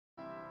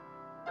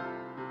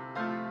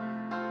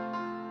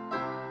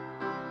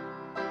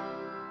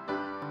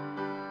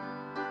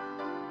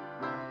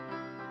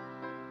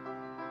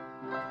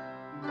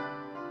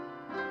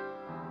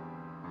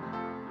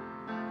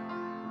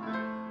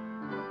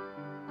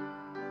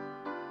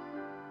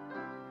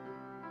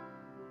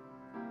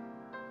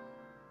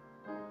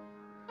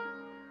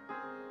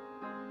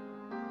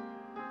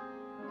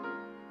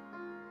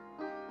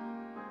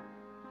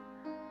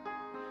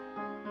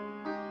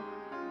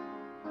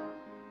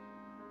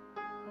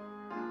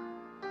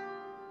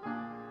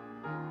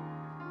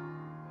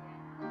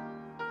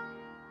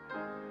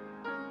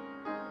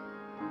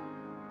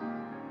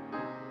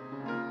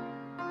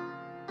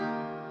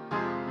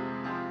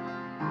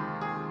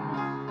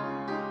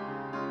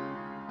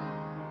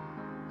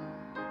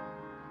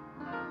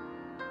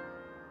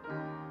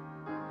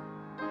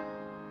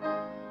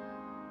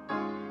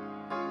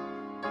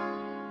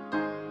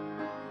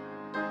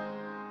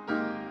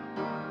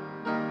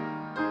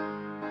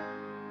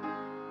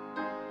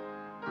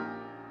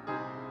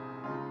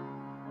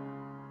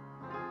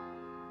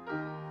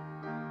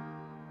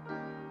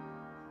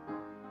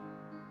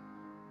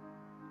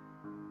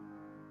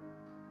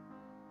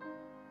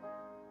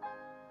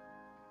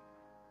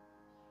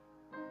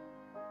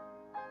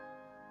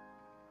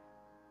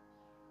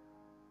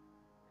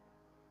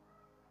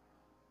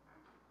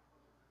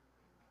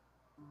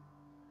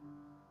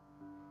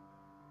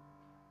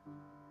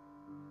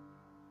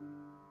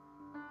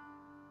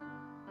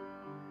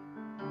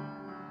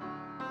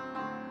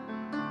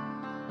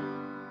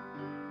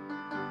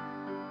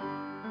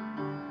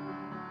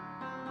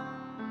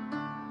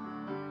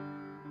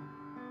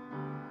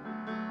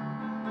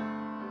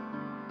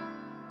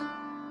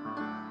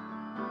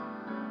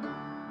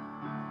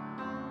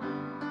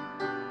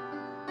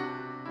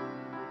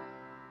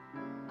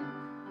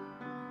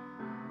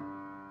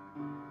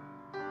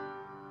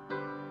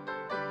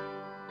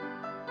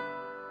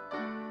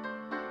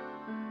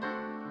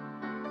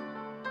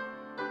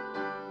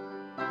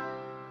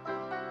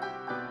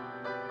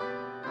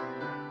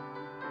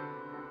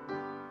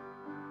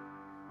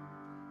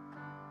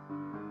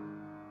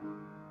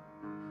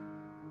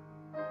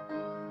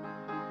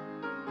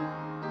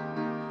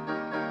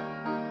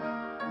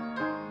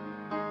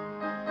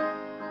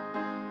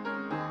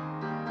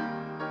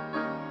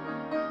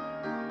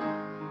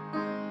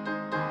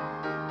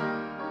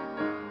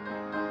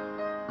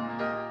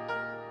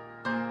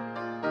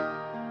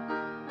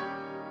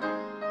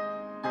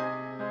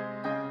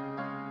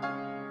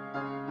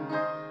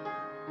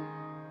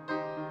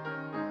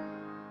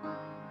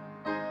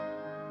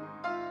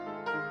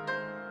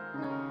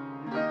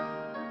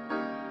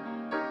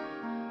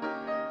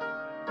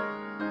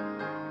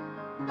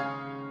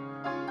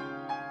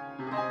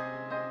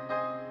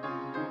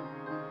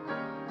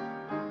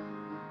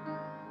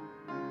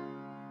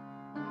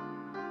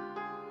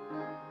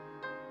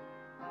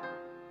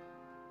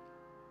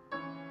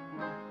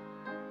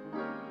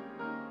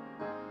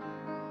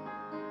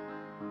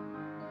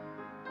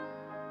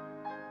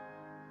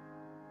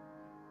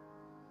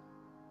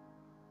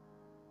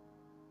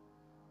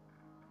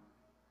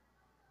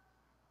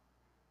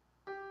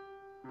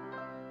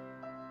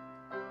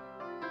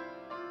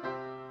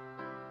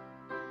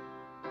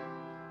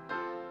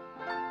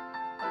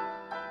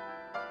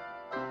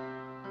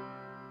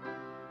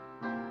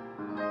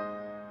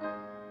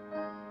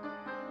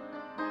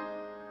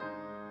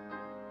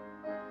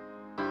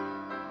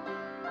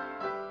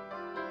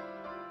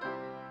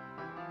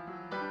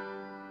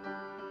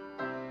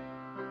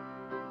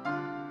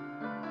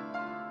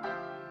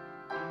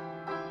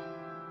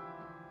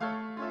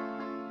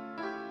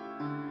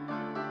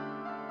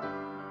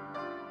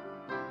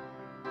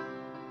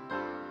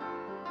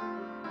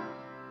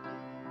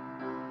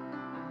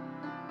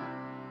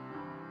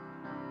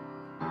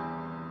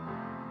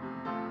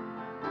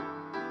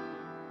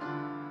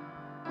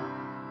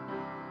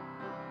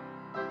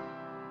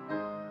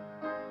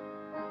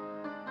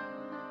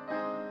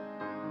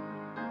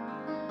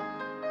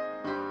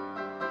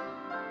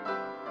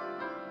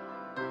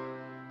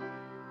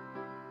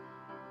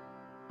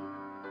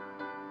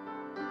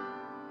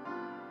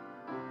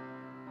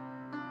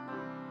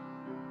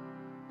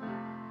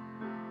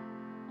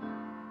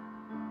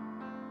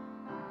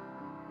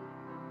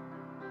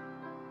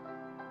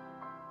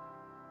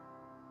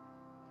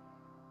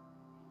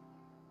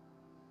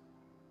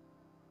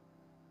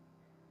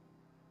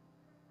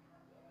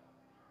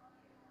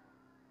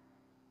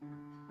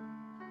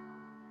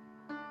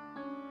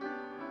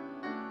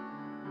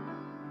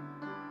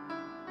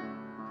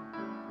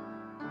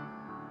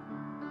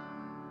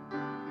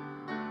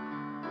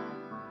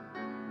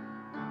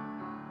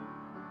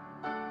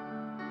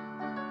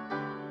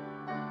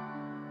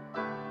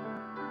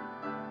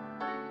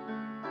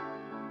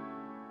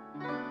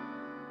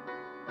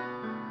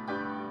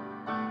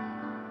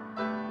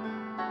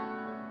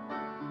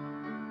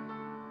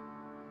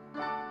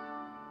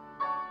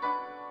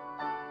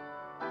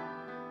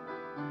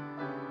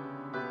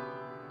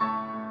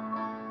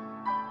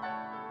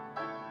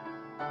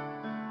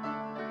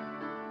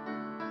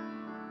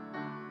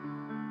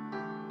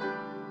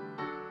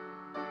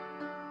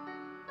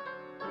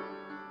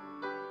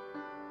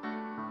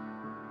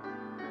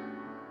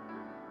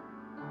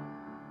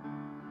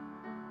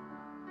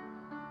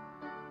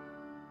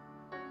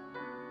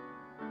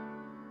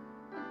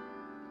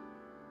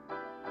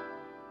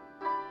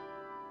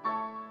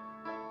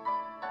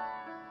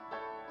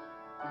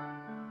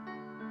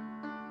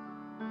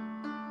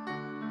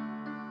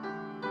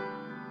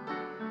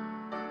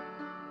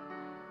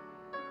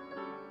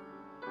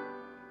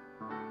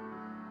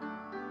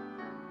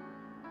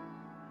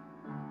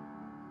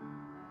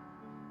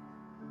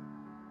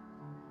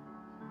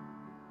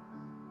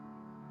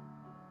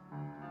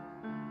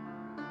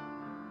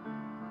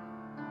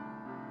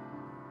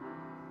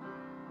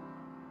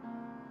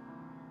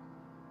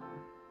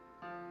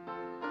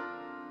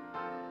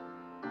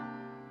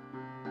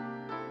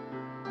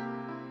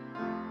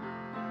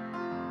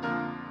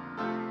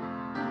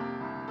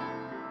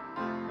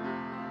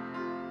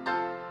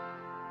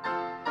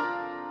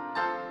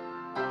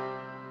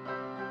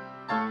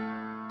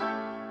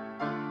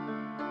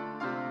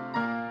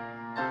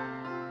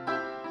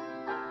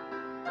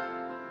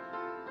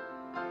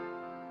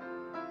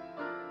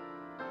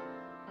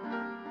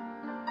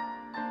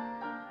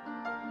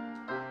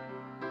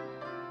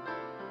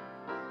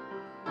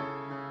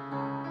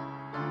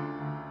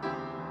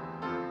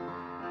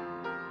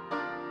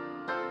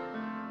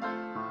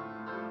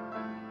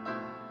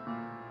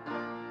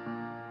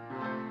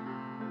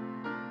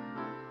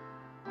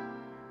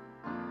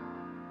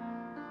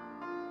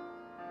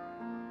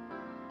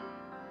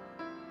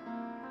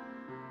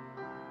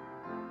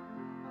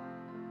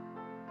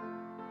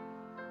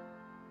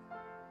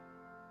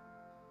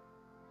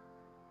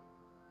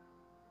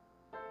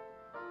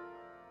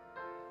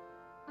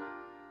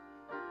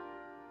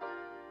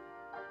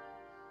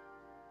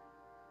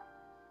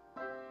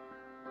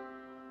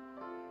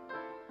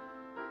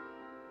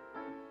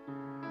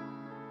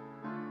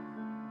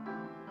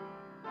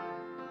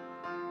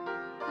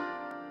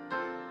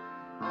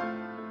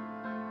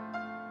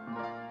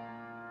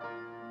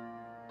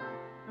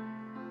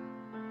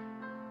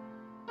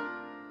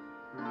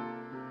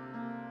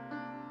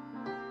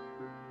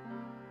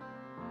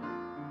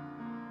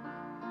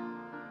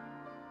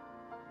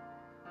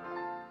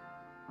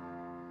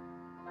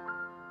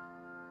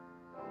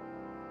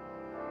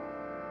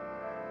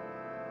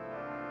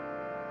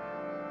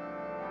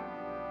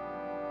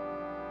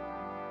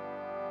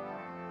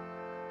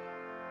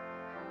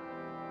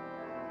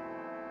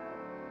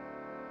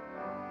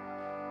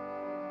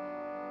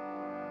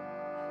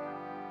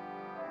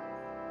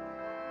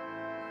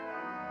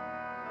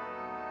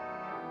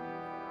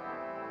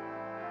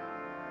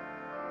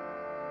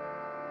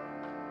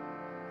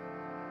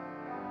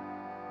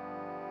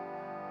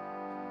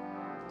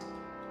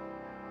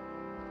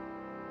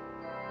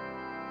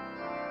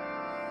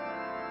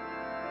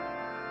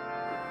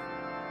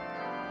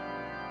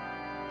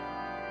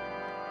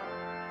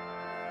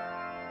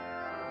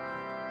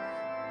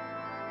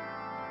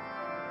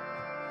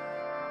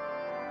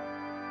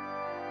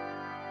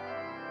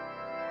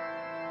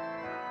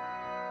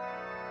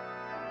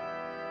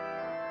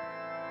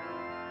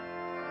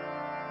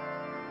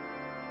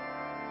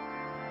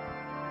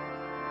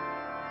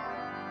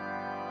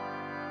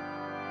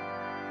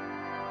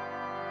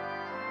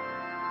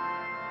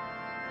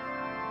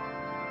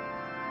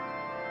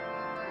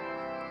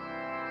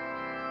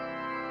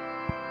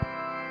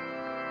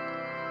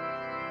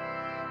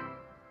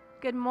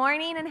Good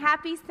morning and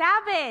happy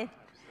Sabbath.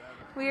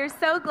 We are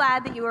so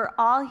glad that you are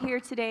all here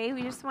today.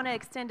 We just want to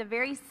extend a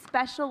very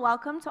special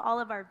welcome to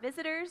all of our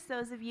visitors,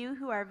 those of you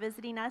who are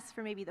visiting us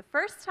for maybe the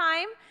first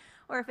time,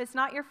 or if it's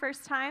not your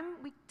first time,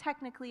 we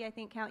technically, I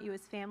think, count you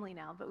as family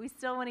now, but we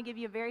still want to give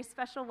you a very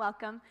special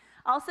welcome.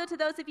 Also to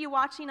those of you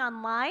watching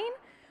online,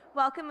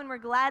 welcome, and we're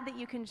glad that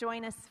you can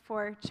join us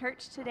for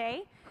church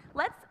today.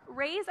 Let's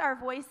raise our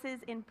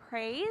voices in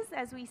praise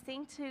as we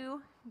sing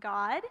to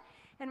God.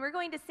 And we're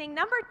going to sing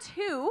number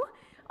 2,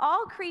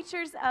 All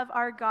Creatures of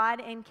Our God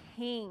and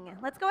King.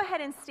 Let's go ahead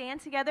and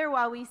stand together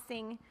while we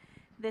sing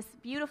this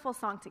beautiful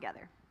song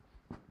together.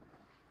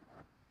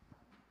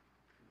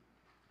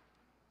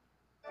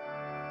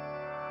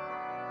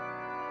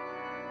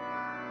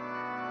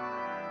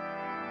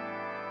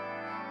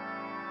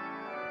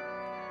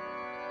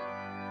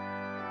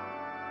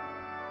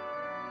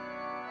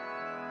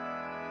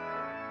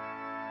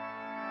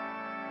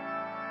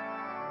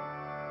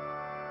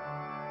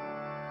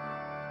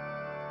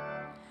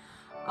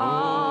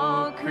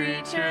 All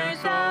creatures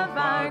of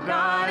our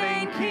God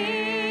and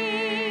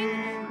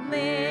King,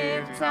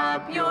 lift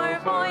up your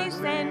voice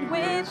and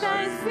with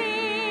us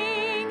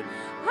sing.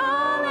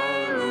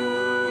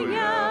 Hallelujah,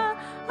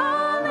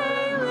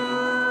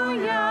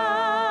 hallelujah.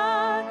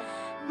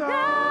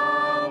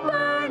 Thou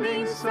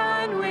burning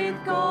sun with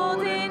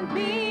golden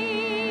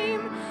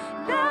beam,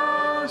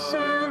 thou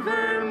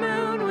silver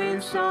moon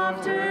with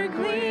softer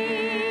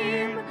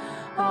gleam.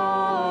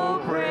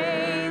 Oh,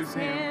 praise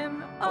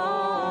him,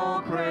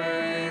 oh,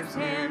 praise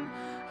him.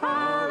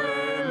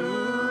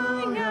 Hallelujah,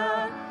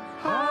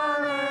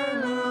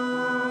 hallelujah,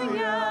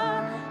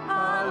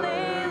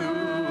 hallelujah.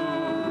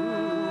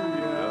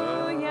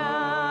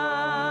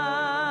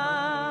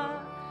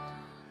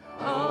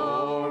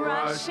 Oh,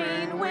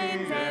 rushing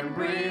winds and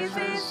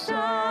breezes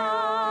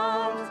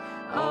soft,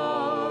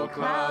 oh,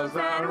 clouds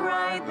that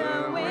ride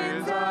the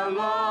winds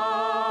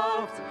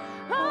aloft.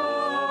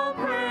 Oh,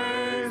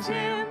 praise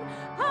him,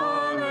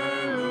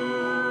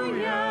 hallelujah.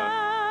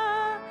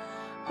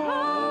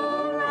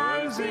 Oh,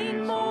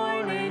 rising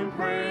morning,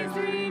 praise,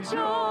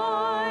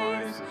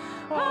 rejoice.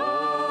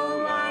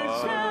 Oh,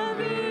 lights of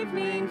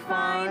evening,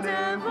 find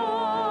a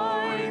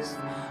voice.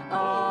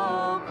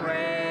 Oh,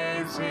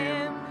 praise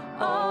him,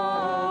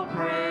 oh,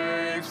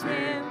 praise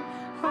him.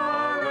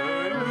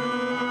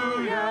 Hallelujah,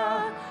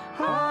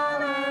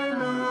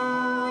 hallelujah,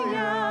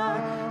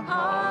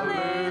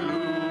 hallelujah.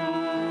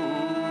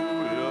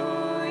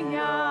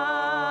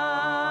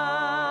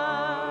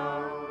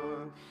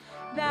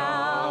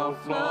 Thou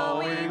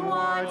flowing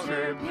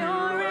water,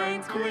 pure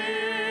and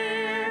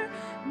clear,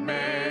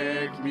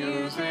 make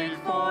music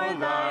for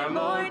thy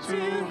Lord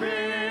to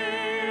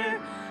hear.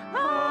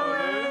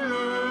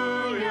 Hallelujah,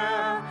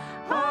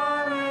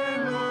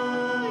 hallelujah.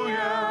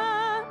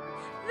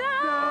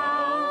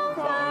 Thou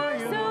fire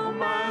so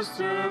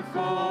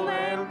masterful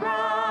and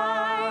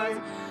bright,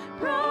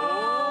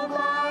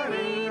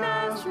 providing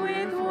us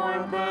with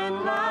warmth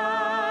and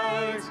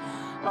light.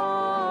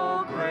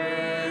 Oh,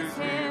 praise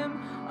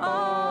him,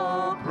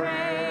 oh,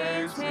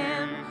 praise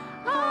him.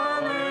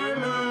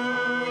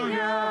 Hallelujah,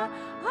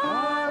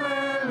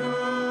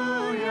 hallelujah,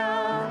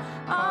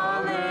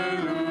 hallelujah.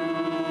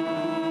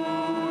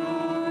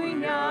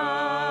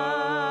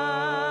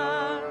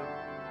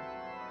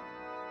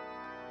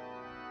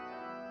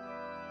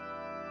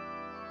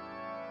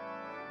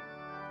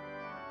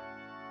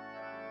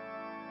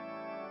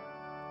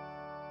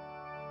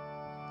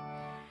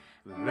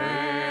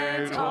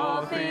 Let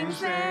all things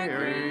that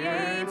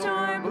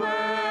Creator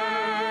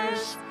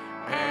bless,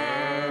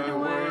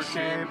 and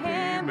worship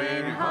him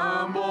in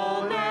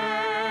humbleness.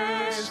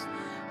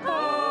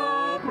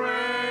 Oh,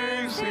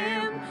 praise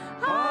him,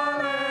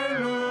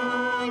 hallelujah.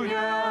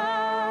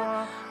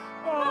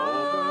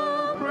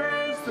 Oh,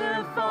 praise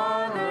the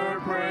Father,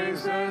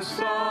 praise the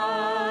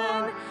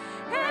Son,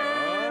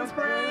 and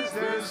praise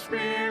the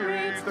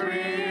Spirit,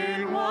 three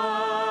in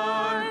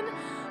one.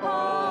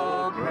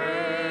 Oh,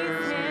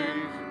 praise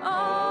him,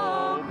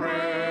 oh,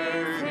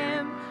 praise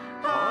him.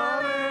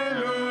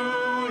 Hallelujah,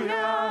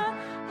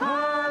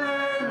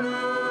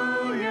 hallelujah,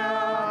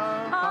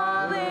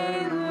 hallelujah.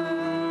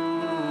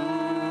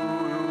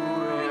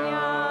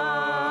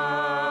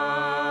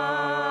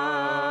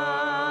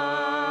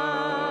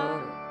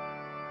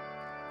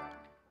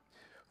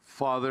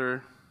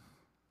 Father,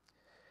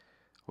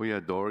 we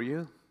adore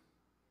you.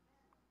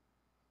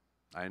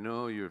 I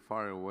know you're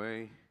far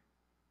away.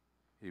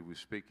 If we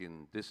speak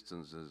in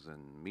distances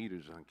and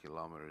meters and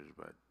kilometers,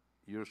 but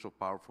you're so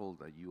powerful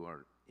that you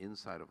are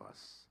inside of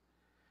us.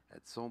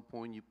 At some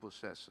point you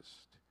possess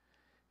us,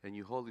 and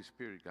your Holy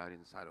Spirit got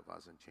inside of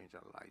us and changed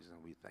our lives,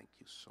 and we thank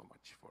you so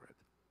much for it.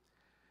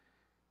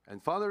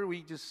 And Father,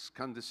 we just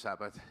come this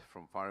Sabbath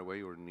from far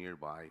away or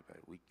nearby,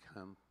 but we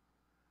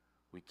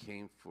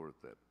came for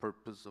the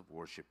purpose of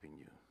worshiping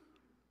you.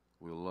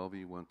 We love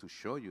you, want to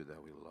show you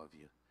that we love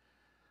you.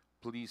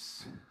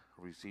 Please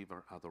receive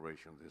our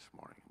adoration this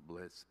morning.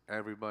 Bless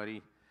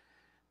everybody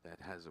that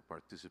has a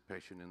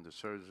participation in the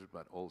service,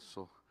 but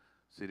also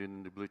sitting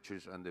in the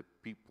bleachers and the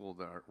people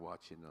that are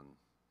watching on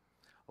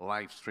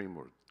live stream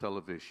or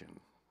television.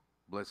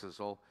 Bless us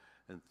all,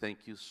 and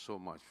thank you so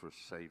much for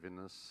saving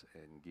us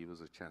and give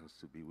us a chance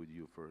to be with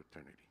you for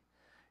eternity.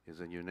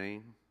 It's in your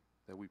name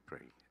that we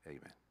pray.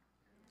 Amen.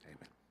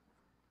 Amen.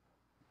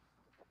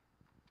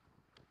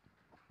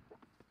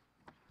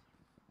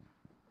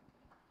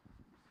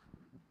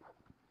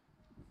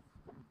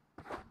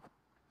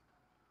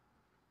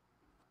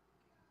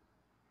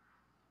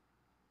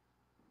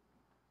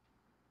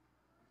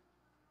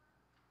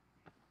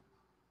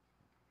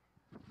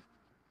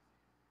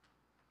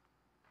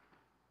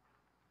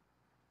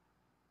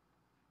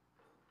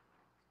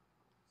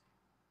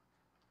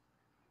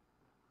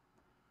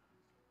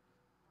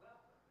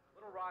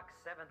 Little Rock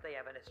Seventh-day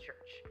Adventist Church.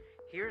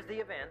 Here's the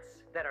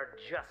events that are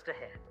just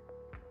ahead.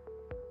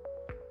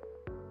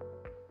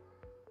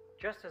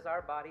 Just as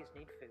our bodies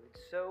need food,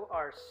 so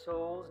our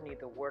souls need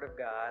the Word of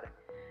God.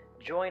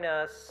 Join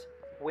us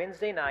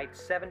Wednesday night,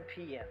 7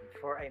 p.m.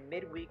 for a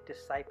midweek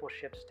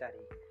discipleship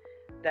study.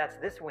 That's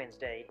this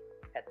Wednesday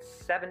at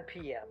 7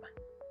 p.m.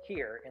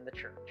 here in the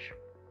church.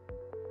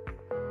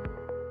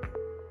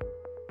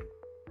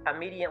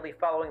 Immediately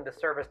following the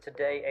service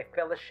today, a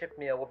fellowship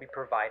meal will be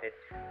provided.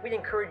 We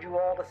encourage you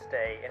all to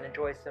stay and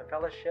enjoy some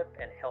fellowship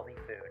and healthy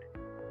food.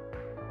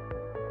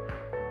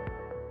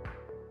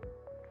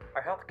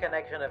 Our Health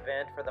Connection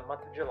event for the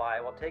month of July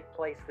will take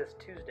place this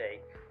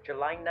Tuesday,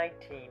 July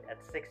 19 at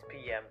 6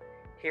 p.m.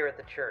 here at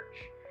the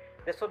church.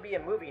 This will be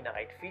a movie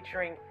night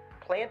featuring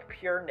Plant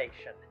Pure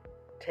Nation.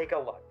 Take a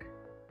look.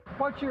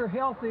 What's your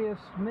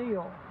healthiest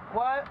meal?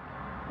 What?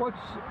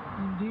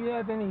 Do you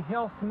have any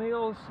health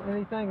meals?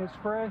 Anything that's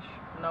fresh?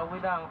 No, we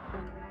don't.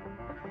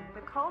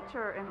 The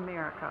culture in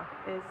America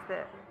is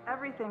that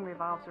everything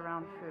revolves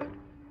around food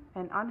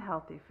and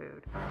unhealthy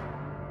food.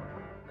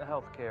 The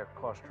healthcare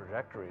cost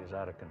trajectory is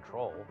out of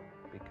control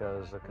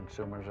because the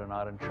consumers are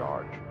not in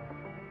charge.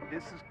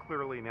 This is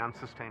clearly an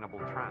unsustainable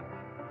trend.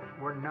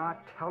 We're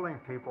not telling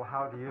people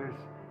how to use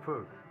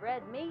food.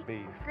 Red meat,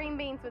 beef, green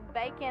beans with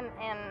bacon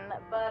and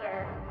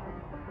butter.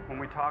 When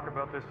we talk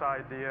about this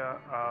idea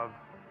of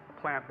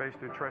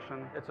plant-based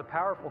nutrition, it's a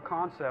powerful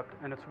concept,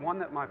 and it's one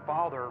that my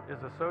father is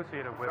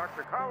associated with.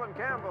 Dr. Colin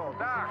Campbell,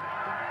 Doc.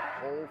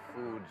 Whole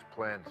foods,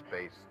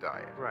 plants-based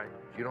diet. Right.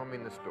 You don't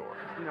mean the store.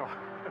 You know,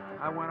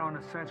 I went on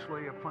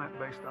essentially a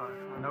plant-based diet.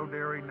 No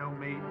dairy, no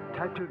meat.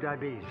 Type 2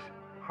 diabetes,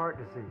 heart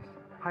disease,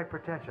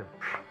 hypertension.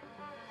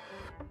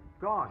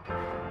 Gone.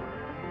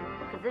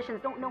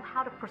 Physicians don't know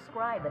how to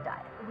prescribe a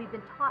diet. We've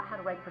been taught how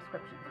to write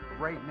prescriptions.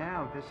 Right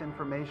now, this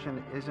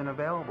information isn't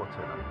available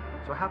to them.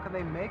 So how can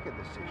they make a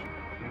decision?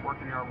 We're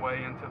working our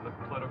way into the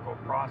political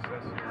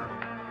process here.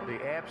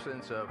 The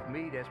absence of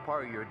meat as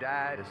part of your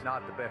diet is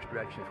not the best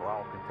direction for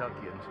all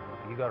Kentuckians.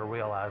 You got to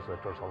realize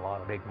that there's a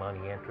lot of big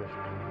money interest.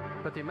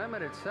 But the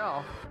amendment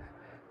itself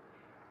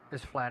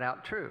is flat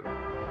out true.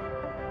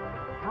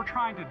 We're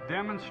trying to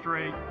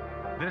demonstrate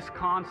this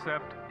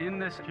concept in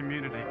this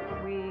community.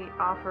 We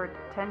offered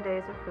 10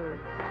 days of food.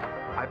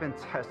 I've been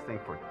testing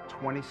for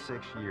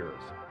 26 years,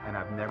 and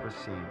I've never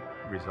seen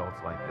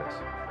results like this.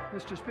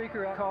 Mr.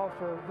 Speaker, I call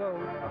for a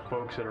vote. The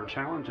folks that are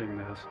challenging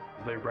this,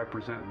 they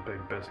represent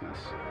big business.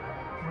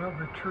 Well,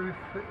 the truth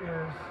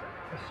is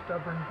a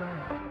stubborn thing.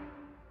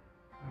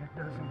 It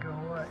doesn't go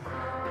away.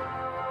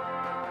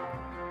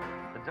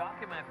 The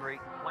documentary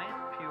Plant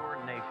Pure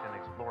Nation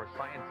explores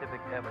scientific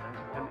evidence.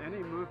 In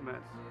any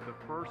movement, the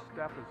first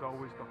step is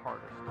always the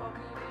hardest.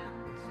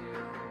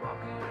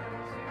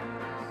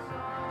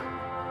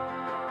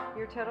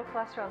 Your total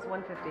cholesterol is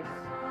 150.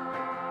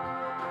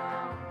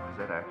 Is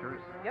that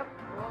accurate? Yep.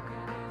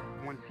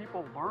 When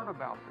people learn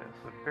about this,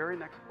 the very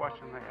next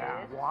question they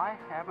ask, why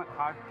haven't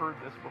I heard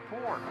this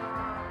before?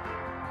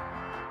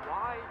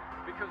 Why?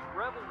 Because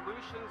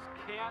revolutions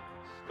can't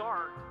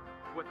start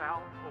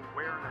without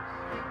awareness.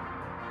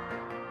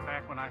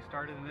 Back when I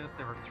started in this,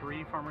 there were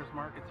 3 farmers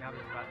markets. Now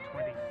there's about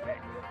 26.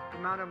 The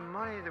amount of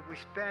money that we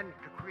spend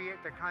to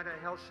create the kind of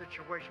health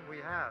situation we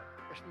have,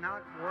 it's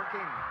not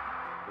working.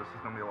 This is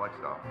going to be a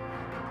lifestyle.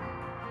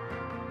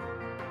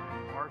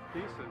 Our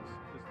thesis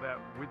is that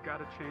we've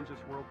got to change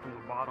this world from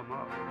the bottom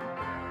up.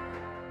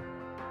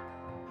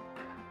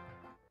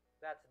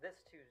 That's this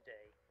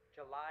Tuesday,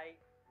 July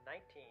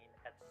 19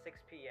 at 6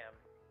 p.m.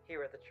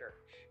 here at the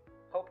church.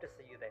 Hope to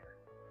see you there.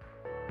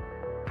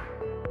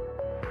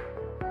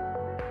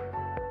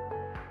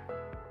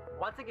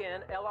 Once again,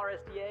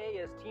 LRSDA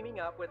is teaming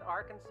up with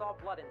Arkansas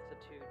Blood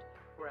Institute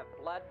for a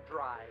blood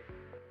drive,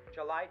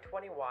 July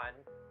 21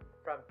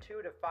 from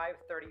 2 to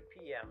 5:30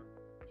 p.m.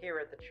 here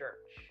at the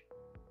church.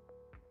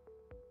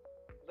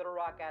 Little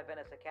Rock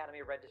Adventist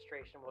Academy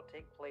registration will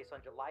take place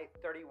on July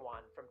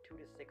 31 from 2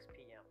 to 6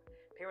 p.m.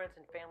 Parents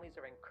and families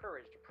are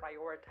encouraged to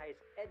prioritize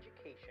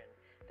education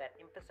that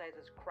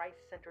emphasizes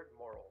Christ-centered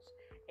morals,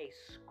 a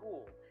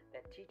school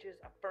that teaches,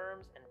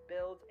 affirms, and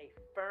builds a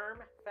firm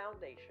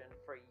foundation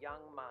for young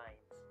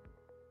minds.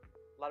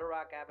 Little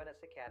Rock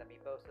Adventist Academy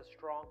boasts a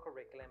strong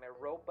curriculum, a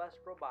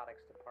robust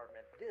robotics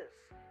department. This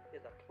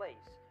is a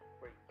place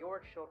where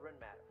your children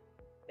matter.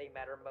 They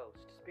matter most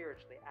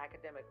spiritually,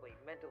 academically,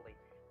 mentally,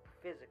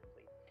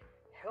 physically,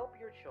 Help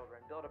your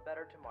children build a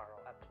better tomorrow,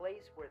 a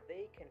place where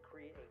they can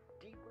create a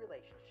deep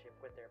relationship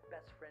with their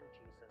best friend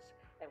Jesus,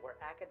 and where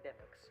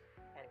academics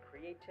and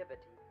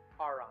creativity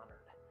are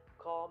honored.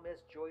 Call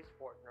Ms. Joyce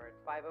Fortner at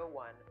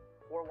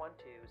 501-412-6734.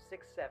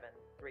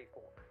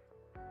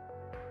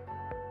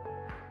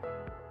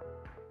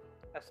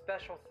 A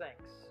special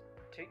thanks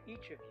to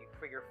each of you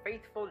for your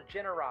faithful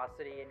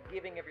generosity in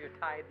giving of your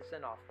tithes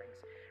and offerings.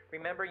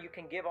 Remember, you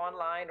can give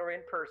online or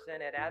in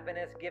person at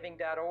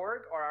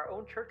AdventistGiving.org or our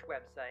own church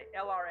website,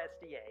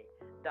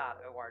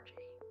 lrsda.org.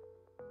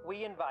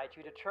 We invite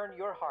you to turn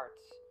your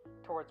hearts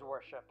towards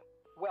worship.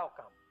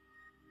 Welcome.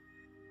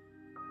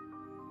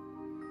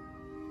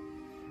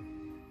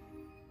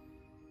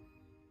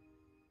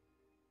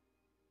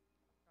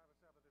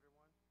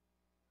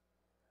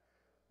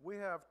 We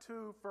have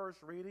two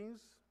first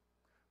readings.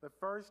 The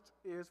first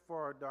is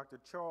for Dr.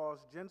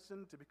 Charles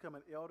Jensen to become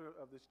an elder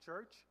of this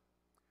church.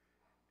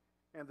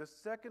 And the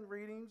second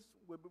readings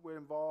would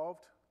involve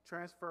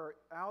transfer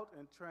out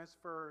and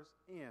transfers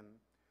in.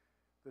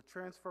 The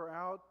transfer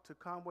out to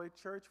Conway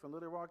Church from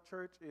Little Rock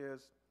Church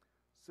is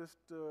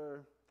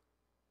Sister,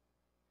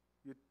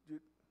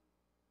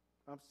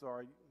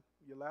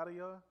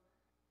 Eulalia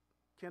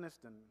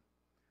Keniston,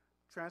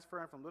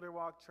 transferring from Little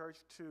Rock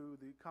Church to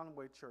the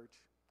Conway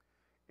Church.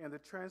 And the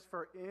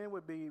transfer in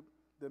would be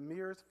the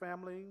Mears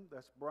family,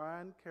 that's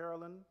Brian,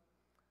 Carolyn,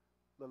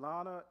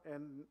 Lalana,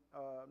 and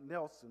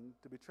Nelson,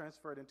 to be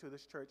transferred into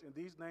this church. And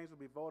these names will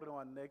be voted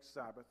on next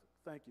Sabbath.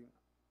 Thank you.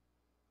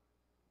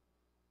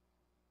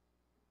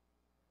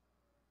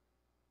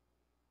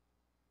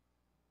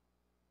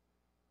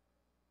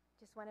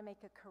 Just want to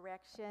make a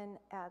correction.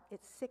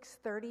 It's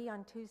 6:30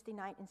 on Tuesday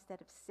night instead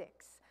of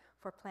 6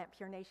 for Plant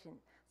Pure Nation.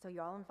 So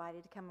you're all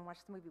invited to come and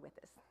watch the movie with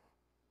us.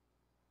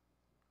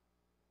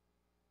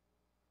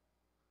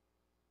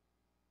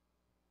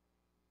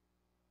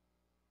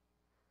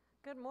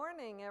 Good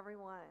morning,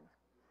 everyone.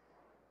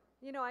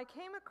 You know, I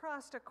came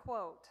across a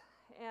quote,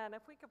 and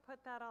if we could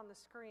put that on the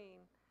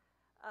screen,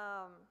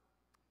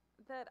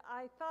 that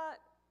I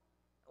thought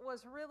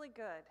was really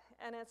good,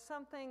 and it's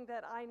something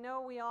that I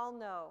know we all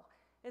know.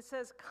 It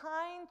says,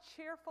 kind,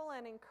 cheerful,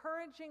 and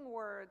encouraging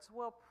words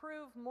will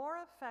prove more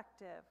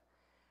effective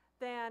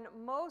than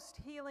most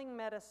healing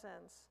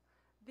medicines.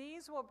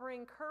 These will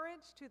bring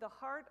courage to the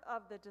heart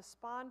of the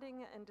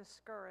desponding and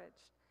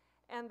discouraged,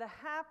 and the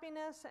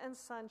happiness and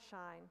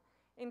sunshine.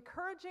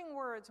 Encouraging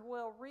words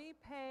will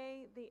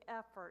repay the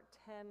effort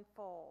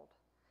tenfold.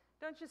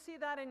 Don't you see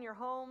that in your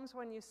homes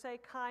when you say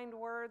kind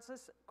words?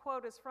 This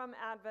quote is from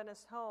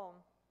Adventist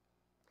Home.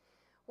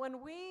 When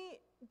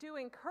we do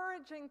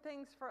encouraging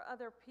things for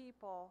other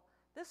people,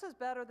 this is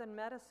better than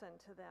medicine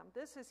to them.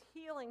 This is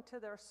healing to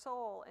their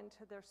soul and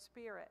to their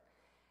spirit.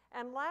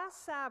 And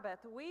last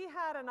Sabbath, we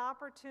had an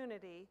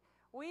opportunity.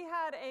 We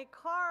had a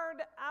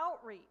card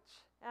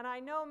outreach. And I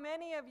know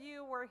many of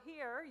you were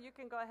here. You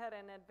can go ahead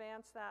and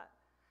advance that.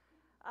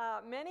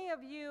 Many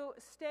of you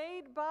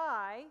stayed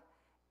by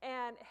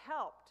and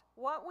helped.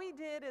 What we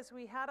did is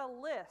we had a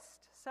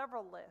list,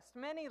 several lists,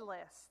 many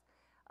lists,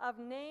 of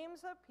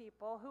names of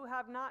people who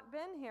have not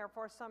been here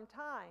for some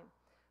time.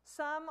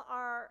 Some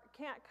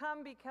can't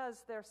come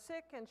because they're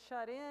sick and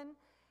shut in,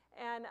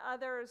 and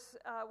others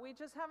we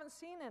just haven't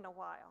seen in a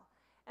while.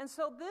 And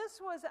so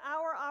this was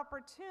our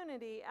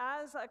opportunity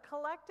as a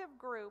collective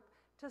group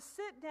to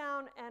sit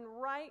down and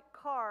write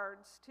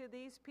cards to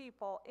these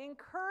people,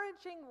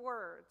 encouraging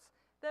words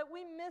that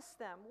we miss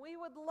them. We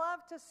would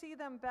love to see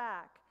them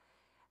back.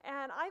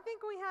 And I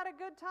think we had a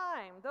good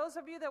time. Those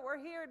of you that were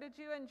here, did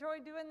you enjoy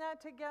doing that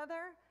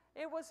together?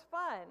 It was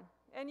fun.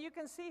 And you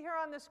can see here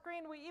on the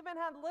screen, we even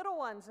had little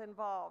ones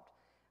involved.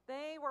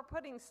 They were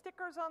putting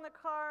stickers on the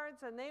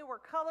cards, and they were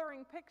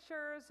coloring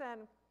pictures,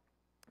 and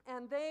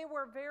they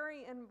were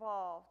very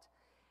involved.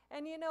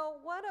 And you know,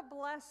 what a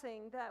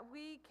blessing that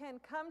we can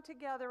come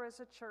together as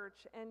a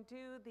church and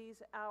do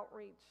these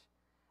outreach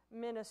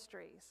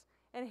ministries.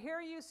 And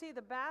here you see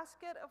the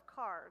basket of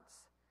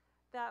cards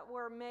that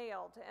were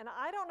mailed. And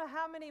I don't know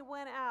how many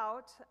went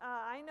out.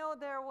 I know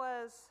there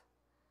was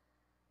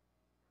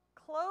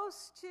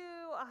close to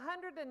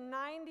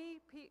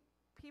 190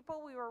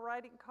 people we were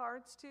writing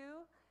cards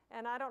to.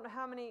 And I don't know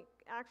how many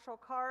actual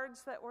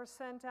cards that were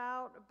sent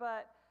out,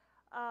 but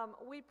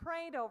we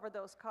prayed over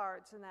those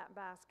cards in that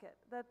basket,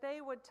 that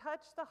they would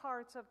touch the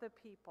hearts of the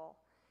people.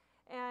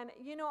 And,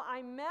 you know,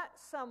 I met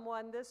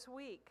someone this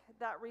week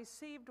that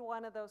received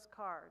one of those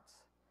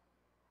cards.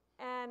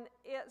 And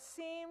they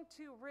seemed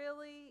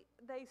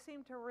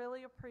to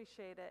really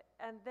appreciate it.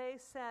 And they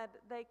said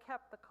they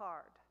kept the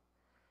card.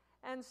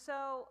 And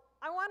so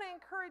I want to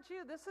encourage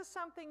you, this is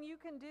something you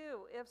can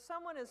do. If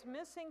someone is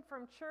missing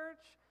from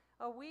church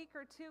a week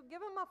or two, give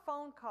them a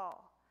phone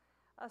call.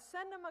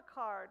 Send them a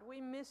card. We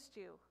missed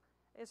you.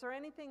 Is there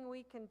anything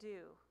we can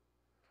do?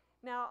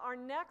 Now, our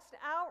next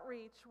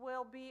outreach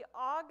will be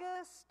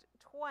August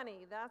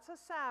 20. That's a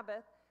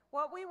Sabbath.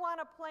 What we want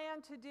to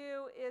plan to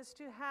do is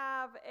to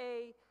have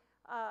a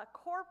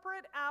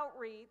corporate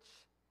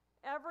outreach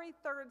every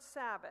third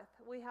Sabbath.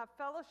 We have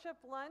fellowship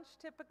lunch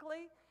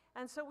typically,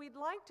 and so we'd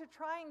like to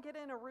try and get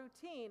in a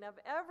routine of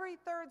every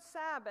third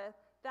Sabbath.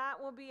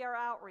 That will be our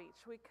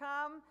outreach. We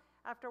come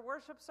after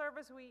worship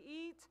service, we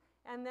eat,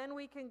 and then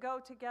we can go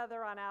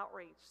together on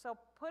outreach. So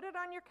put it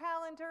on your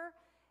calendar,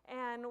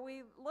 and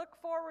we look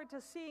forward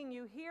to seeing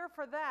you here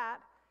for that.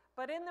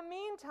 But in the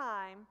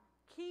meantime,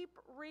 keep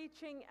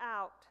reaching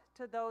out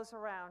to those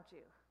around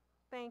you.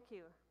 Thank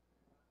you.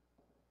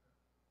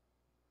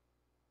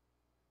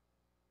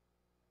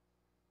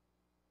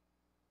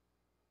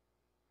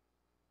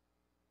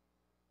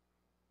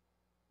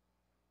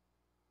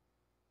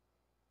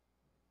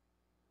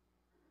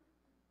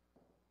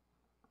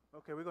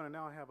 Okay, we're going to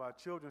now have our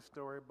children's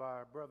story by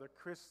our brother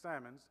Chris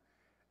Simons,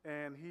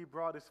 and he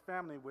brought his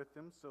family with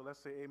him, so let's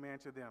say amen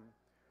to them.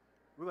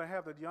 We're going to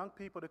have the young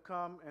people to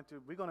come, and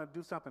we're going to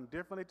do something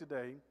differently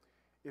today.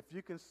 If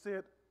you can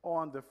sit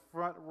on the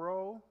front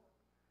row,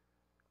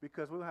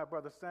 because we'll have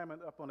Brother Simon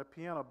up on the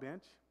piano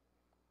bench,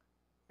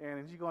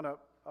 and he's going to,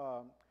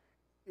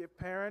 if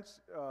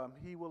parents,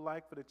 he would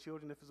like for the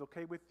children, if it's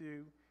okay with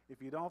you,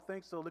 if you don't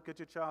think so, look at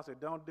your child and say,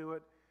 don't do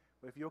it,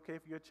 but if you're okay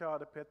for your child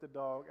to pet the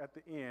dog at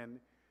the end,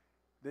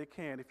 they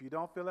can. If you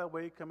don't feel that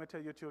way, come and tell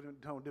your children,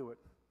 don't do it.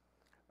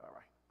 All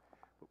right.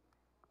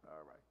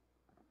 All right.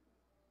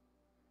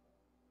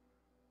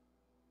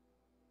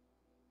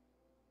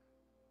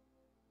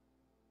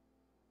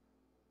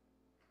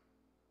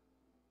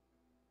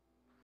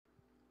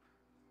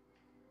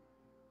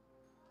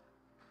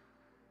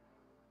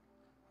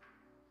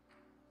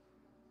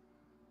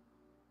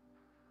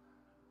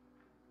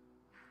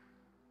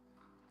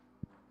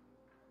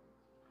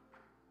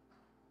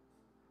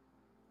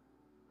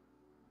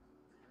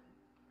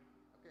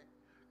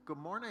 Good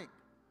morning.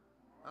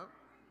 Oh.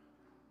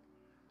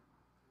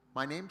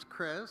 My name's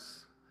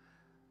Chris,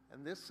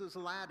 and this is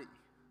Laddie.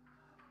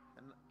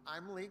 And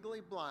I'm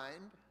legally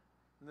blind,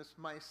 and this is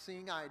my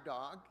seeing eye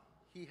dog.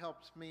 He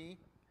helps me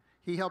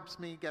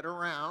get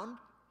around.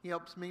 He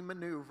helps me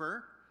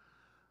maneuver.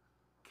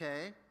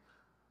 Okay?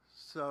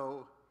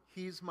 So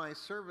he's my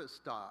service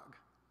dog.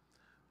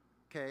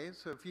 Okay?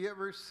 So if you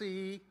ever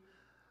see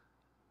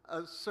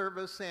a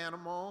service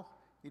animal,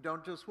 you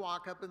don't just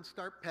walk up and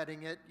start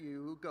petting it.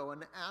 You go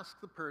and ask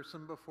the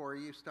person before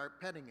you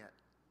start petting it.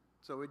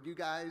 So would you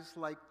guys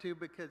like to,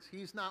 because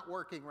he's not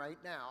working right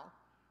now,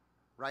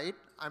 right?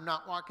 I'm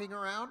not walking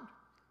around.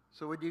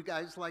 So would you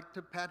guys like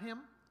to pet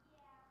him?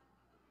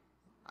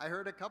 Yeah. I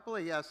heard a couple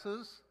of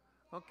yeses.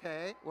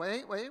 Okay.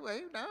 Wait.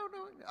 No.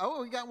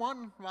 Oh, we got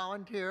one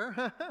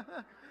volunteer.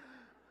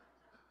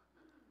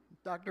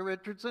 Dr.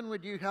 Richardson,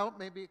 would you help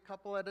maybe a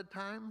couple at a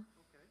time?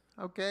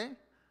 Okay.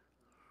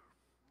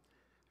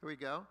 Here we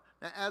go.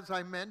 Now, as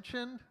I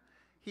mentioned,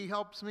 he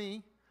helps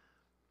me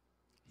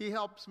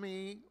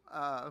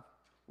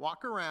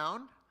walk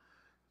around.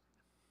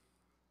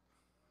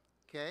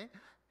 Okay,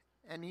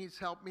 and he's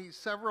helped me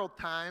several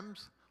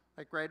times,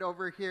 like right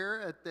over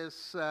here at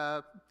this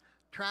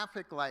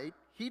traffic light.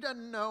 He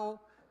doesn't know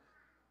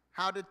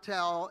how to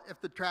tell if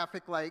the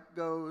traffic light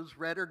goes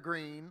red or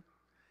green.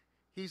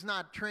 He's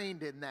not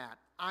trained in that.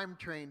 I'm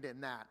trained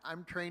in that.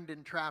 I'm trained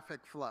in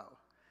traffic flow.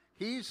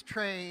 He's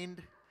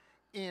trained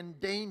in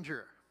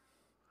danger.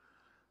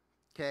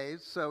 Okay,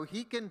 so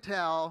he can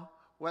tell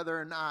whether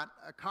or not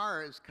a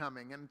car is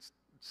coming. And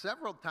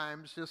several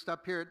times, just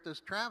up here at this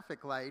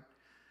traffic light,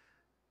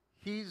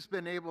 he's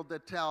been able to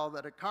tell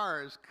that a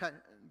car is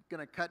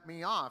going to cut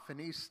me off, and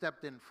he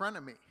stepped in front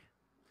of me.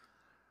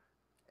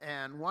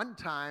 And one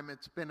time,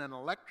 it's been an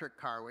electric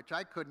car, which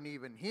I couldn't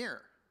even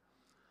hear.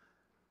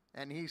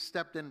 And he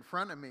stepped in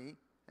front of me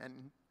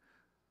and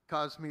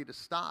caused me to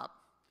stop.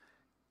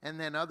 And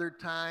then other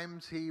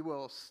times, he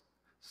will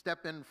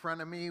step in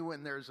front of me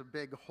when there's a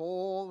big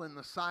hole in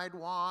the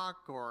sidewalk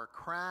or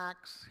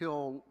cracks.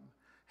 He'll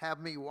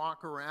have me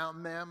walk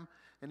around them,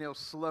 and he'll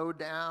slow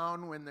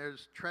down when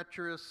there's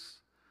treacherous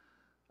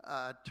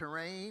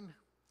terrain.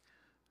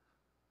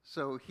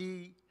 So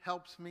he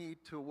helps me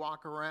to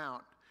walk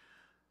around.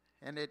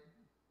 And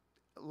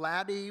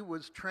Laddie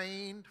was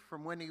trained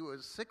from when he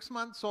was 6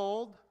 months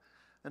old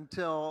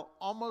until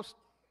almost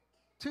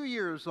 2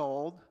 years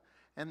old.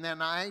 And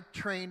then I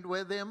trained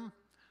with him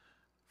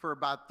for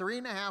about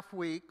 3.5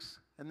 weeks,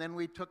 and then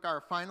we took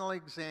our final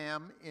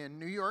exam in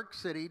New York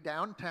City,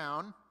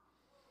 downtown.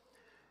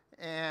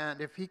 And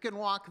if he can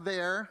walk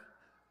there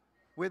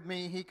with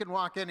me, he can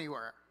walk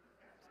anywhere.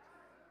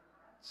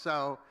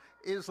 So,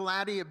 is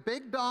Laddie a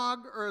big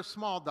dog or a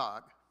small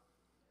dog?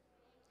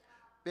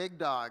 Big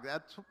dog.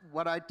 That's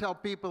what I tell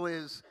people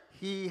is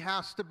he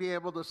has to be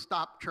able to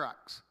stop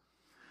trucks.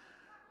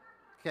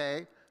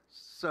 Okay,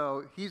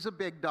 so he's a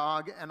big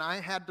dog, and I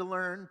had to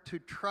learn to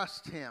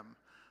trust him.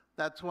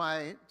 That's why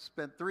I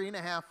spent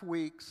 3.5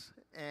 weeks,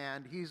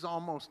 and he's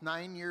almost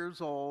 9 years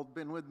old,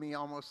 been with me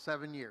almost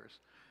 7 years.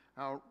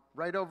 Now,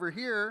 right over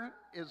here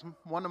is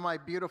one of my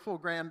beautiful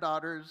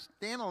granddaughters,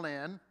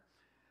 Danilyn,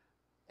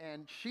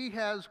 and she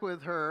has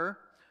with her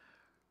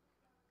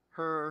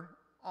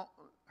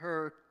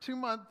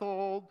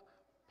 2-month-old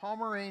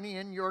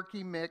Pomeranian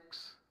Yorkie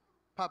mix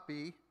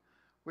puppy,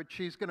 which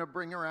she's going to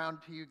bring around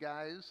to you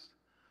guys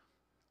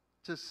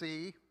to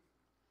see.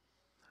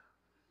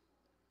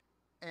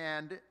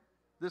 And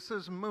this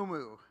is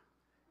Moo.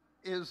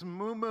 Is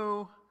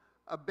Moo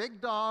a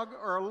big dog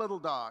or a little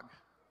dog?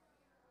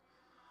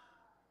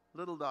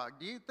 Little dog.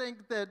 Do you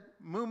think that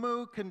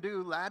Moo can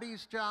do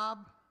Laddie's job?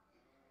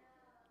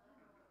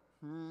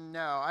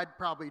 No, I'd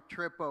probably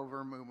trip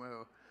over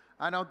Moo.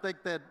 I don't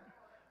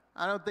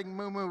think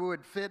Moo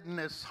would fit in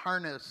this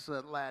harness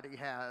that Laddie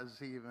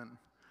has even.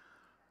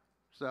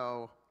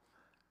 So,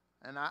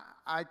 and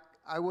I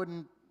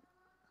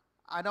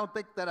don't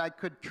think that I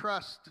could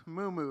trust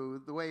Moo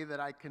the way that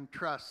I can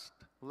trust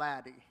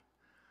Laddie.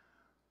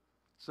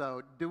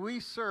 So, do we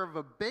serve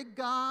a big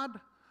God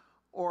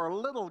or a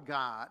little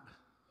God?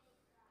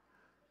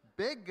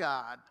 Big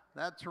God,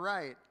 that's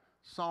right.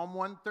 Psalm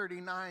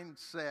 139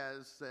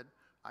 says that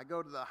I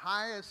go to the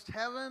highest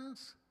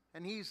heavens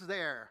and he's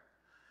there.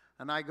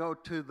 And I go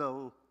to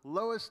the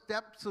lowest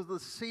depths of the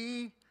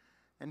sea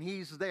and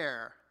he's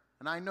there.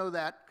 And I know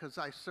that because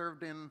I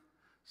served in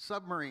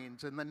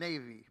submarines in the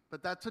Navy.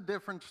 But that's a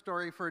different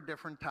story for a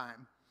different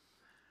time.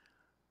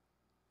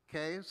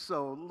 Okay,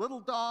 so little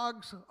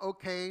dogs,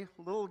 okay.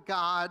 Little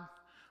God,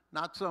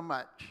 not so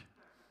much.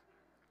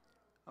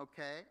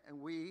 Okay, and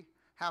we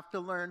have to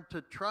learn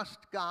to trust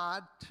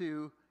God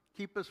to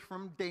keep us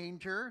from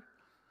danger.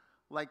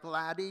 Like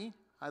Laddie,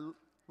 I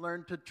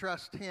learned to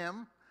trust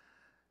him.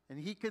 And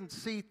he can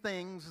see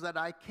things that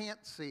I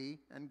can't see,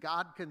 and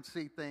God can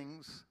see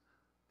things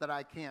that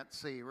I can't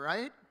see,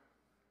 right?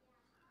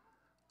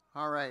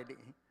 All righty.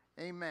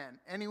 Amen.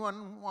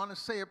 Anyone want to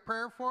say a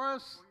prayer for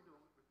us? Before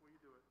you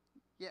do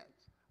it. Yes.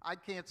 I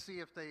can't see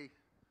if they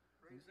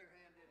raise their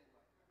hand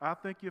anyway. I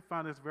think you'll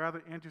find this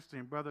rather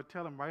interesting. Brother,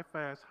 tell them right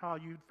fast how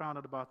you found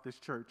out about this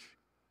church.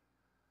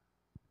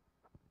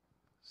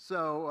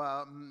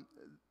 So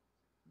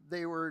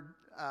they were,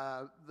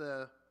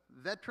 the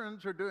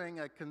veterans were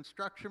doing a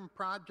construction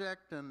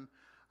project, and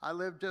I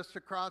lived just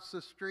across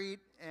the street,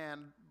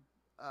 and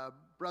a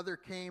brother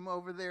came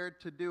over there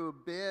to do a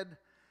bid,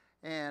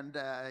 and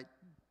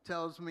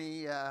tells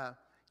me, I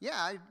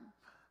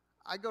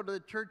go to the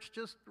church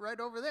just right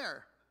over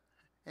there.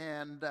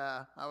 And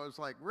I was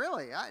like,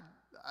 really?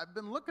 I've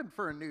been looking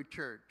for a new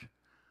church.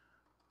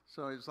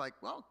 So he's like,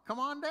 well, come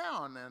on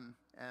down.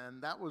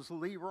 And that was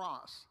Lee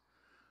Ross.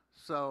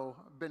 So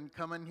I've been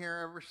coming here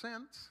ever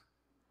since.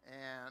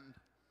 And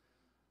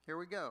here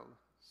we go.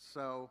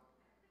 So,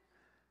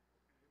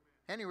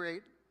 at any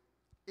rate,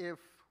 if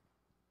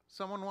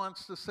someone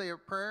wants to say a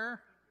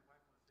prayer.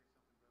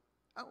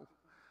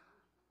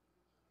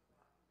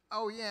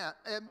 Oh yeah.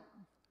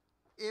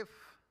 If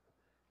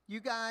you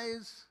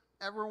guys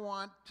ever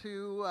want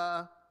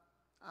to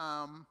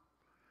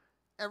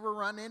ever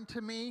run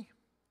into me,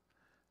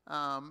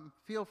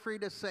 feel free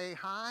to say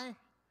hi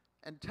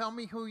and tell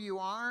me who you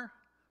are,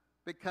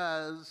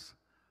 because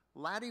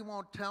Laddie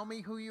won't tell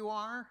me who you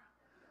are.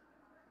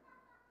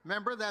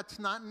 Remember, that's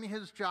not in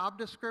his job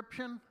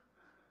description.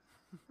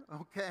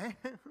 Okay?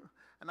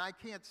 And I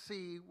can't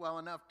see well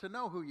enough to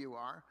know who you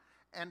are.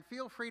 And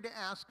feel free to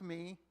ask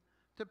me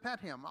to pet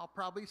him. I'll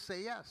probably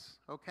say yes,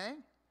 okay?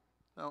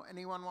 So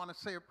anyone want to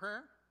say a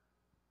prayer?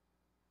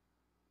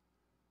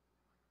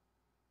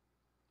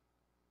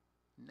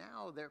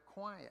 Now they're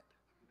quiet.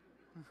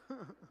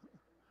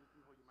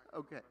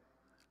 Okay.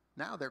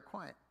 Now they're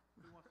quiet.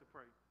 Who wants to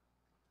pray?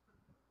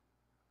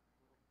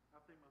 I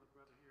think Mother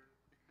Brother here.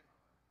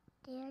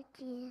 Dear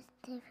Jesus,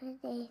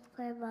 different days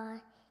for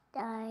my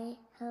die,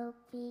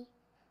 Hopi,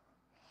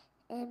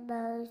 and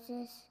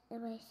Moses,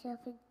 and myself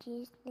in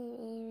Jesus' name,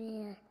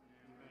 amen. Amen.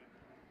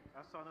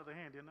 I saw another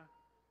hand, didn't I?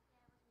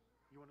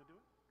 You want to do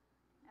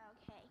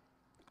it? Okay.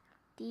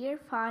 Dear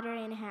Father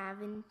in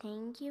heaven,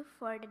 thank you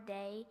for the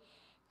day.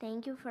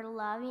 Thank you for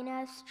loving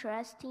us,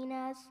 trusting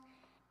us,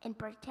 and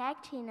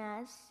protecting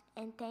us.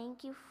 And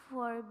thank you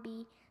for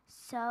being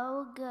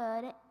so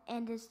good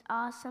and this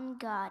awesome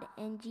God.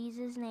 In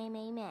Jesus' name,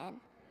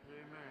 amen.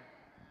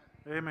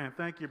 Amen. Amen.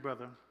 Thank you,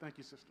 brother. Thank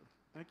you, sister.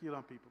 Thank you,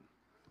 young people.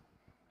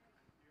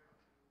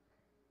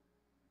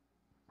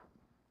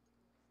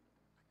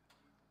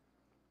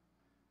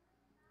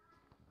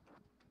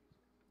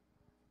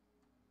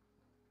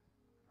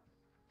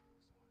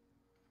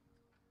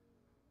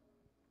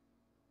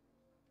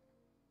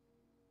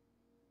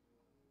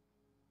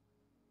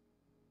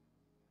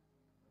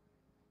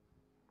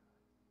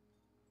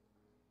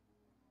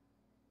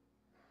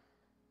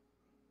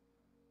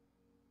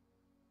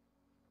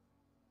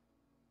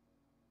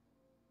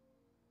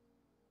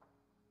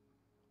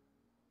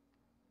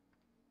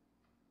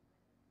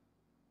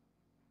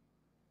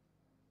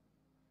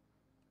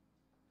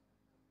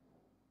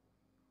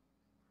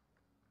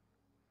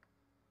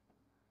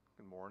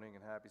 Good morning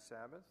and happy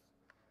Sabbath.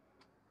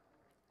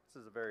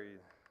 This is a very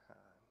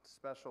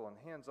special and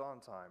hands-on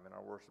time in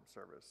our worship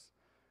service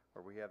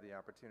where we have the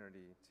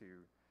opportunity to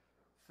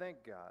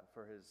thank God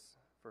for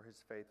his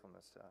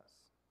faithfulness to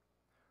us.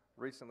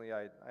 Recently,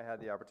 I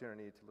had the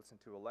opportunity to listen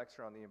to a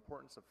lecture on the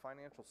importance of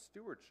financial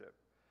stewardship.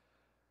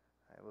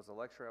 It was a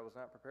lecture I was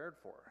not prepared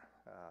for.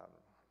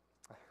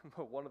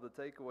 But one of the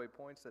takeaway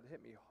points that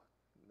hit me,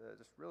 that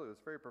just really was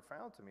very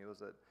profound to me, was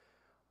that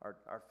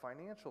our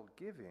financial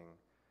giving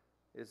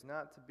is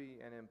not to be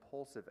an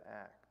impulsive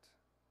act,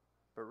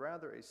 but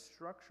rather a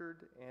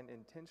structured and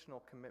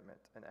intentional commitment,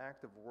 an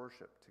act of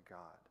worship to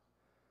God.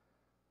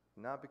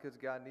 Not because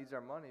God needs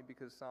our money,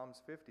 because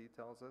Psalms 50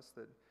 tells us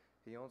that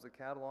He owns the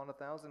cattle on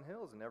 1,000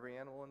 hills and every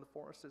animal in the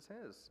forest is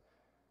His.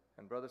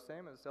 And Brother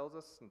Samuel tells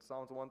us in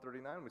Psalms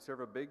 139, we serve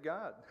a big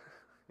God.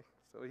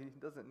 So He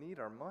doesn't need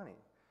our money.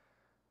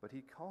 But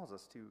He calls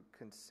us to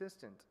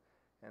consistent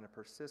and a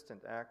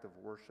persistent act of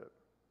worship,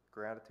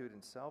 gratitude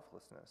and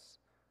selflessness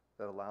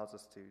that allows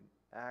us to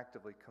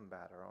actively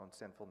combat our own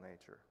sinful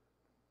nature.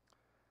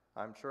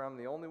 I'm sure I'm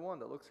the only one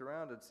that looks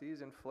around and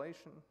sees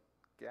inflation,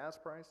 gas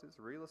prices,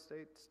 real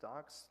estate,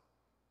 stocks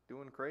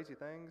doing crazy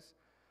things,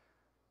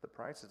 the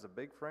prices of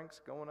Big Franks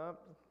going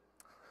up.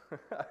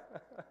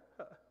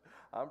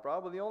 I'm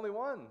probably the only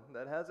one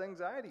that has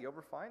anxiety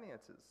over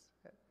finances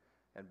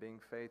and being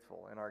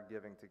faithful in our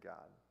giving to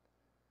God.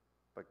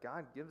 But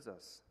God gives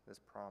us this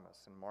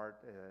promise in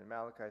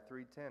Malachi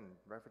 3:10,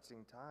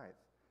 referencing tithe.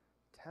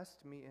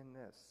 Test me in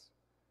this.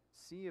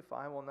 See if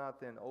I will not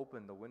then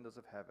open the windows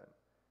of heaven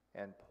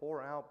and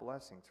pour out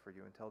blessings for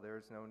you until there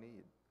is no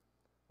need.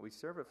 We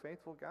serve a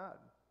faithful God.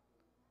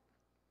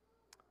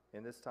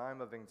 In this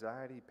time of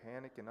anxiety,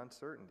 panic, and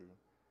uncertainty,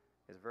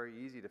 it's very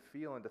easy to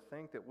feel and to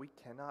think that we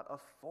cannot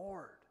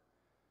afford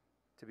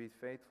to be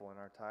faithful in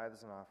our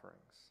tithes and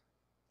offerings.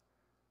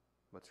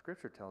 But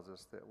Scripture tells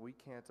us that we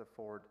can't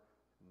afford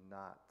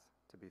not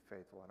to be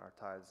faithful in our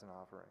tithes and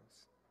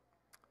offerings.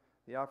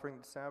 The offering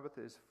of the Sabbath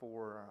is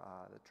for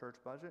the church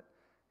budget,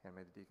 and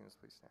may the deacons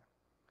please stand.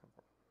 Come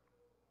forward.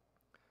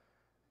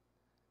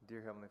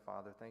 Dear Heavenly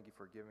Father, thank you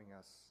for giving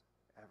us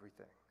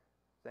everything.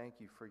 Thank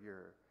you for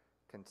your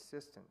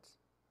consistent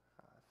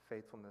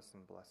faithfulness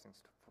and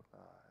blessings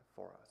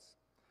for us.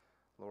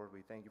 Lord,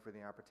 we thank you for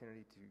the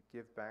opportunity to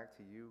give back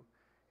to you,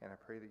 and I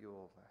pray that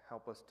you'll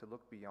help us to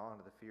look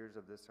beyond the fears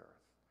of this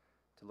earth,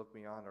 to look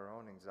beyond our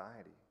own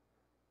anxiety,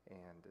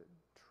 and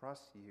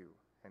trust you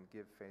and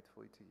give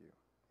faithfully to you.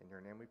 In your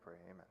name we pray,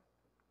 amen.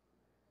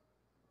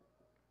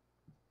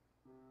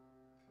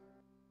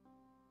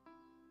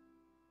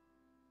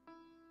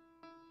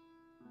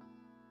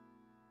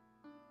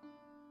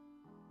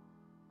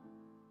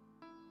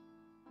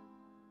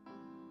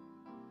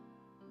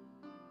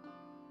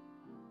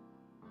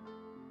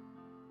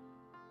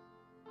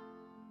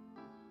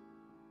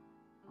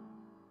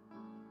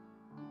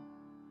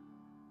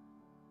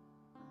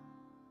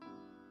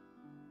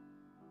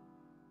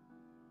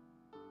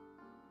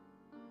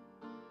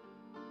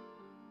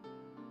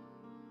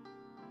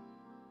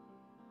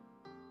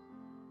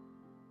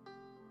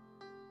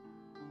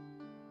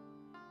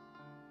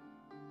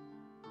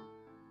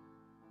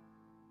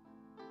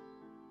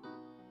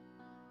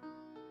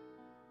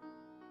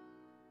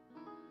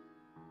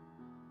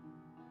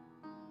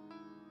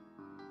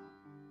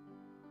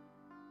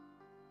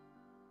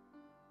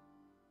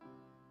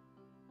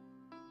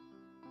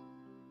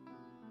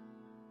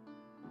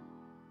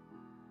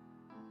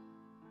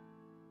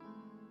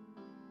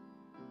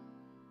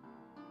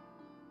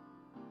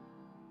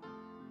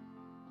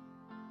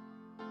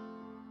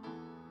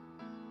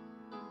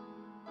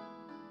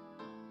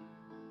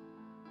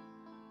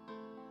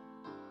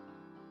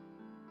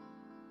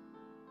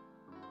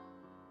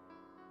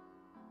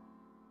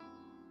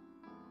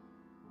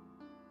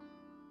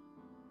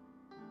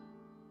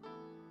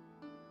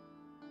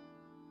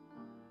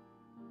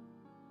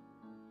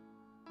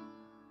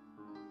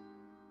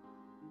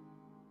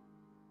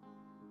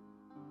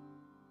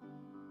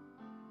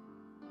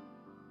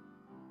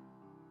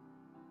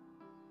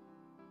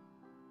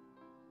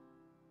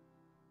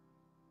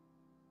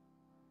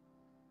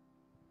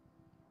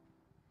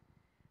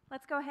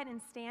 Let's go ahead and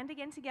stand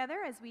again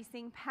together as we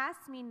sing Pass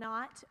Me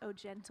Not, O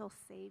Gentle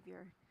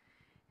Savior.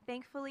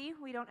 Thankfully,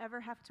 we don't ever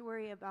have to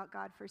worry about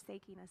God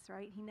forsaking us,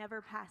 right? He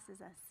never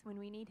passes us when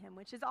we need him,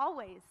 which is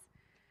always.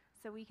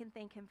 So we can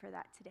thank him for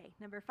that today.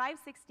 Number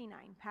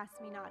 569, Pass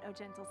Me Not, O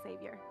Gentle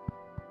Savior.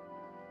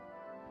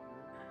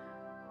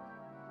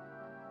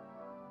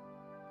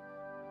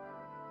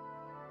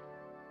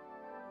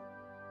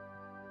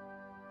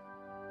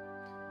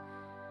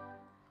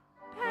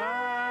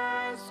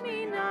 Pass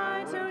me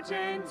not, O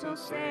gentle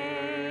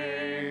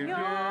Savior,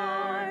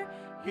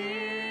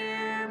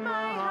 hear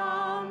my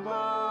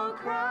humble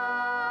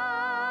cry.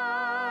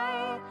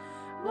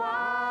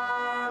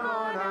 While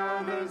on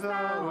others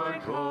thou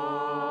art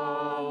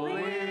calling,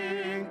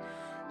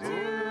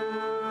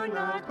 do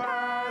not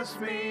pass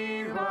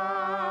me by.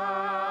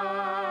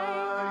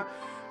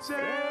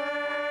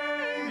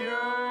 Savior,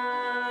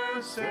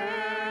 Savior,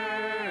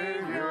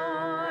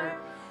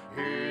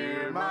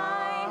 hear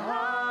my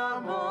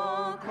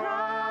humble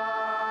cry.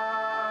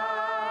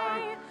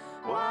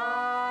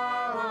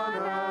 While on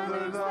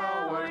others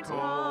thou art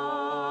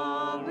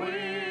calling,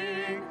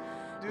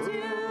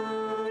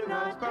 do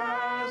not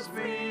pass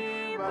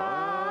me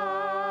by.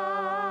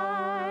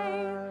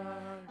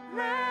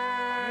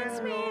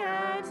 Let me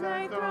at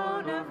thy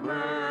throne of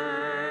mercy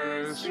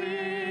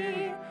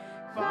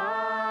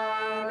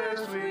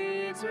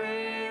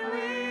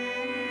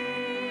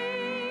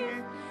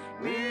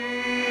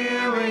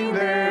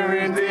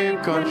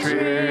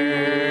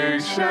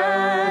contrition,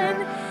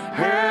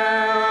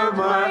 help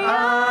my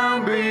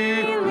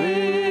unbelief.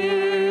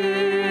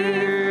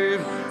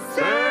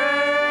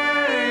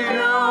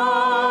 Savior,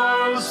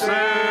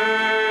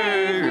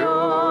 Savior,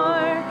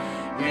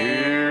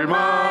 hear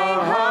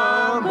my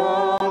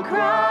humble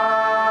cry.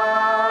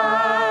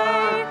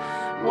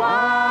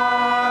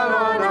 While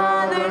on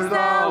others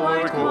thou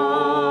art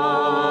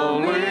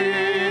calling,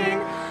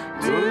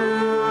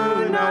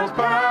 do not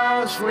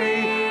pass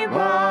me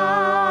by.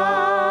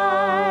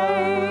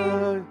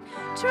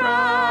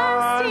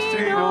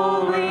 Trusting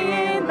only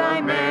in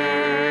thy merit,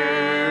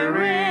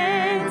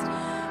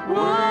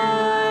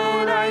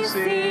 would I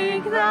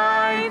seek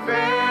thy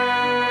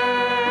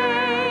face.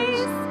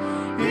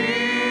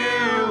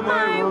 Heal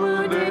my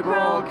wounded,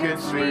 broken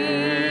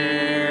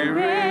spirit,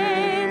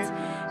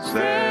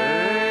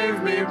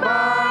 save me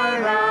by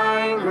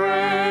thy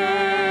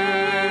grace.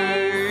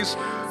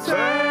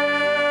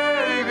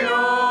 Savior,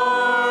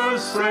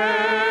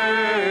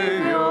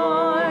 Savior,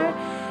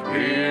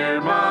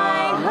 hear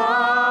my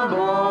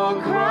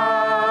humble cry.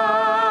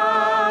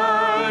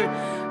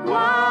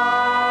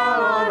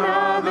 While on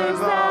others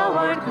thou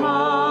art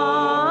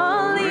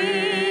calling,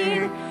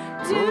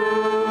 do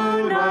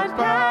not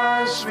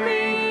pass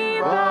me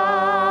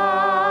by.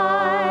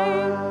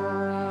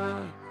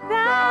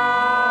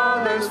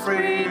 Thou, the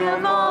spring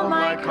of all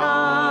my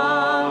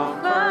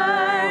comfort,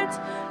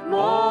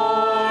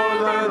 more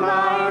than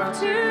life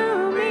to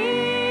me,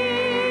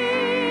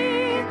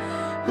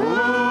 who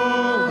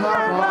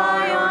have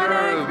I on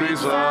earth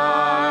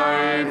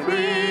beside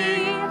me,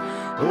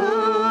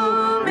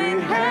 whom in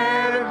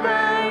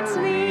heaven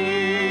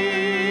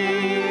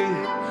lead.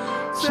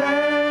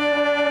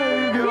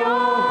 Savior,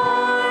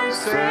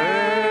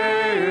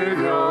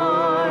 Savior,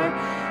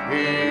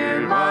 hear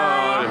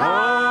my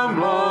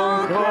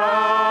humble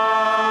cry.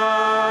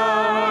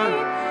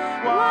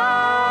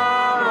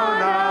 While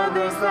on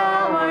others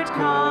thou art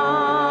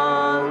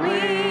calling,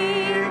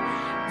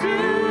 do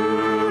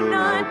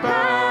not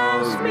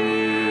pass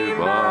me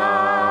by.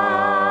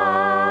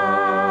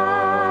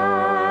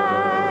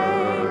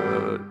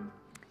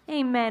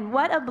 Amen.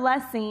 What a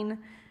blessing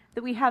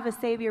that we have a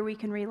Savior we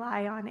can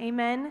rely on.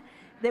 Amen.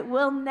 That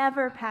will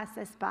never pass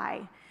us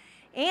by.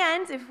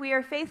 And if we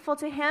are faithful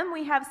to Him,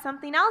 we have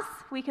something else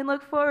we can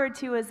look forward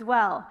to as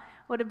well.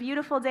 What a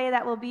beautiful day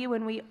that will be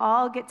when we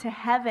all get to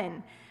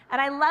heaven.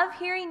 And I love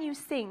hearing you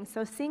sing,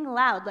 so sing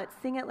loud. Let's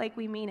sing it like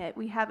we mean it.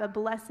 We have a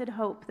blessed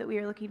hope that we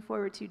are looking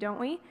forward to, don't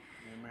we?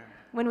 Amen.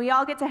 When we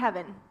all get to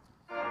heaven.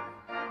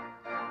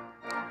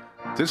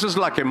 This is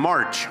like a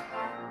march.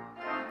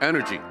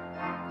 Energy.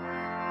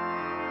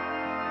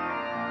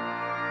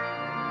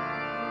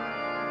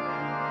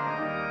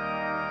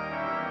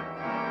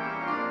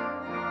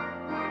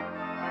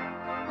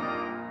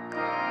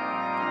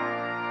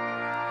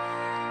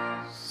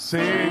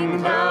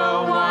 Sing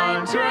the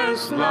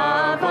wondrous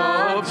love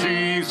of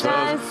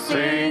Jesus,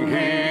 sing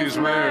His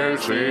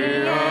mercy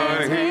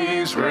and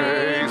His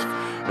grace.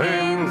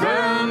 In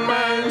the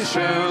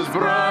mansions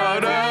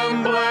bright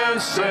and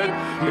blessed,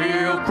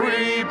 He'll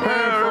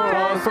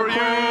prepare for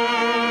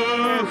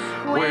you.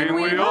 When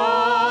we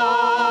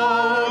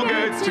all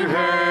get to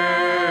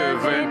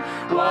heaven,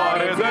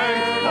 what a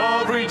day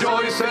of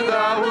rejoicing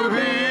that will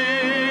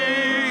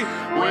be.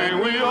 When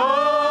we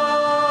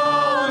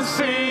all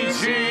see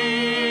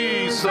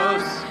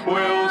Jesus,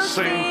 we'll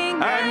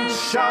sing and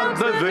shout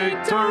the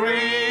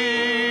victory.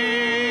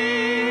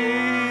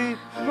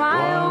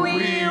 While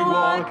we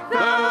walk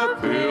the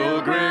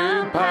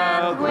pilgrim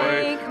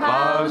pathway,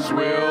 clouds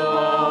will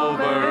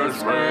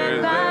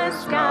overspread the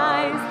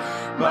skies.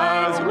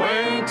 But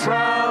when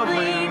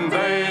traveling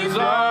days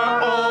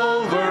are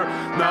over,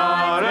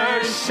 not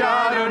a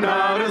shadow,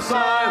 not a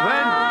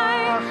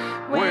sign.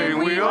 When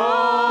we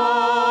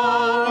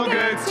all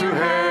get to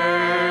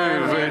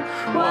heaven,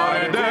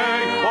 what a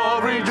day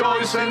of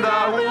rejoicing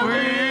that will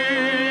be.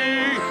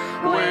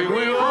 When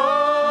we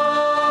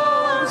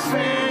all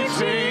see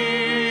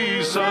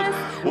Jesus,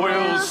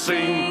 we'll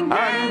sing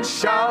and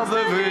shout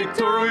the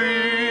victory.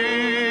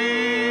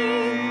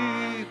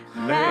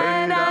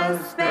 Let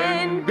us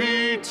then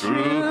be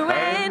true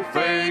and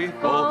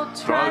faithful,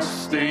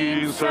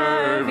 trusting,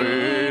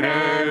 serving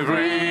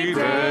every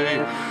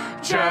day.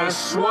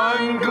 Just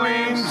one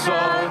glimpse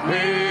of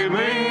Him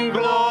in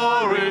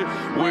glory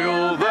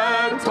will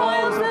the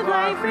toils of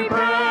life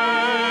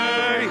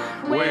repay.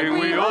 When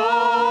we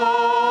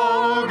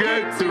all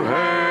get to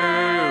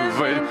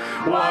heaven,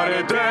 what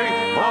a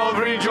day of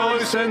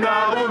rejoicing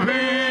that will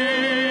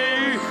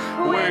be.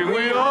 When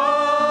we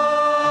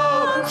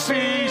all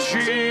see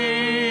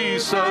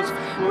Jesus,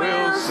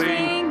 we'll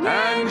sing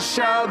and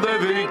shout the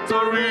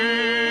victory.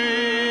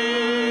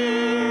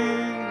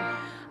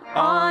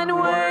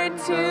 Onward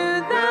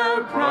to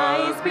the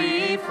prize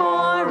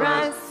before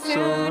us,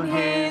 soon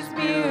His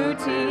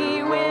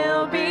beauty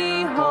will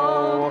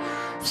behold.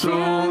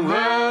 Soon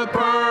the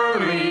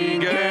pearly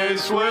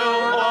gates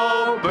will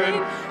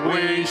open,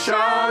 we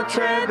shall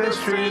tread the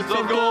streets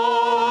of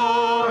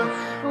gold.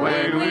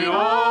 When we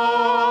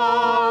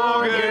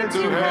all get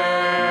to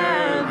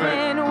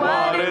heaven, what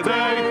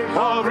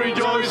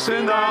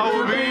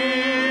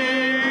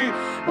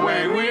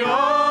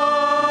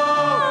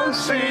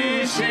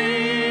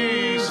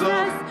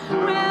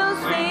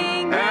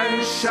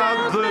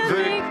shout the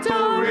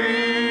victory.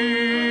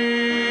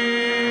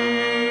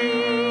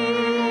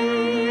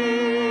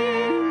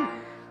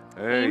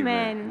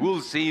 Amen.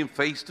 We'll see him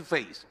face to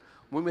face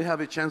when we have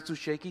a chance to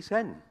shake his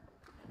hand.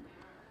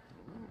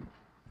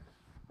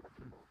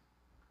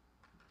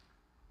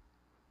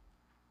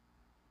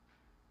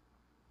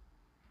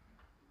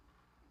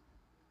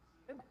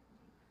 Good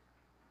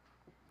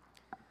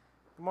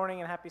morning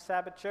and happy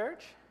Sabbath,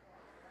 church.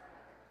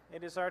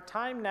 It is our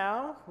time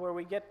now where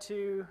we get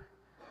to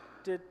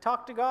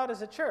talk to God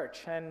as a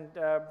church and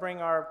bring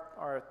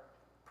our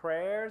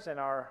prayers and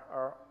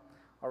our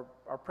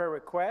prayer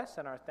requests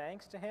and our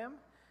thanks to Him.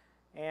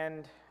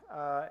 And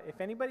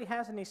if anybody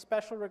has any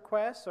special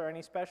requests or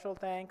any special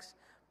thanks,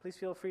 please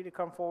feel free to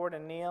come forward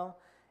and kneel.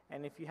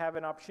 And if you have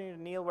an opportunity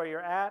to kneel where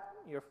you're at,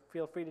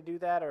 feel free to do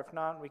that. Or if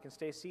not, we can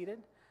stay seated.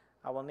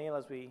 I will kneel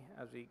as we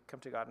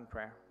come to God in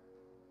prayer.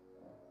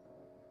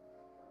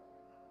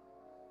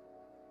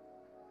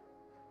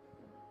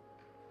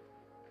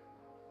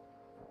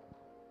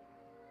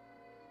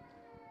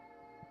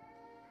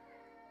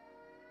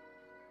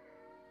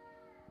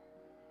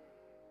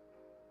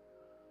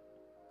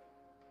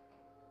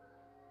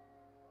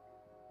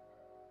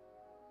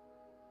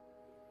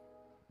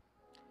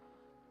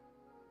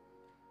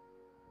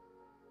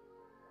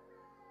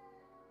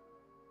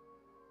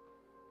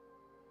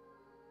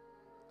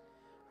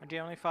 Our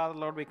dear Heavenly Father,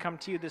 Lord, we come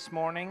to you this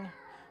morning.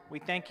 We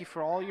thank you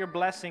for all your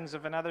blessings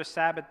of another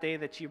Sabbath day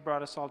that you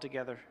brought us all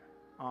together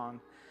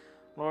on.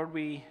 Lord,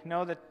 we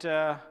know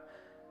that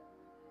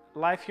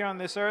life here on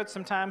this earth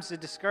sometimes is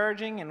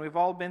discouraging, and we've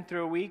all been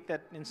through a week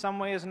that in some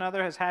way or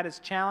another has had its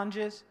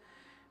challenges.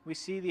 We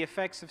see the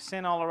effects of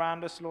sin all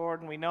around us, Lord,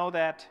 and we know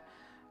that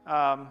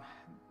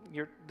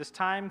this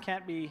time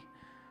can't be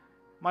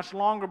much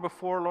longer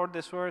before, Lord,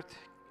 this earth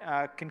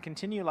can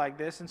continue like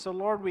this. And so,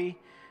 Lord, we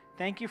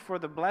thank you for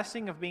the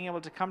blessing of being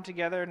able to come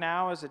together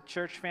now as a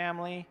church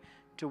family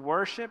to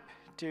worship,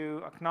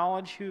 to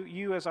acknowledge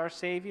you as our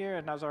Savior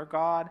and as our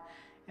God,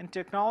 and to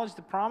acknowledge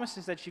the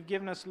promises that you've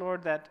given us,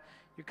 Lord, that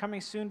you're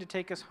coming soon to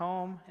take us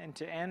home and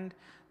to end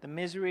the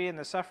misery and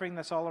the suffering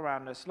that's all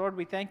around us. Lord,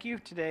 we thank you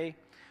today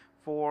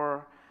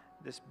for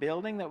this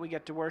building that we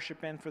get to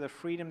worship in, for the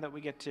freedom that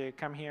we get to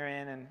come here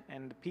in,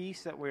 and the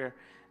peace that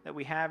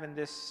we have in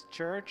this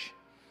church.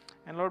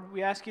 And Lord,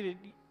 we ask you to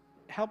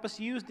help us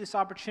use this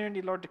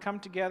opportunity, Lord, to come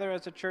together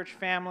as a church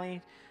family,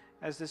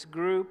 as this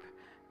group,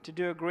 to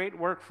do a great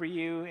work for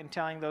you in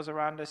telling those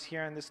around us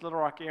here in this Little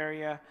Rock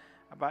area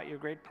about your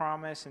great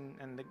promise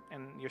and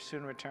your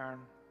soon return.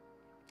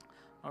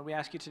 Lord, we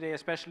ask you today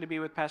especially to be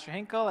with Pastor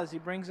Hinkle as he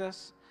brings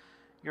us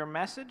your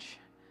message.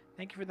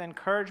 Thank you for the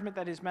encouragement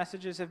that his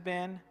messages have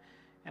been,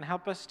 and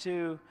help us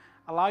to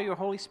allow your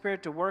Holy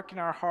Spirit to work in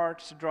our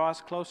hearts to draw us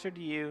closer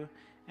to you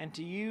and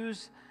to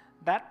use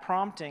that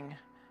prompting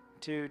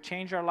to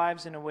change our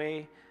lives in a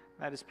way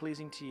that is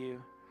pleasing to you.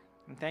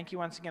 And thank you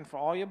once again for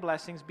all your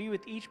blessings. Be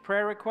with each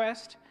prayer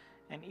request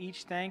and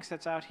each thanks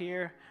that's out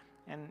here,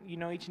 and you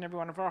know each and every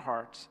one of our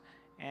hearts.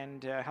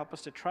 And help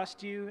us to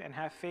trust you and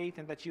have faith,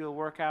 and that you will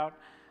work out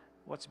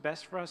what's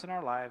best for us in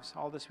our lives.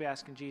 All this we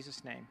ask in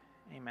Jesus' name.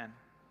 Amen.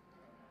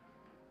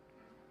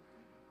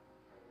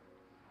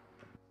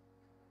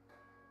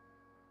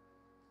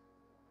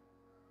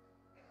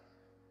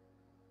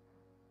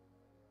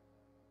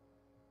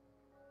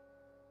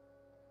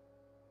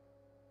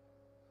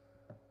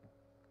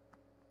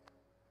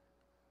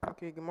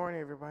 Okay, good morning,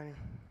 everybody.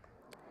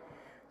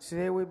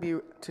 Today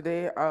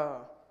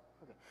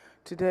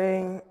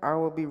I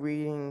will be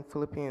reading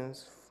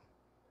Philippians.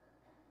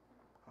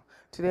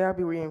 Today I'll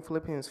be reading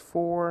Philippians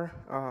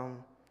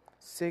 4,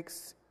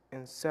 6,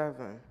 and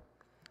 7.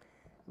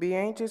 Be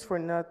anxious for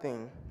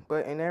nothing,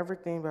 but in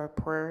everything by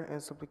prayer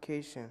and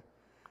supplication,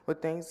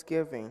 with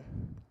thanksgiving,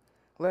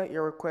 let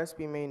your requests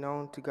be made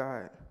known to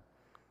God.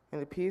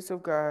 And the peace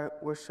of God,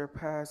 which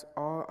surpasses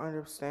all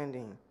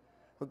understanding,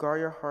 will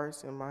guard your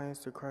hearts and minds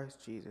through Christ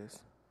Jesus.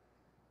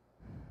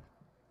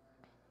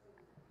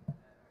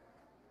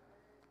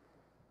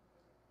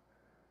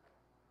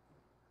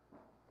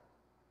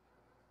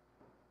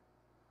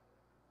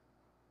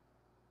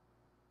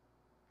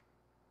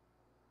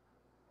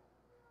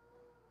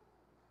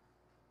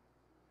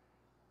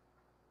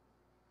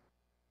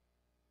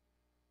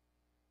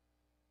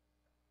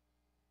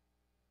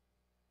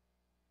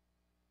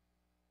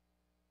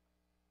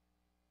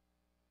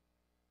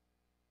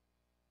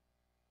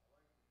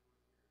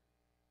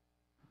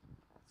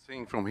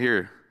 Saying from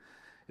here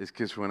is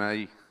because when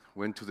I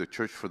went to the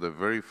church for the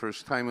very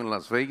first time in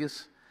Las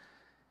Vegas,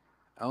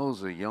 I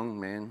was a young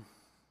man.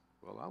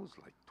 Well, I was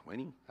like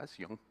 20. That's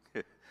young.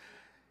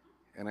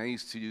 And I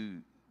used to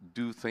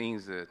do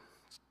things that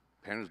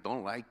parents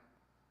don't like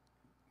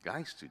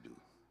guys to do.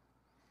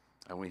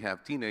 And we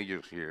have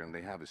teenagers here, and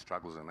they have the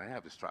struggles, and I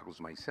have the struggles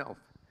myself.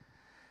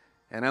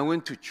 And I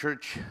went to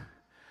church,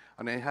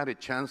 and I had a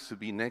chance to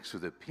be next to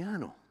the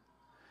piano.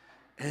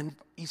 And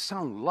it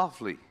sounded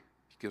lovely.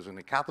 Because in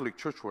the Catholic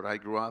church where I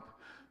grew up,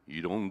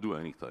 you don't do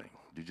anything.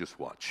 You just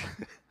watch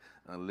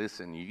and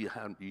listen. You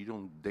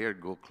don't dare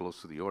go close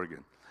to the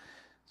organ.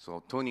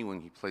 So Tony,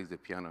 when he plays the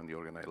piano and the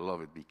organ, I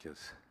love it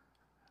because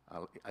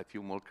I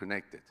feel more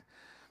connected.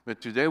 But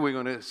today we're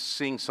going to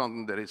sing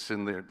something that is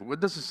in there. What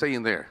does it say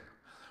in there?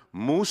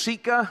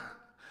 Música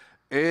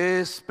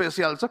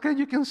especial. It's okay,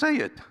 you can say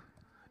it.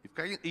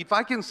 If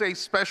I can say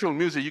special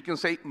music, you can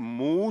say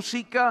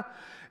música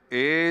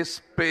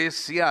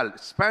especial.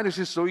 Spanish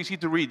is so easy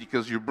to read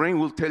because your brain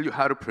will tell you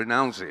how to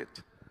pronounce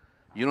it.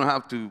 You don't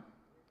have to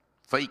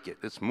fake it.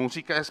 It's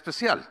música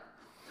especial.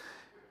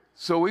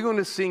 So we're going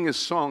to sing a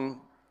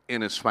song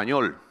in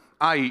Espanol.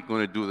 I'm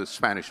going to do the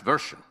Spanish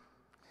version.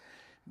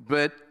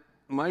 But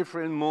my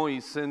friend Moy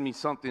sent me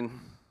something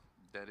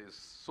that is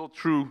so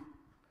true,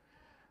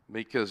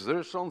 because there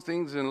are some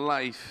things in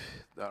life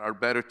that are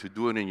better to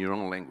do it in your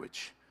own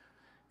language.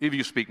 If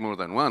you speak more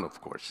than one,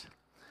 of course.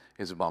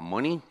 It's about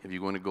money. If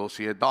you're going to go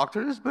see a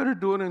doctor, it's better to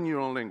do it in your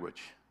own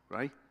language,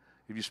 right?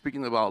 If you're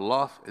speaking about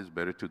love, it's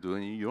better to do it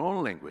in your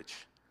own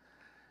language.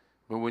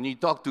 But when you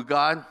talk to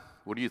God,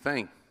 what do you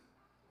think?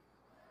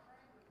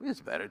 It's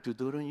better to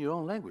do it in your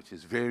own language.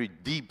 It's very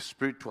deep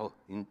spiritual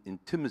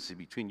intimacy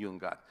between you and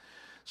God.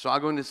 So I'm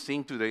going to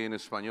sing today in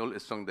Espanol a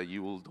song that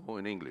you will do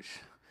in English.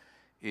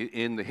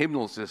 In the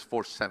hymnals, it's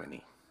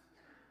 470.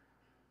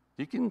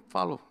 You can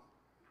follow.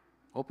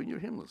 Open your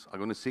hymnals. I'm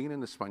going to sing it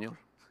in Espanol.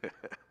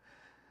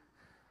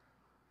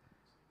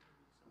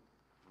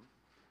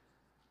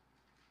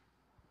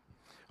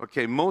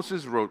 Okay,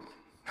 Moses wrote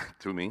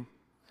to me,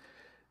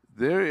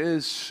 there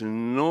is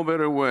no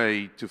better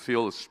way to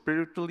feel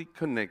spiritually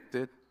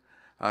connected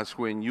as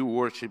when you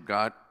worship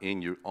God in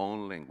your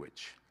own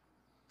language.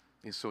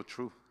 It's so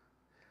true,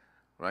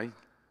 right?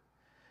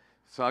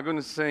 So I'm going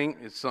to sing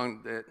a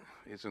song that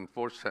is in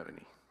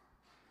 470.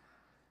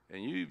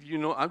 And you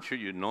know, I'm sure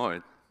you know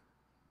it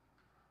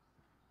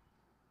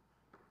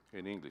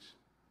in English.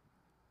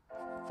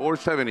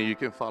 470, you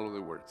can follow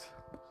the words.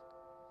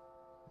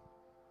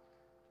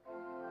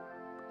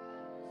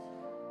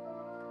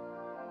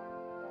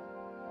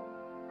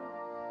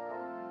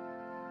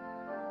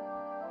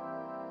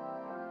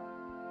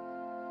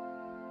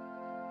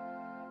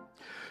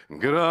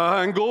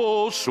 Gran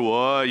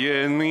gozo hay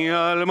en mi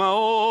alma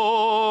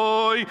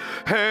hoy,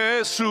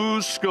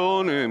 Jesús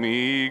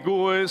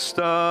conmigo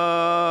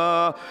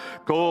está,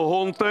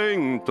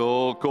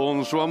 contento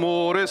con su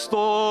amor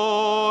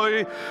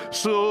estoy,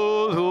 su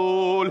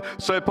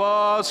dulce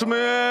paz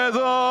me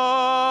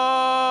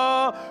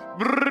da,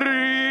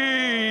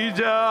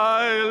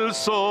 brilla el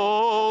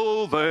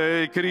sol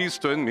de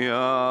Cristo en mi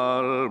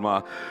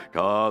alma,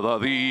 cada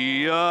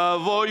día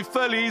voy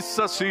feliz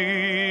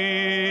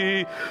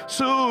así,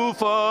 su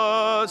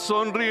faz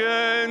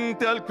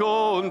sonriente al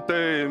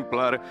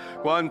contemplar,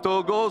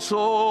 cuánto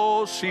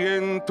gozo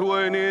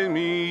siento en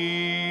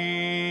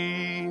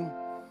mí.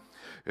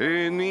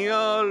 En mi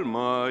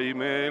alma y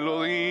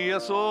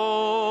melodías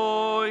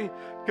hoy,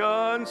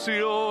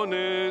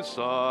 canciones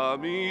a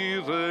mi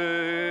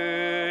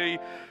Rey.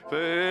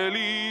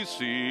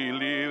 Feliz y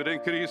libre en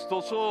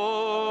Cristo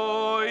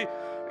soy,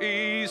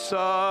 y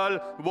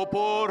salvo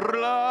por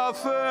la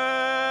fe.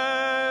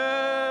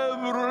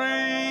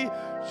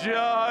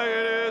 Brilla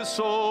el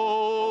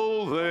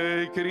sol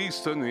de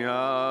Cristo en mi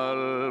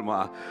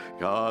alma,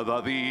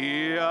 cada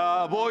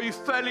día voy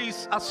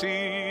feliz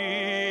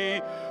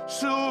así.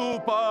 Su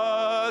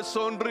paz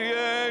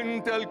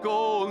sonriente al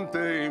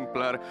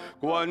contemplar,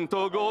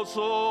 cuánto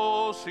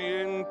gozo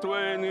siento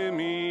en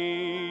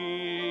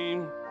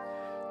mí.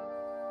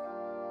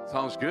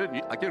 Sounds good.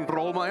 I can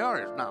roll my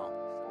R's now.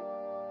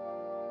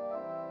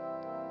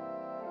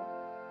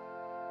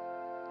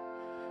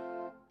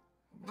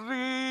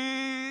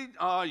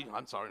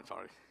 I'm sorry.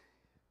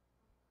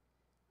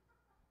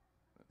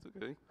 That's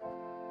okay.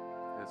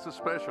 It's a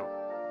special.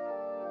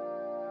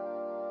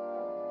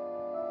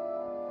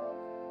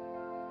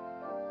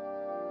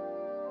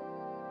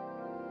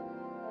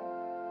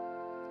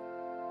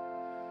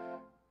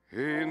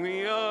 En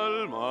mi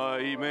alma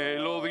y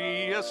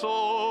melodías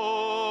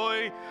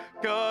hoy,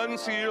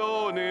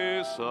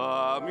 canciones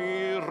a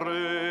mi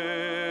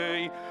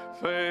Rey.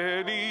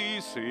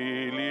 Feliz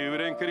y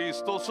libre en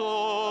Cristo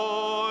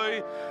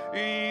soy,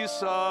 y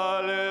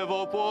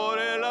salvo por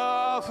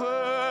la fe.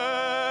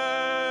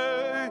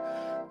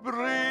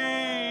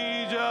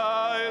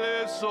 Brilla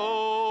el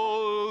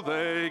sol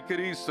de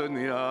Cristo en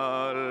mi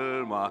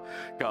alma,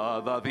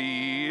 cada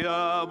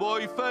día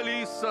voy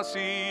feliz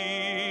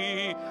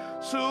así.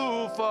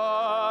 Su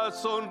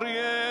faz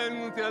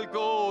sonriente al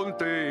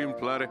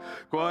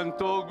contemplar,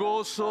 cuánto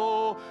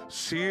gozo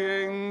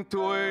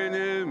siento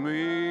en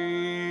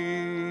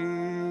mí.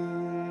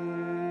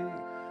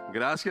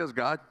 Gracias,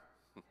 God.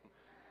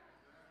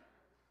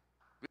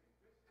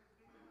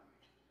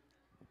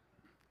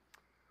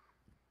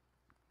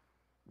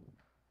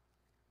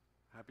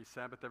 Happy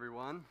Sabbath,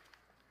 everyone.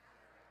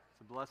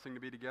 It's a blessing to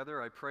be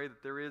together. I pray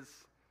that there is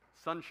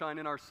sunshine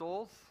in our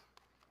souls.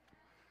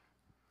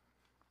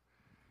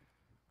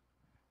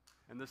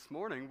 And this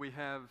morning we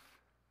have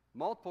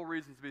multiple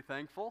reasons to be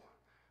thankful.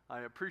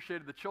 I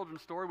appreciated the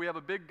children's story. We have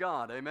a big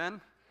God,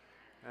 amen?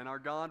 And our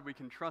God, we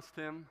can trust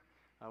Him.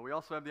 We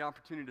also have the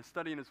opportunity to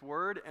study in His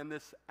Word, and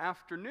this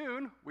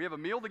afternoon we have a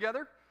meal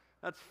together.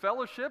 That's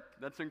fellowship.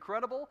 That's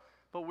incredible.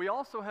 But we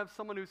also have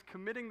someone who's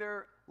committing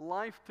their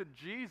life to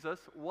Jesus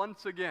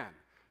once again.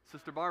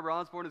 Sister Barbara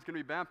Osborne is going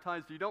to be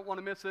baptized. You don't want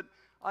to miss it.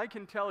 I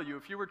can tell you,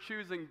 if you were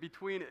choosing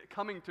between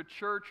coming to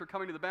church or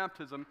coming to the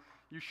baptism,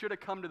 you should have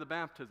come to the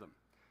baptism.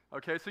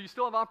 Okay, so you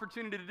still have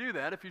opportunity to do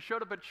that. If you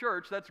showed up at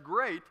church, that's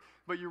great,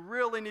 but you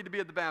really need to be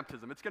at the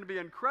baptism. It's going to be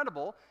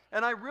incredible,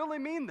 and I really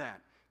mean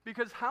that,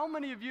 because how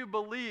many of you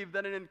believe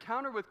that an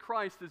encounter with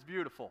Christ is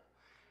beautiful?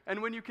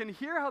 And when you can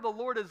hear how the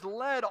Lord has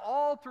led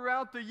all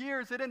throughout the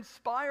years, it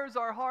inspires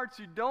our hearts.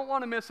 You don't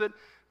want to miss it.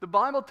 The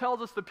Bible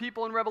tells us the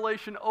people in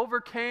Revelation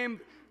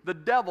overcame the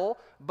devil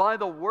by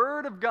the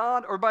word of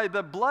God, or by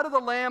the blood of the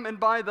Lamb, and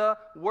by the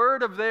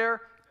word of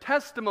their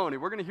testimony.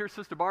 We're going to hear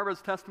Sister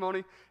Barbara's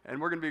testimony,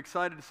 and we're going to be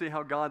excited to see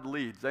how God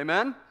leads.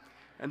 Amen?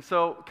 And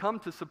so come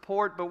to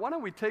support, but why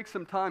don't we take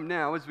some time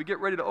now as we get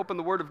ready to open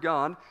the Word of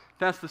God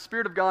to ask the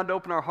Spirit of God to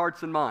open our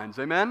hearts and minds.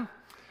 Amen?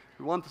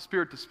 We want the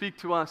Spirit to speak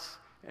to us,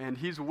 and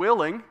He's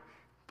willing,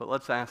 but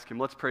let's ask Him.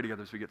 Let's pray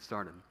together as we get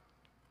started.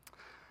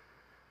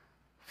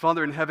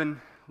 Father in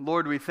heaven,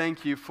 Lord, we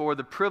thank You for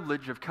the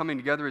privilege of coming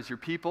together as Your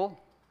people.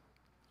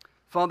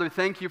 Father,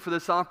 thank You for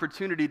this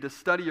opportunity to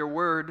study Your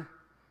Word.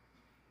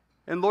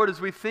 And Lord, as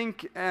we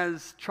think,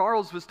 as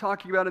Charles was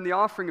talking about in the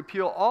offering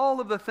appeal,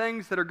 all of the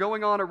things that are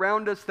going on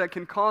around us that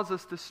can cause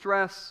us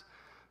distress,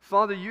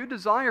 Father, You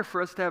desire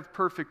for us to have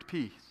perfect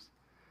peace.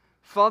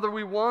 Father,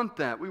 we want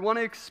that. We want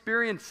to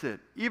experience it.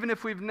 Even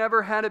if we've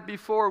never had it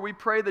before, we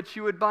pray that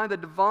You would, by the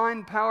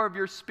divine power of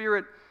Your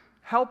Spirit,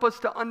 help us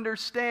to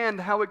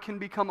understand how it can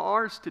become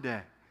ours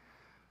today.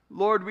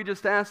 Lord, we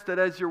just ask that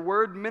as Your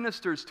Word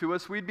ministers to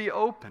us, we'd be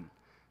open,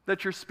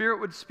 that Your Spirit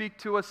would speak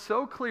to us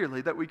so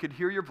clearly that we could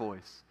hear Your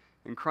voice.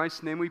 In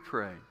Christ's name we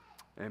pray.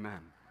 Amen.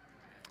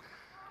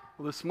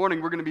 Well, this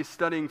morning we're going to be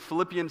studying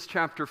Philippians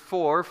chapter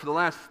 4. For the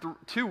last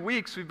 2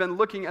 weeks we've been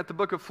looking at the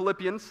book of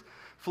Philippians.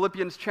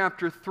 Philippians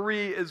chapter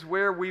 3 is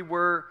where we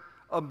were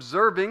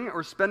observing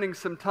or spending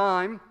some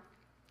time.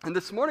 And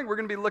this morning we're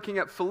going to be looking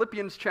at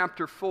Philippians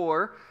chapter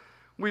 4.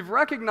 We've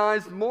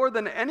recognized more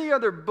than any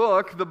other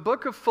book, the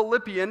book of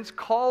Philippians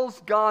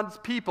calls God's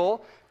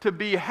people to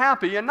be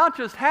happy, and not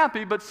just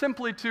happy, but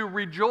simply to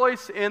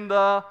rejoice in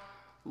the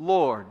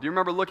Lord. Do you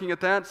remember looking at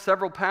that?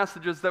 Several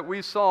passages that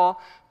we saw.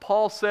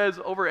 Paul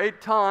says over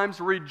 8 times,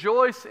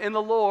 rejoice in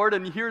the Lord,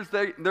 and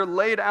they're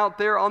laid out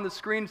there on the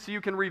screen so you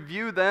can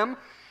review them.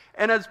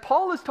 And as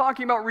Paul is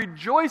talking about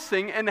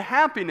rejoicing and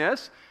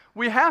happiness,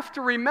 we have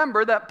to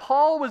remember that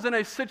Paul was in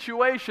a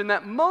situation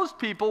that most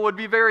people would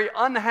be very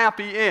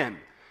unhappy in.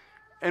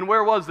 And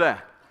where was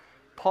that?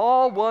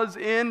 Paul was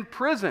in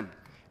prison.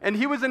 And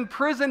he was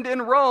imprisoned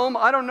in Rome.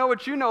 I don't know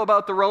what you know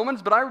about the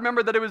Romans, but I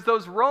remember that it was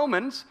those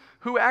Romans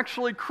who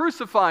actually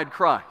crucified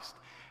Christ.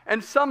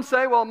 And some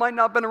say, well, it might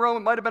not have been in Rome, it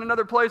might have been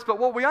another place, but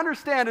what we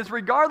understand is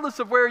regardless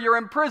of where you're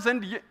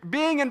imprisoned,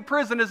 being in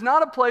prison is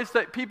not a place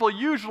that people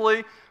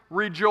usually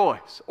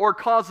rejoice or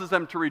causes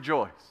them to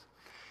rejoice.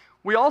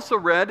 We also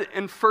read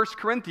in 1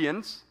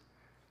 Corinthians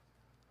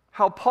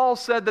how Paul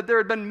said that there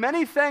had been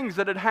many things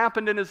that had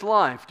happened in his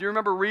life. Do you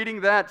remember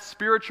reading that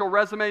spiritual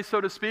resume,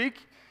 so to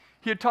speak?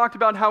 He had talked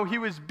about how he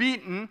was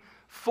beaten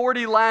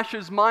 40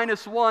 lashes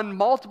minus 1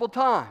 multiple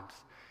times.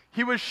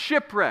 He was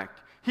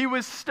shipwrecked. He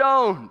was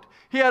stoned.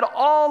 He had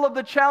all of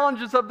the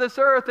challenges of this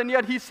earth, and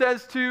yet he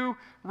says to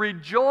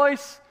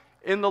rejoice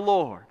in the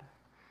Lord.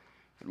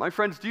 And my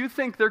friends, do you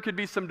think there could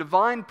be some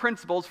divine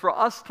principles for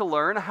us to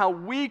learn how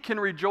we can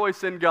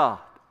rejoice in God?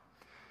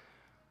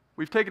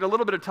 We've taken a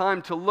little bit of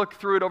time to look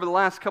through it over the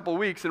last couple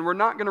weeks, and we're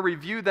not going to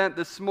review that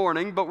this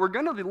morning, but we're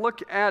going to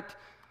look at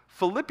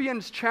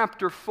Philippians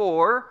chapter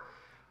 4.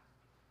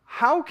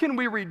 How can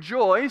we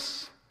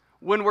rejoice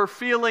when we're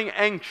feeling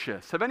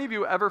anxious? Have any of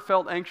you ever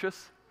felt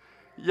anxious?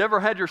 You ever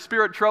had your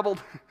spirit troubled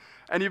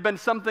and you've been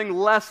something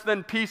less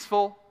than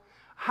peaceful?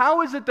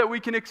 How is it that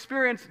we can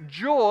experience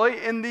joy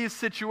in these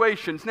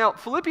situations? Now,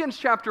 Philippians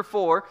chapter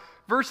 4,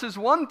 verses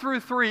 1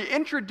 through 3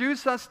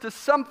 introduce us to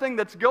something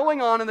that's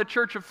going on in the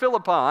church of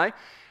Philippi,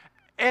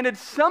 and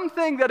it's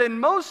something that in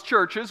most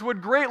churches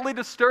would greatly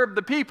disturb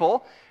the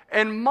people.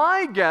 And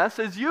my guess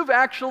is you've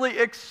actually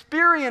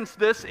experienced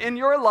this in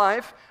your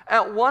life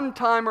at one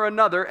time or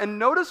another. And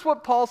notice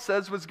what Paul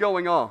says was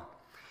going on.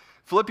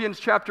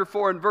 Philippians chapter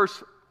 4 and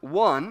verse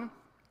 1,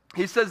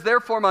 he says,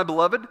 therefore, my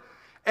beloved,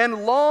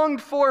 and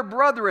longed for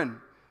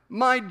brethren,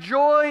 my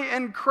joy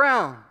and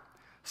crown.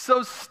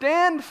 So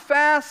stand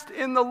fast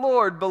in the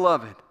Lord,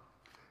 beloved.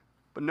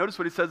 But notice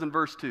what he says in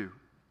verse 2.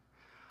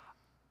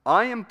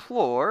 I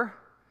implore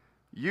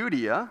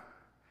Euodia,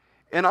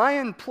 and I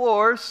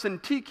implore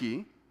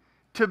Syntyche,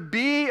 to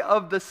be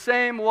of the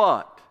same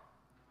what?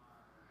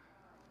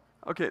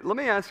 Okay, let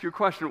me ask you a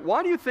question.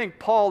 Why do you think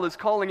Paul is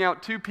calling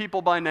out 2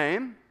 people by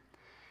name?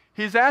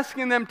 He's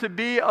asking them to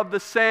be of the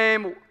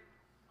same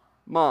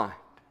mind.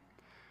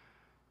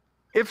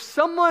 If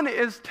someone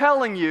is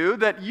telling you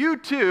that you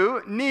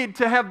two need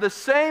to have the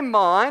same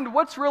mind,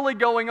 what's really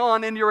going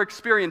on in your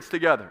experience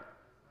together?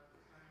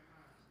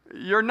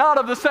 You're not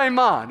of the same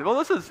mind.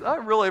 Well, I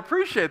really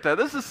appreciate that.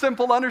 This is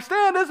simple to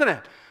understand, isn't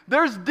it?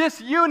 There's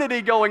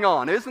disunity going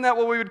on. Isn't that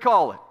what we would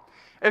call it?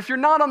 If you're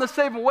not on the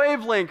same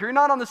wavelength or you're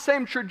not on the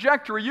same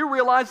trajectory, you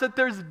realize that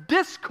there's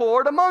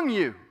discord among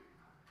you.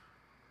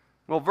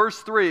 Well,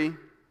 verse 3,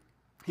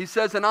 he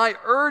says, "And I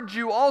urge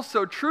you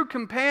also, true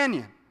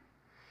companion,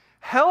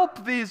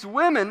 help these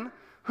women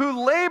who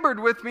labored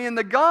with me in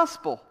the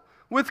gospel,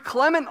 with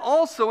Clement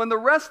also and the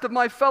rest of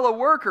my fellow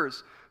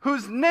workers,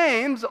 whose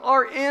names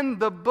are in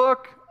the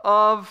book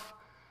of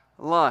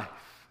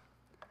life."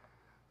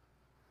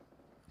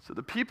 So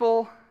the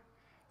people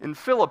in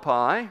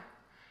Philippi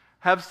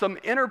have some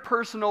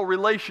interpersonal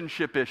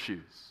relationship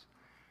issues.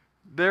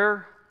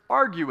 They're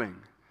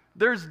arguing.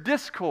 There's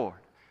discord.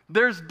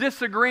 There's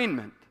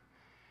disagreement.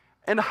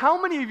 And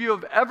how many of you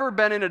have ever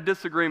been in a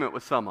disagreement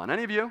with someone?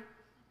 Any of you?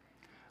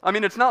 I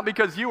mean, it's not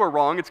because you were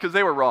wrong, it's because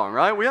they were wrong,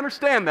 right? We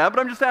understand that, but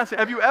I'm just asking,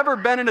 have you ever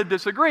been in a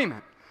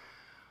disagreement?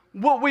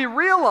 What we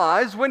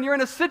realize when you're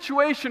in a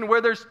situation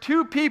where there's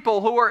two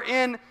people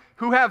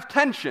who have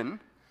tension,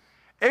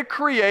 it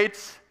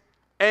creates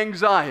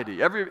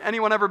anxiety.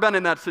 Anyone ever been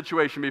in that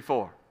situation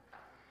before?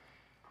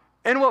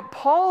 And what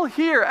Paul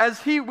here,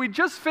 we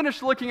just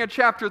finished looking at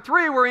chapter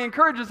 3, where he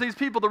encourages these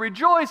people to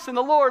rejoice in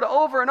the Lord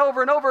over and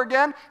over and over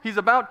again. He's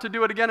about to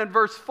do it again in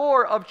verse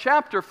 4 of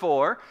chapter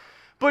 4.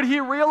 But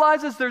he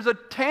realizes there's a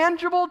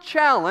tangible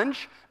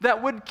challenge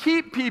that would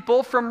keep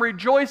people from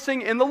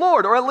rejoicing in the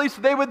Lord, or at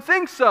least they would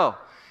think so.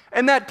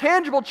 And that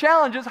tangible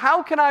challenge is,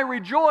 how can I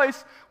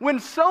rejoice when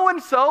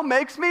so-and-so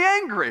makes me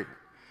angry?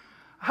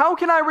 How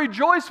can I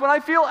rejoice when I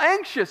feel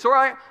anxious or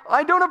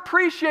I don't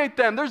appreciate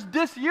them? There's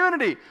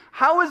disunity.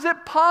 How is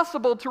it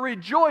possible to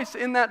rejoice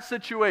in that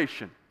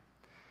situation?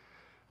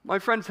 My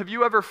friends, have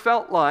you ever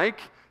felt like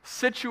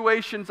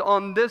situations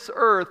on this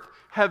earth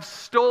have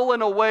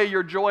stolen away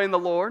your joy in the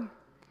Lord?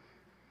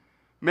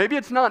 Maybe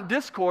it's not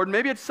discord.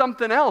 Maybe it's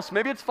something else.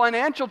 Maybe it's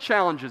financial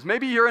challenges.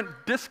 Maybe you're in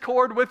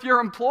discord with your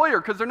employer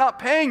because they're not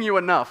paying you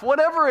enough.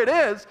 Whatever it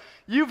is,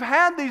 you've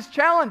had these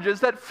challenges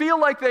that feel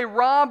like they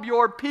rob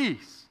your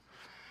peace.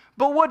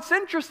 But what's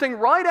interesting,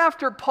 right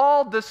after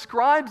Paul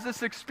describes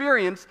this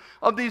experience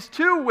of these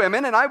two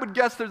women, and I would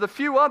guess there's a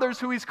few others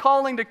who he's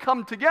calling to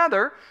come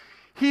together,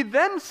 he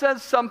then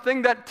says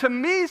something that to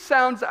me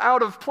sounds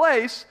out of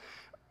place.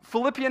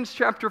 Philippians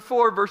chapter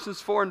 4, verses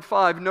 4 and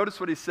 5.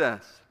 Notice what he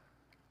says.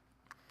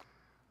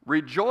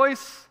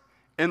 "Rejoice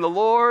in the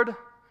Lord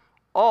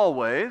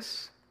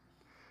always.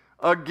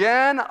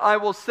 Again, I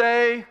will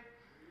say,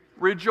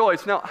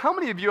 rejoice." Now, how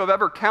many of you have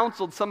ever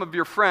counseled some of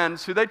your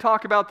friends who they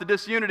talk about the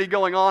disunity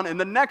going on, and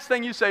the next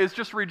thing you say is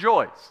just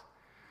rejoice?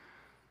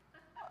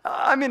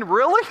 I mean,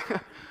 really?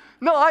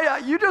 No,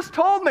 you just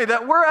told me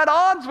that we're at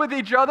odds with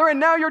each other, and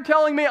now you're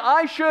telling me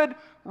I should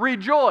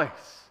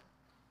rejoice.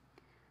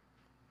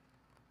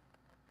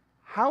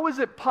 How is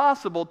it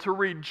possible to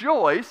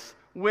rejoice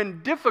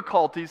when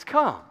difficulties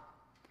come?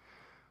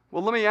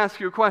 Well, let me ask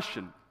you a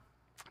question.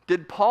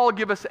 Did Paul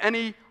give us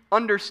any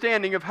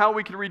understanding of how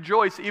we can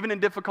rejoice even in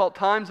difficult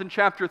times in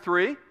chapter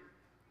 3?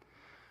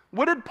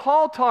 What did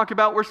Paul talk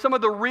about were some of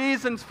the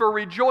reasons for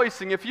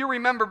rejoicing? If you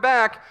remember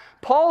back,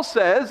 Paul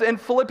says in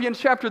Philippians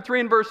chapter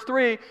 3 and verse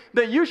 3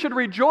 that you should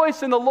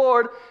rejoice in the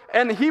Lord,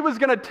 and he was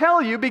going to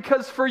tell you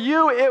because for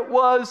you it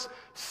was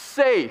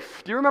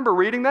safe. Do you remember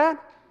reading that?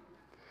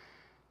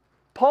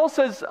 Paul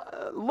says,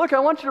 look, I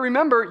want you to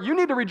remember, you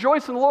need to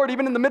rejoice in the Lord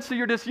even in the midst of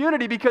your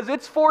disunity because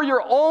it's for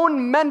your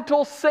own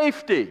mental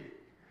safety.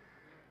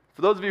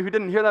 For those of you who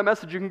didn't hear that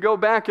message, you can go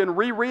back and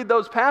reread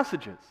those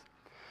passages.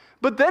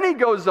 But then he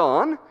goes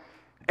on,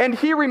 and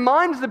he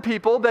reminds the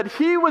people that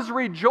he was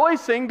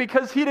rejoicing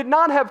because he did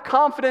not have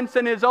confidence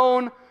in his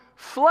own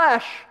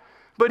flesh,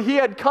 but he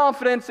had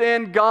confidence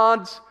in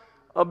God's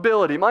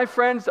ability. My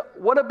friends,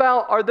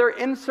 are there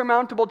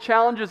insurmountable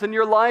challenges in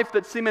your life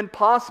that seem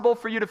impossible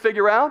for you to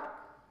figure out?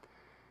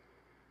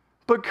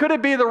 But could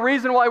it be the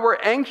reason why we're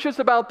anxious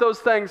about those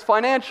things,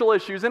 financial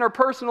issues,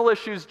 interpersonal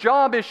issues,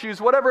 job issues,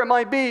 whatever it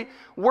might be,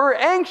 we're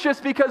anxious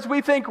because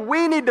we think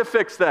we need to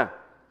fix them.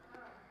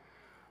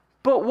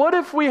 But what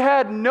if we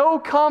had no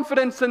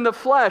confidence in the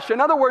flesh?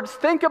 In other words,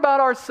 think about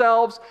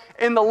ourselves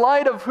in the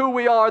light of who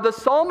we are. The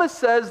psalmist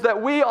says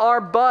that we are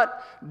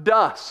but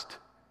dust.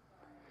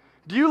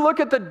 Do you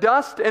look at the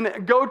dust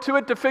and go to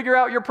it to figure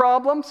out your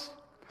problems?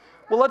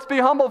 Well, let's be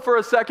humble for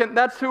a second.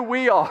 That's who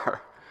we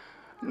are.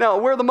 Now,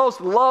 we're the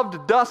most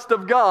loved dust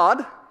of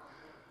God,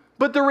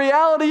 but the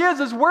reality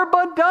is we're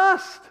but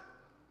dust.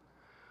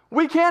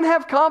 We can't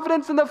have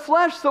confidence in the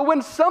flesh, so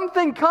when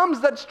something comes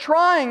that's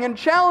trying and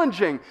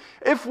challenging,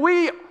 if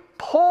we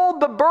hold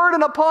the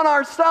burden upon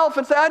ourselves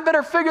and say, I'd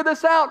better figure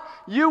this out,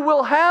 you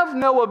will have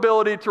no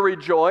ability to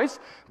rejoice.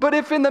 But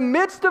if in the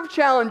midst of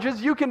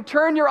challenges you can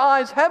turn your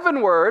eyes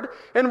heavenward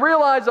and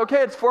realize,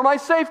 okay, it's for my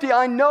safety,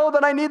 I know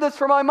that I need this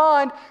for my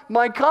mind,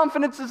 my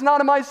confidence is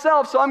not in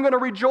myself, so I'm going to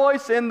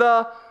rejoice in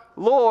the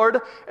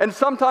Lord. And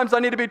sometimes I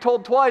need to be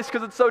told twice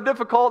because it's so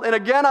difficult, and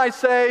again I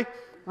say,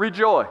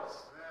 rejoice.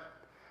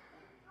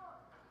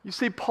 You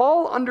see,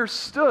 Paul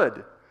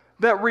understood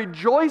that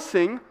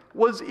rejoicing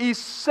was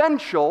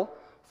essential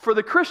for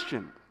the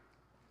Christian.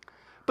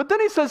 But then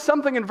he says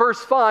something in verse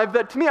 5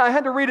 that to me, I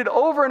had to read it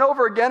over and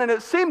over again, and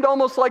it seemed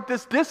almost like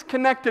this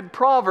disconnected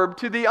proverb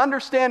to the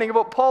understanding of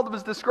what Paul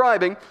was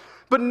describing.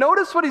 But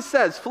notice what he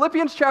says.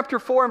 Philippians chapter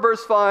 4 and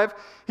verse 5,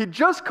 he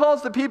just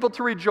calls the people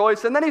to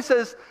rejoice, and then he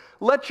says,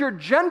 let your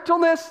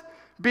gentleness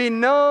be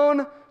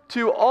known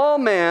to all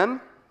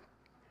men,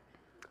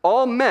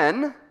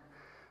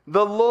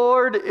 the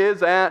Lord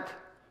is at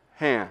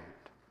hand.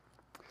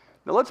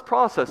 Now let's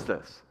process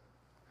this.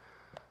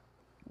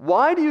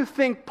 Why do you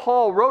think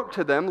Paul wrote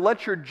to them,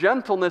 let your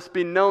gentleness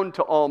be known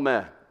to all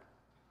men?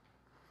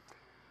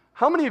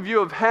 How many of you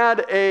have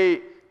had a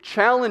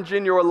challenge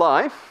in your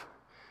life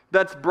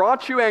that's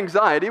brought you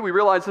anxiety? We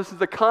realize this is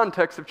the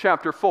context of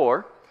chapter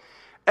 4.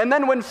 And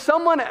then when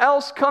someone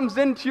else comes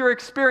into your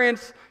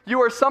experience, you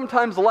are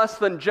sometimes less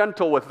than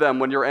gentle with them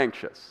when you're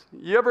anxious.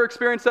 You ever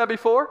experienced that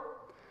before?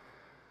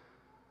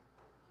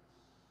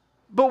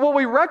 But what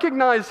we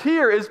recognize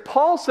here is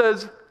Paul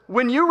says,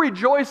 when you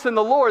rejoice in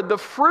the Lord, the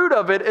fruit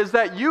of it is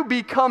that you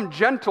become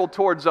gentle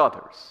towards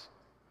others.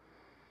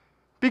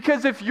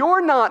 Because if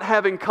you're not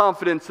having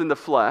confidence in the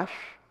flesh,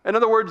 in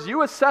other words,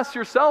 you assess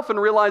yourself and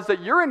realize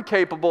that you're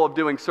incapable of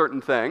doing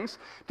certain things,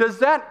 does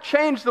that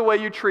change the way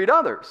you treat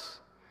others?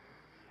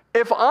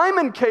 If I'm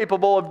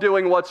incapable of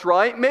doing what's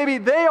right, maybe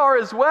they are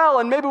as well,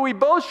 and maybe we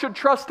both should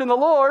trust in the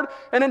Lord,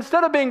 and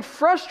instead of being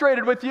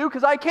frustrated with you,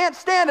 because I can't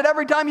stand it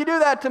every time you do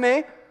that to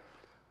me,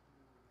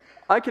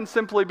 I can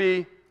simply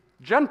be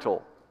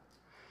gentle.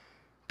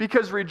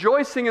 Because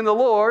rejoicing in the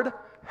Lord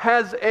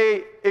has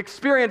an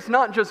experience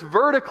not just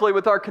vertically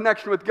with our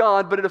connection with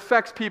God, but it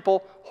affects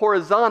people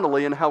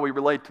horizontally in how we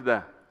relate to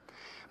them.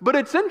 But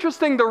it's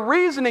interesting the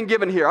reasoning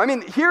given here. I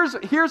mean,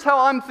 here's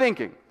how I'm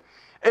thinking.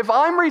 If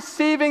I'm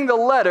receiving the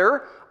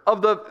letter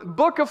of the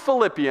book of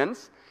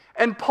Philippians,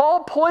 and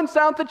Paul points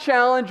out the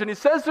challenge, and he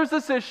says there's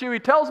this issue, he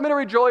tells me to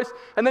rejoice,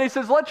 and then he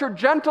says, let your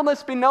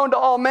gentleness be known to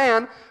all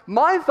men,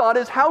 my thought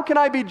is, how can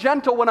I be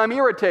gentle when I'm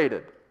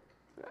irritated?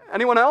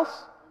 Anyone else?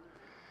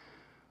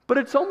 But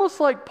it's almost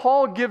like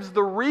Paul gives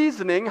the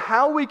reasoning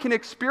how we can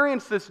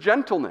experience this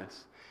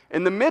gentleness.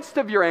 In the midst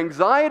of your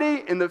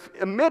anxiety, in the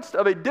midst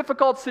of a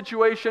difficult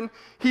situation,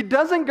 he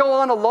doesn't go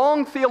on a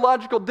long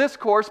theological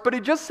discourse, but he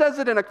just says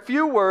it in a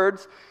few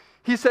words.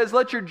 He says,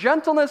 let your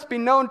gentleness be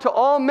known to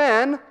all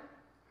men.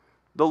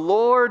 The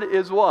Lord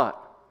is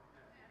what?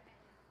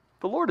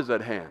 The Lord is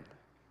at hand.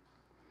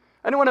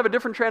 Anyone have a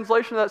different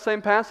translation of that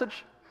same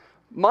passage?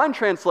 Mine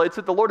translates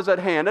it, the Lord is at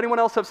hand. Anyone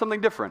else have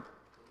something different?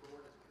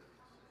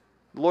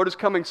 The Lord is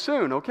coming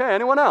soon. Okay,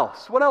 anyone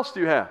else? What else do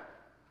you have?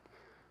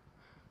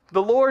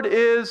 The Lord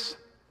is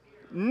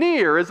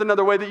near is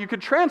another way that you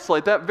could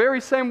translate that very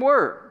same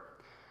word.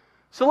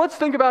 So let's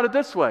think about it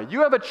this way.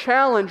 You have a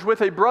challenge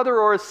with a brother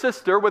or a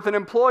sister, with an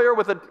employer,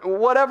 with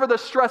whatever the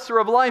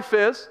stressor of life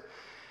is,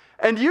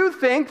 and you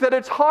think that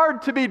it's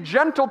hard to be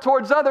gentle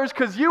towards others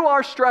because you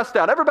are stressed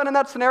out. Ever been in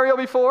that scenario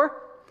before?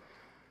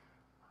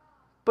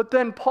 But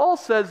then Paul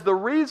says the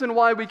reason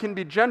why we can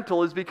be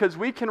gentle is because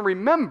we can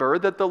remember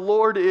that the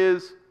Lord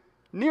is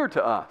near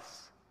to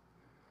us.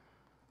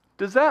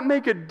 Does that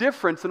make a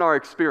difference in our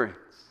experience?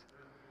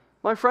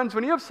 My friends,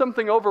 when you have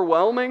something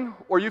overwhelming,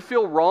 or you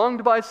feel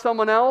wronged by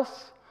someone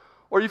else,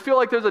 or you feel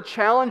like there's a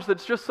challenge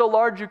that's just so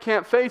large you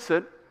can't face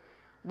it,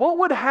 what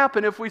would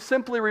happen if we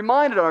simply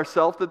reminded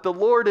ourselves that the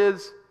Lord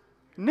is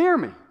near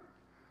me?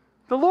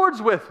 The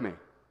Lord's with me.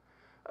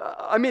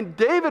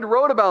 David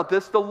wrote about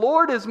this. The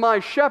Lord is my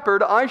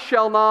shepherd, I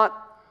shall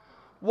not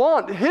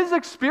want. His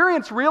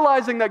experience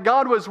realizing that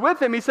God was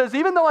with him, he says,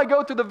 even though I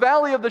go through the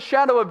valley of the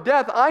shadow of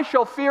death, I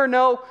shall fear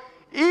no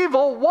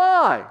evil.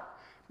 Why?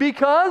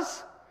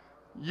 Because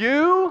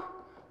you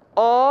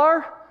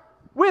are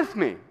with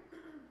me.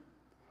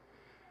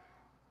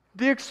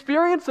 The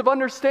experience of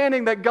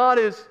understanding that God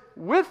is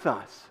with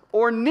us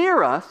or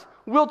near us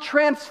will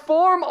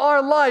transform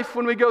our life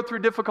when we go through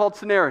difficult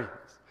scenarios.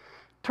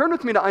 Turn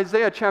with me to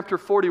Isaiah chapter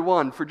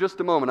 41 for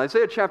just a moment.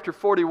 Isaiah chapter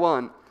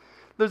 41.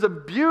 There's a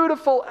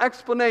beautiful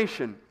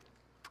explanation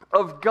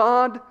of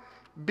God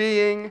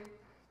being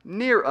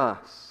near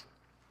us.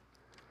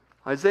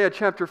 Isaiah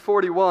chapter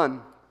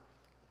 41,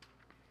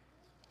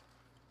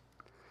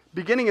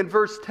 beginning in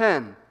verse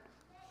 10.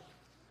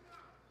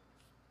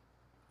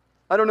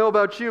 I don't know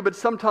about you, but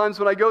sometimes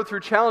when I go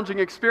through challenging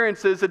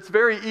experiences, it's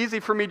very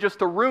easy for me just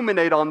to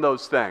ruminate on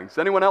those things.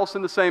 Anyone else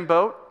in the same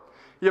boat?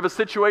 You have a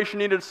situation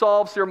you need to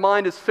solve, so your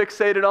mind is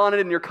fixated on it,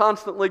 and you're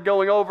constantly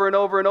going over and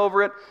over and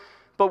over it.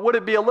 But would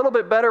it be a little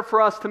bit better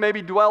for us to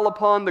maybe dwell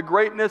upon the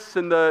greatness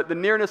and the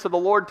nearness of the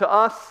Lord to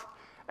us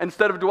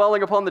instead of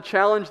dwelling upon the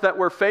challenge that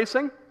we're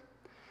facing?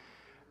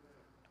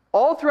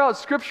 All throughout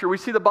Scripture, we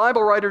see the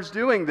Bible writers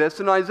doing this.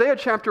 In Isaiah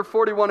chapter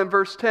 41 and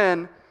verse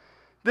 10,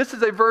 this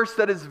is a verse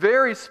that is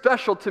very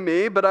special to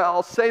me, but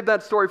I'll save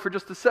that story for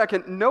just a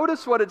second.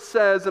 Notice what it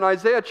says in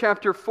Isaiah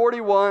chapter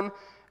 41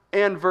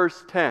 and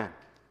verse 10.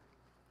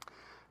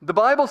 The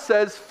Bible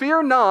says,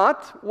 fear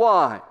not.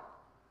 Why?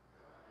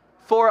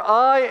 For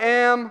I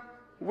am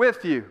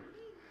with you.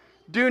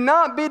 Do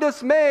not be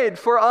dismayed,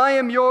 for I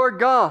am your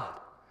God.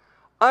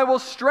 I will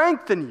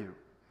strengthen you.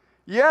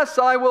 Yes,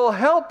 I will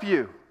help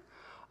you.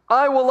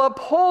 I will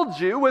uphold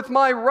you with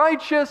my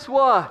righteous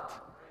what?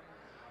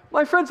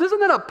 My friends, isn't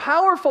that a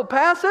powerful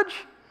passage?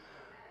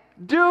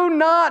 Do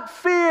not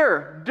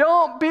fear.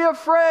 Don't be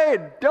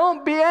afraid.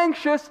 Don't be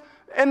anxious.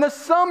 And the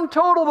sum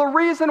total, the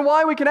reason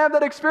why we can have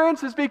that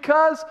experience is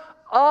because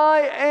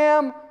I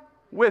am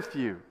with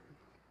you.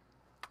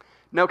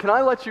 Now, can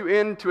I let you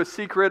into a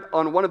secret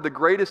on one of the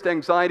greatest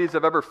anxieties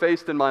I've ever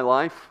faced in my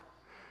life?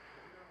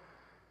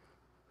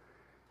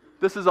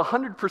 This is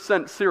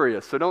 100%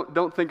 serious, so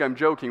don't think I'm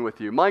joking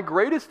with you. My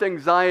greatest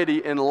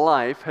anxiety in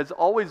life has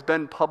always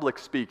been public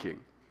speaking.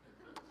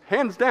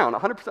 Hands down,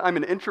 100%. I'm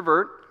an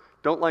introvert,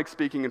 don't like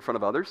speaking in front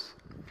of others.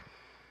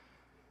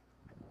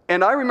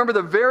 And I remember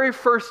the very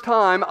first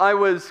time I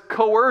was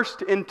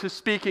coerced into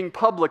speaking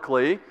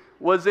publicly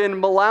was in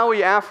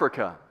Malawi,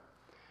 Africa.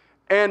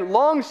 And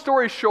long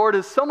story short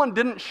is someone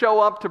didn't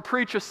show up to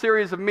preach a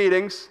series of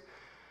meetings,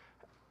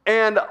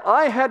 and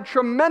I had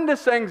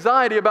tremendous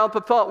anxiety about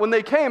the thought when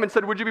they came and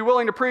said, would you be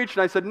willing to preach?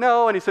 And I said,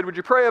 no. And he said, would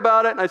you pray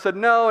about it? And I said,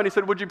 no. And he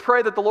said, would you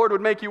pray that the Lord would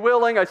make you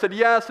willing? I said,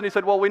 yes. And he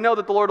said, well, we know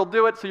that the Lord will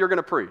do it, so you're going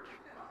to preach.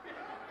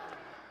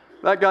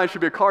 That guy should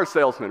be a car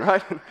salesman,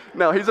 right?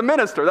 No, he's a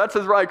minister. That's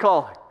his right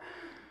calling.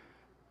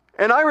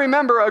 And I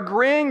remember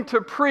agreeing to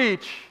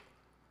preach.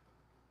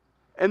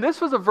 And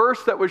this was a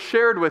verse that was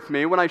shared with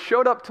me when I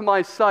showed up to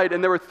my site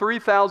and there were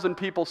 3,000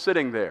 people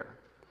sitting there.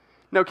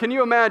 Now, can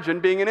you imagine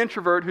being an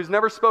introvert who's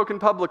never spoken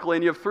publicly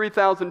and you have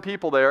 3,000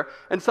 people there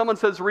and someone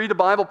says, read a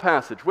Bible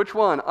passage. Which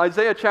one?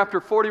 Isaiah chapter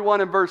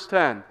 41 and verse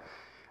 10.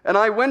 And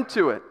I went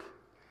to it.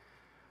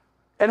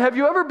 And have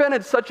you ever been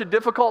in such a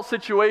difficult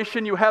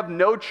situation you have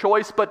no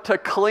choice but to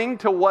cling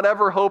to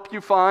whatever hope you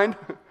find?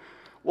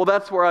 Well,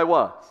 that's where I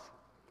was.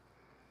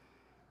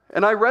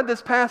 And I read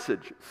this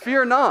passage.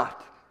 Fear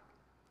not,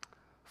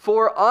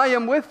 for I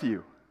am with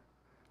you.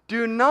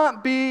 Do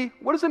not be,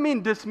 what does it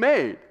mean,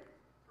 dismayed?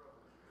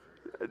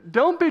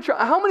 Don't be,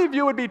 how many of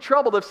you would be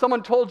troubled if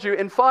someone told you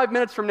in 5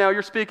 minutes from now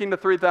you're speaking to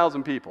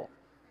 3,000 people?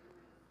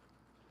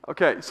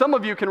 Okay, some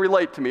of you can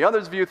relate to me.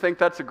 Others of you think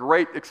that's a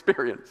great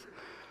experience.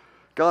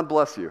 God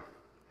bless you.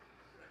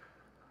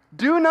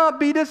 Do not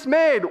be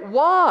dismayed.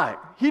 Why?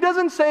 He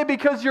doesn't say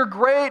because you're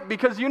great,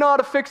 because you know how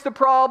to fix the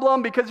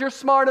problem, because you're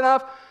smart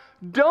enough.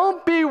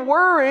 Don't be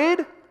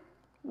worried.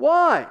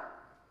 Why?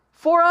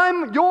 For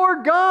I'm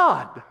your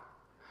God.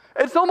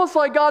 It's almost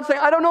like God saying,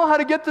 I don't know how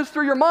to get this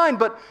through your mind,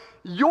 but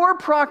your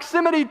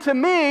proximity to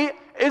me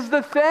is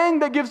the thing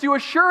that gives you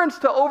assurance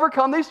to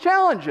overcome these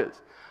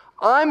challenges.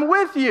 I'm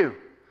with you.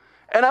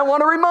 And I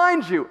want to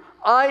remind you,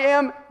 I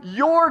am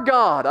your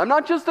God. I'm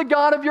not just the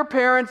God of your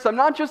parents. I'm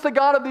not just the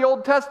God of the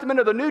Old Testament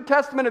or the New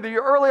Testament or the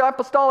early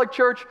apostolic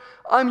church.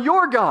 I'm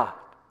your God.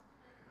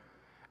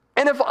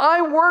 And if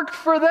I worked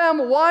for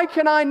them, why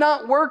can I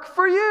not work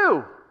for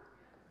you?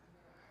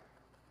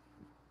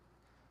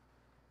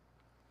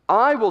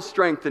 I will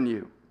strengthen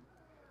you.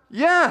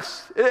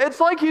 Yes,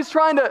 it's like he's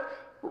trying to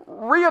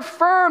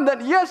reaffirm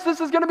that, yes, this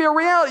is going to be a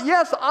reality.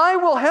 Yes, I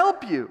will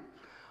help you.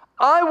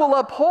 I will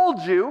uphold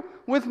you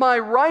with my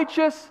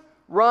righteous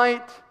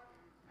right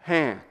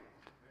hand.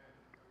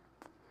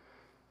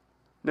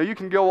 Now you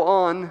can go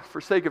on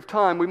for sake of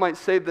time. We might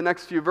save the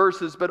next few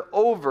verses, but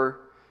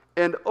over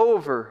and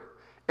over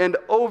and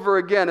over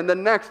again in the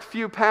next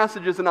few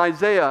passages in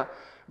Isaiah,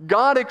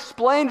 God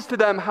explains to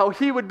them how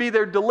he would be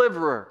their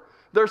deliverer,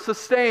 their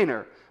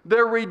sustainer,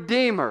 their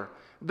redeemer,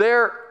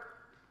 their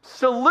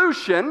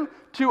solution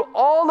to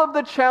all of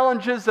the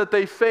challenges that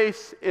they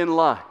face in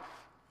life.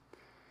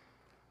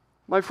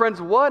 My friends,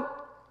 what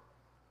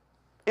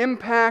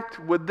impact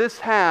would this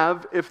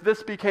have if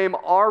this became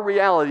our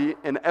reality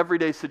in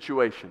everyday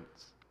situations?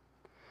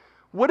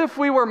 What if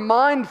we were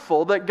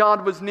mindful that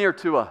God was near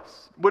to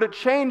us? Would it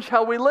change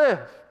how we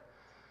live?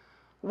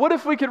 What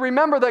if we could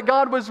remember that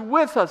God was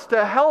with us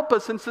to help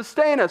us and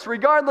sustain us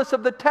regardless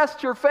of the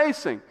test you're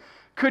facing?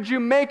 Could you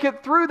make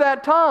it through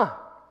that time?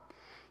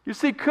 You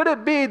see, could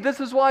it be, this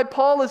is why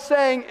Paul is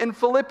saying in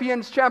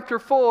Philippians chapter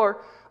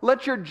 4,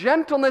 let your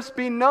gentleness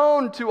be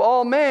known to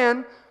all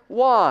men.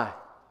 Why?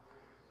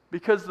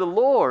 Because the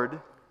Lord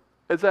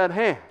is at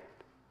hand.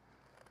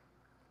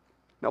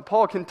 Now,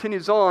 Paul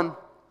continues on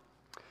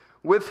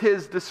with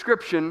his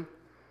description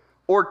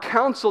or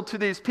counsel to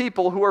these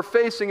people who are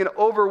facing an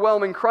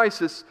overwhelming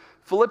crisis.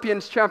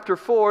 Philippians chapter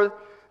 4,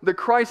 the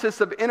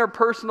crisis of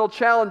interpersonal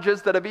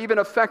challenges that have even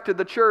affected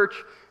the church.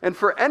 And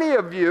for any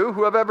of you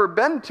who have ever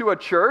been to a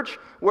church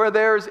where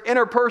there's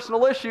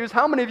interpersonal issues,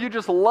 how many of you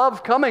just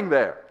love coming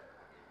there?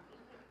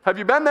 Have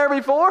you been there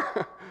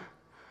before?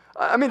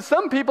 I mean,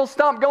 some people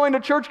stop going to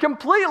church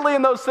completely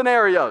in those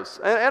scenarios.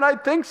 And I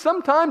think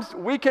sometimes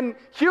we can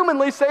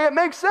humanly say it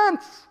makes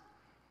sense.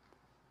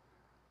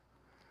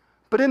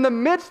 But in the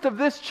midst of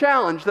this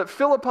challenge that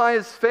Philippi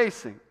is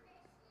facing,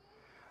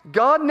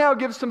 God now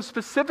gives some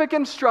specific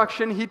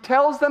instruction. He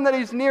tells them that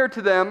he's near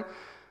to them.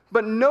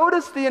 But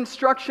notice the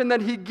instruction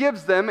that he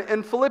gives them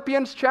in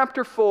Philippians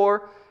chapter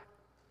 4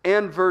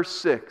 and verse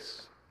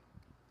 6.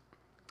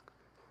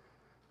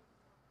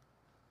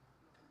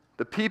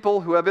 The people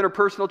who have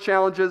interpersonal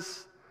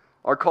challenges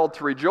are called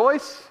to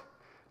rejoice,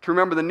 to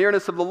remember the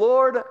nearness of the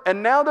Lord,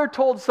 and now they're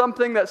told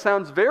something that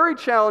sounds very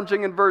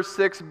challenging in verse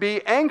 6,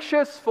 be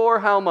anxious for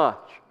how much?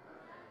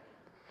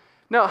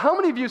 Now, how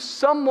many of you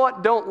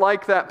somewhat don't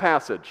like that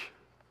passage?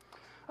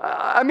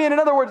 In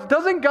other words,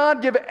 doesn't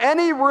God give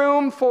any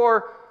room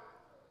for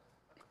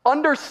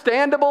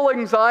understandable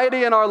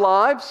anxiety in our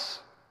lives?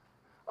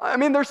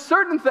 There's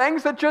certain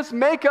things that just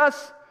make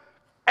us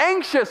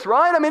anxious,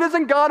 right?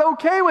 Isn't God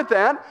okay with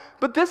that?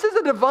 But this is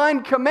a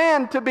divine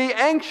command to be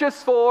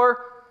anxious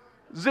for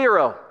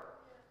 0.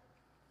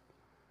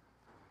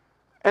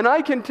 And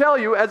I can tell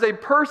you, as a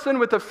person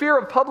with a fear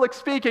of public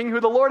speaking, who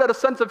the Lord had a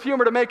sense of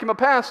humor to make him a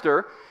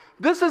pastor,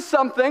 this is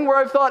something where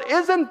I've thought,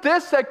 isn't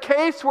this a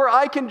case where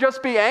I can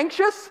just be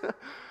anxious?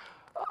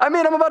 I'm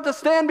about to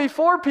stand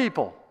before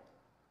people.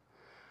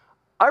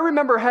 I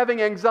remember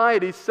having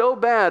anxiety so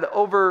bad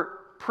over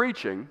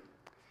preaching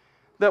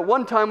that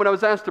one time when I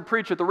was asked to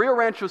preach at the Rio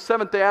Rancho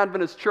Seventh-day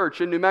Adventist Church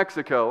in New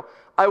Mexico,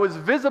 I was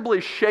visibly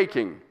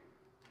shaking.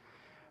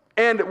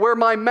 And where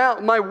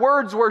my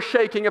words were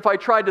shaking if I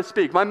tried to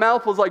speak. My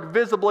mouth was like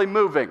visibly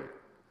moving.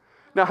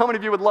 Now, how many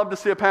of you would love to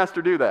see a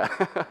pastor do that?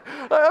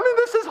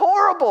 This is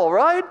horrible,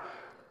 right?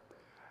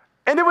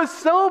 And it was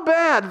so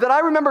bad that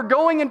I remember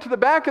going into the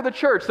back of the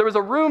church. There was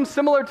a room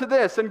similar to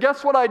this, and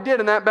guess what I did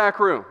in that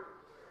back room?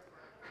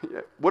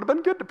 Would have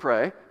been good to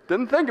pray.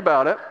 Didn't think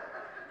about it.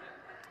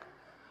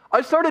 I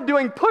started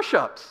doing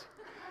push-ups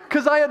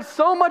because I had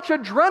so much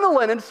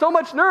adrenaline and so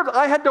much nerves.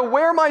 I had to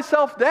wear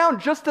myself down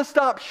just to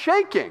stop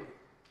shaking.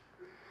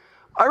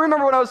 I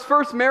remember when I was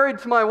first married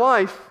to my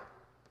wife,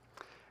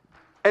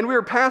 and we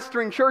were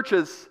pastoring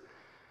churches,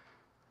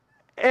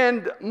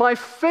 and my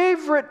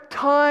favorite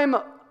time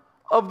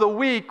of the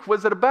week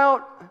was at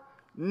about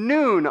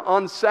noon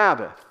on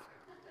Sabbath,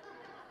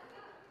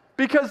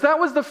 because that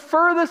was the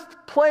furthest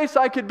place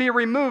I could be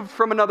removed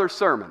from another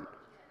sermon.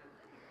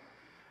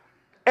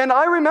 And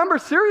I remember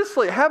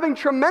seriously having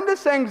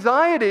tremendous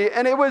anxiety,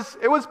 and it was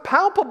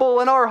palpable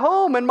in our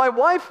home. And my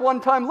wife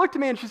one time looked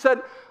at me and she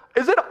said,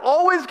 "Is it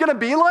always going to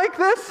be like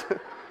this?"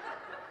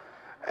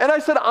 And I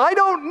said, "I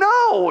don't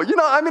know.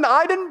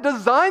 I didn't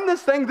design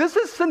this thing. This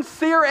is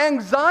sincere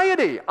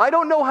anxiety. I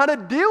don't know how to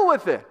deal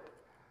with it."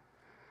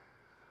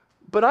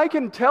 But I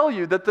can tell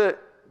you that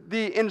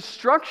the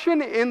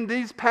instruction in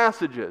these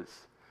passages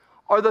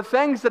are the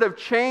things that have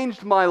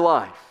changed my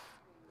life.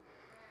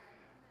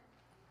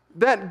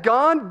 That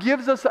God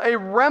gives us a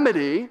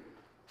remedy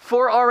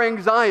for our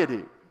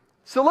anxiety.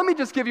 So let me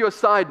just give you a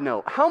side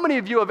note. How many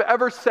of you have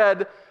ever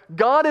said,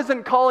 "God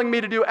isn't calling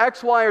me to do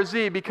X, Y, or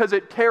Z because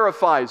it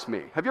terrifies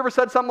me"? Have you ever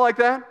said something like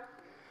that?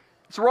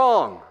 It's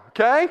wrong,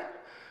 okay?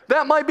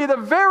 That might be the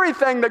very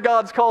thing that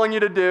God's calling you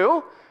to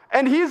do,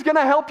 and He's going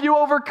to help you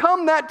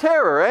overcome that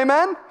terror,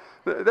 amen?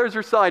 There's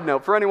your side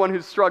note for anyone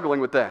who's struggling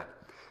with that.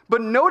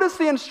 But notice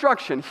the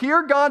instruction.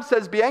 Here God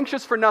says, be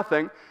anxious for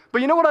nothing.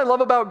 But you know what I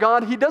love about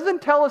God? He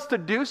doesn't tell us to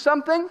do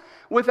something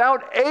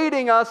without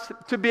aiding us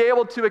to be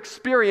able to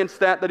experience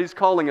that He's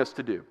calling us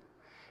to do.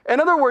 In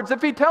other words,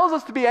 if He tells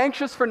us to be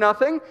anxious for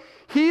nothing,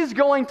 He's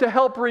going to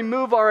help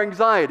remove our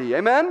anxiety.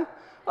 Amen?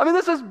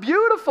 This is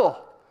beautiful.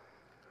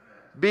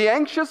 Be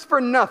anxious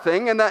for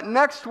nothing, and that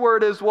next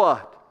word is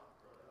what?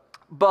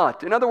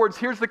 But. In other words,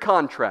 here's the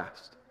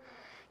contrast.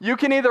 You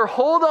can either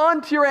hold on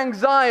to your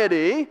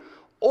anxiety,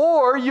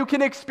 or you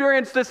can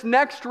experience this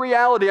next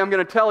reality I'm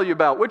going to tell you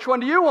about. Which one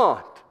do you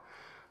want?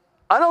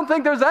 I don't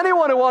think there's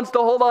anyone who wants to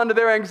hold on to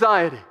their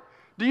anxiety.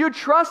 Do you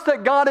trust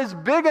that God is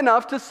big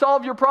enough to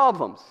solve your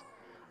problems?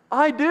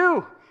 I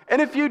do.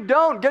 And if you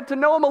don't, get to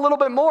know Him a little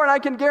bit more, and I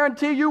can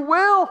guarantee you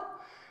will.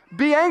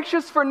 Be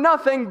anxious for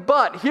nothing,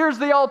 but here's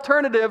the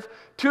alternative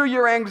to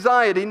your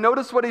anxiety.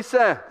 Notice what He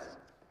says.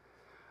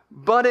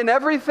 But in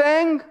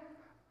everything,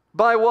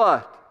 by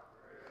what?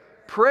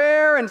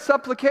 Prayer and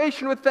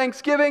supplication with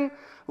thanksgiving,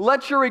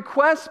 let your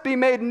requests be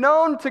made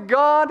known to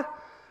God,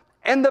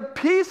 and the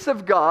peace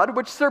of God,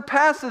 which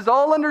surpasses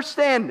all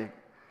understanding,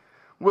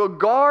 will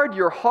guard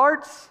your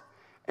hearts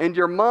and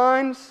your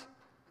minds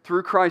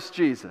through Christ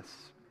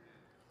Jesus.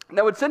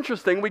 Now it's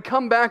interesting, we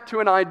come back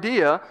to an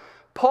idea.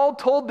 Paul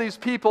told these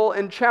people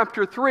in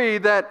chapter 3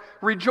 that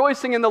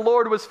rejoicing in the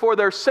Lord was for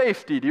their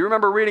safety. Do you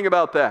remember reading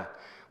about that?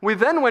 We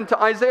then went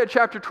to Isaiah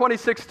chapter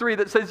 26:3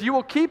 that says, "You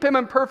will keep him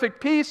in perfect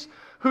peace,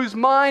 whose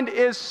mind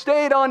is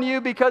stayed on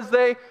you because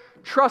they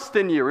trust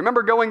in you."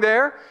 Remember going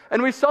there?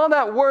 And we saw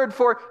that word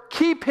for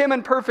keep him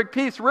in perfect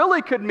peace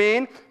really could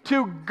mean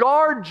to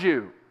guard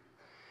you.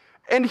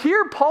 And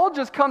here Paul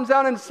just comes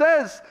out and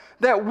says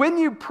that when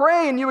you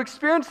pray and you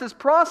experience this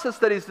process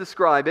that he's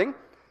describing,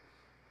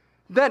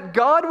 that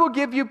God will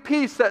give you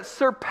peace that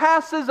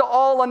surpasses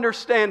all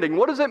understanding.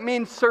 What does it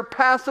mean,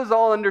 surpasses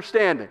all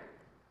understanding?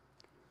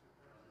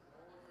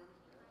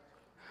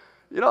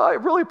 I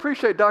really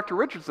appreciate Dr.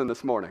 Richardson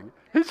this morning.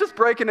 He's just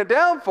breaking it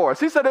down for us.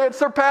 He said it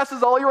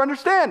surpasses all your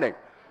understanding.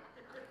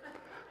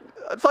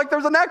 It's like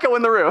there's an echo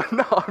in the room.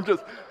 No,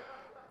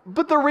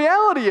 But the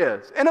reality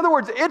is, in other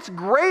words, it's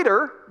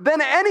greater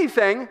than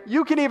anything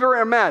you can even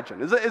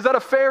imagine. Is that a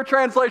fair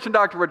translation,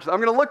 Dr. Richardson?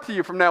 I'm going to look to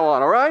you from now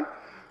on, all right?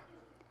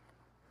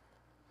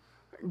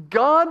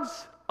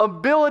 God's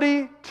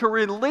ability to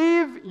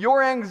relieve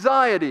your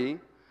anxiety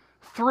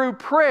through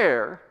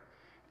prayer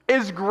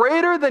is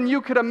greater than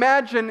you could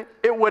imagine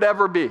it would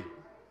ever be.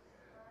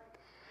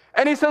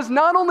 And he says,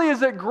 not only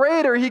is it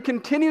greater, he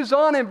continues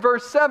on in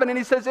verse 7, and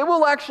he says, it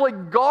will actually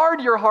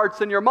guard your hearts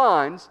and your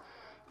minds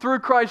through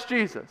Christ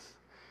Jesus.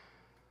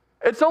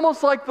 It's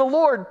almost like the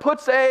Lord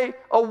puts a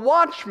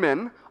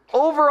watchman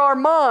over our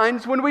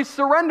minds when we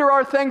surrender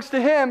our things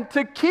to him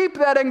to keep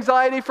that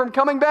anxiety from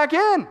coming back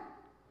in.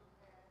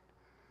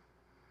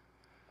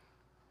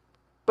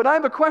 But I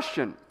have a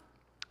question.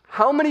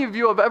 How many of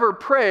you have ever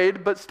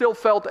prayed but still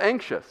felt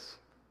anxious?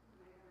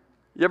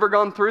 You ever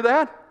gone through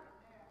that?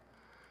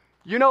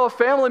 You know a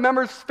family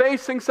member's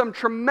facing some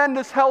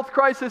tremendous health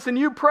crisis and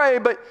you pray,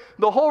 but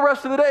the whole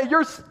rest of the day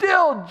you're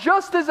still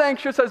just as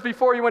anxious as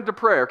before you went to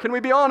prayer. Can we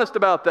be honest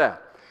about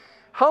that?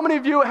 How many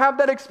of you have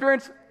that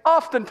experience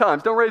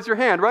oftentimes? Don't raise your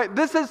hand, right?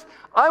 This is,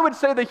 I would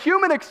say, the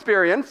human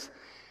experience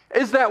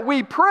is that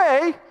we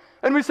pray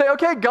and we say,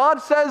 okay, God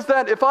says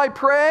that if I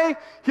pray,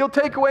 he'll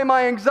take away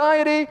my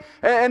anxiety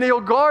and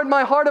he'll guard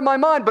my heart and my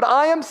mind, but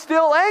I am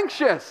still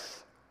anxious.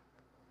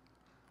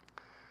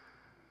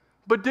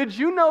 But did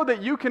you know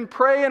that you can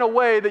pray in a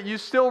way that you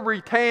still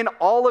retain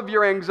all of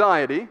your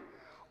anxiety,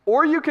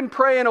 or you can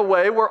pray in a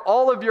way where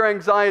all of your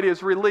anxiety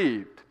is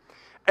relieved?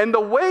 And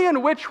the way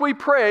in which we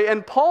pray,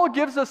 and Paul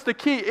gives us the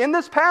key in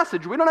this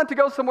passage, we don't have to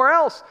go somewhere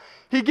else.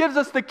 He gives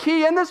us the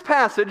key in this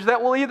passage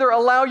that will either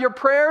allow your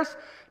prayers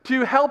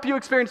to help you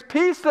experience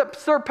peace that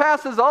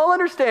surpasses all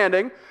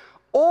understanding,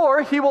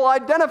 or he will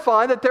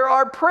identify that there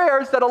are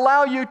prayers that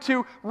allow you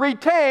to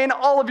retain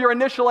all of your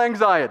initial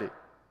anxiety.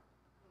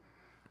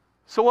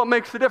 So what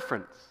makes the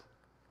difference?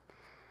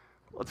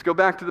 Let's go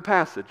back to the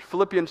passage.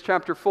 Philippians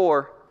chapter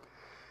 4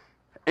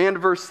 and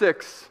verse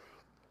 6.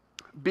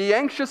 Be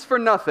anxious for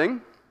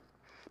nothing.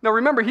 Now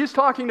remember, he's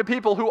talking to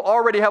people who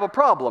already have a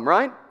problem,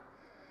 right?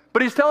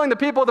 But he's telling the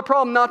people with the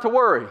problem not to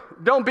worry.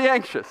 Don't be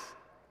anxious.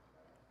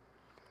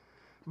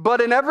 But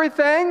in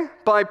everything,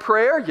 by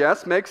prayer,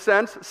 yes, makes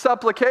sense.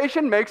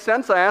 Supplication makes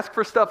sense. I ask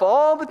for stuff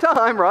all the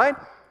time, right?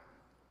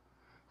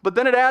 But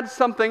then it adds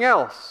something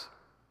else.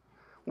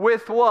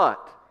 With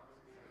what?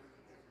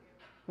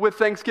 With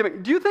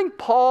thanksgiving. Do you think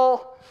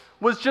Paul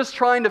was just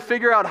trying to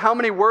figure out how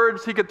many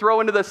words he could throw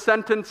into this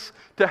sentence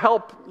to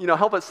help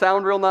it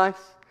sound real nice?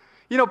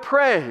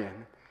 Pray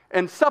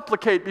and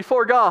supplicate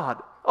before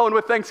God. Oh, and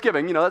with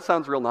thanksgiving, that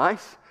sounds real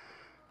nice.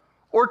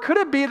 Or could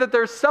it be that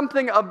there's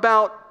something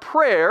about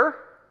prayer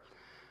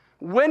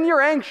when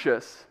you're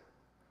anxious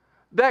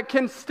that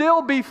can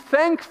still be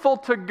thankful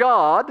to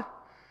God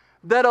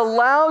that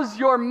allows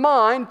your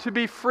mind to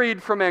be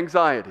freed from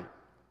anxiety?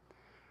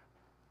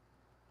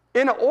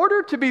 In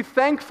order to be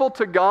thankful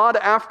to God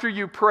after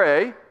you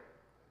pray,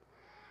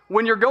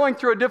 when you're going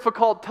through a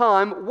difficult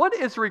time, what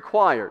is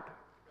required?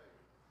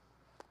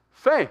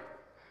 Faith.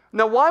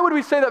 Now, why would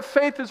we say that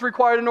faith is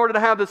required in order to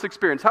have this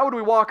experience? How would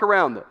we walk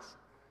around this?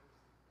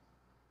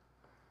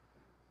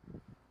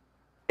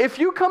 If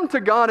you come to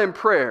God in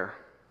prayer,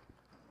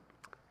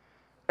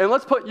 and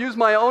let's use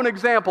my own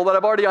example that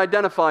I've already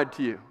identified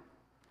to you.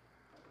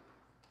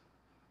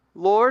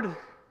 Lord,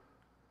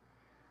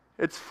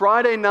 it's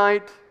Friday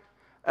night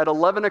at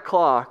 11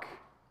 o'clock,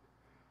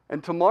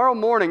 and tomorrow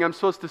morning I'm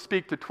supposed to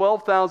speak to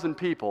 12,000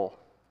 people,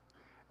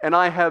 and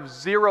I have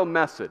zero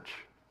message.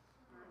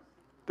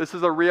 This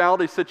is a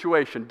reality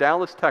situation,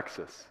 Dallas,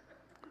 Texas,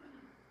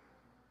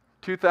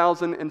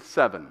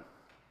 2007.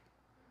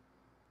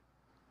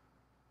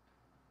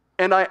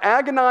 And I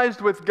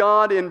agonized with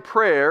God in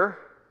prayer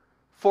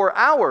for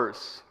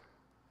hours.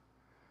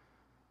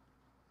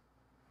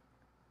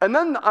 And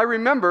then I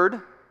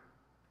remembered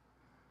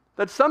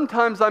that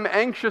sometimes I'm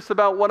anxious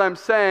about what I'm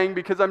saying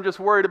because I'm just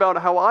worried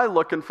about how I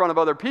look in front of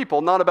other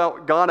people, not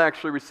about God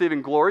actually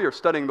receiving glory or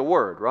studying the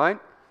Word, right?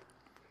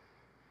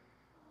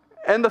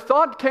 And the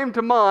thought came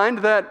to mind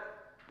that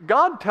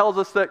God tells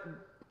us that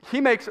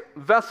He makes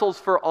vessels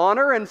for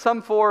honor and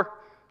some for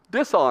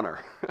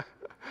dishonor.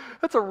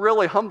 That's a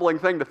really humbling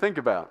thing to think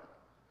about.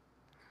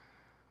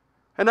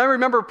 And I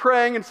remember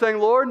praying and saying,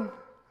 Lord,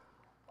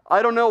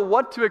 I don't know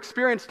what to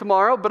experience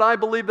tomorrow, but I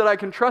believe that I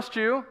can trust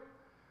you.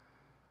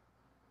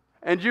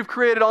 And you've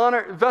created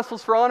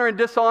vessels for honor and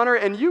dishonor,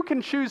 and you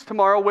can choose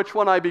tomorrow which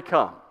one I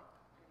become.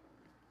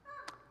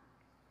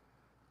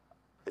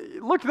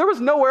 Look, there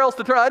was nowhere else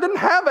to turn. I didn't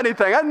have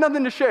anything. I had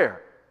nothing to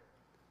share.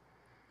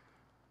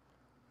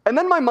 And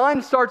then my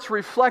mind starts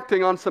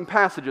reflecting on some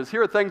passages.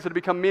 Here are things that have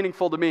become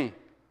meaningful to me.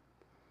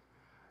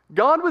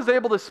 God was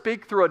able to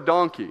speak through a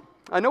donkey.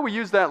 I know we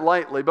use that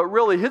lightly, but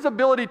really his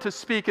ability to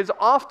speak is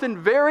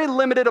often very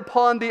limited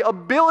upon the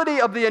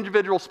ability of the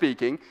individual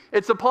speaking.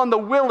 It's upon the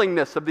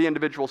willingness of the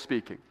individual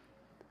speaking.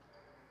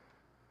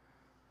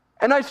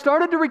 And I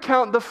started to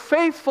recount the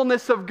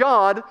faithfulness of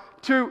God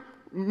to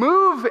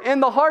move in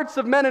the hearts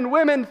of men and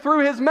women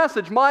through his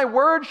message. My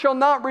word shall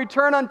not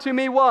return unto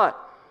me what?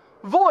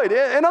 void.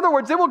 In other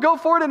words, it will go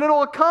forward and it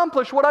will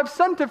accomplish what I've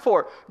sent it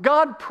for.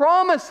 God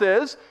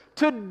promises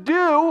to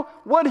do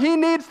what he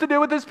needs to do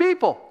with his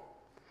people.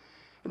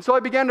 And so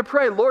I began to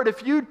pray, Lord,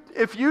 if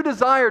you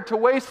desire to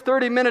waste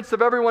 30 minutes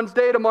of everyone's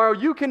day tomorrow,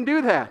 you can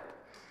do that.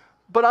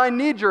 But I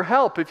need your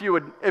help. If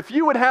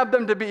you would have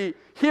them to be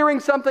hearing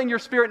something, your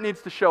Spirit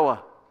needs to show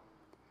up.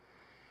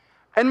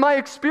 And my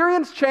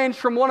experience changed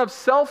from one of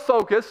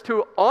self-focus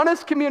to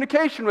honest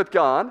communication with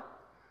God,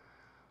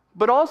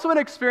 but also an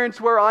experience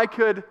where I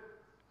could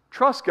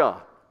trust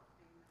God.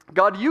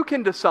 God, you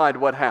can decide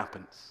what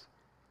happens.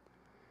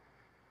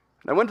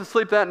 And I went to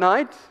sleep that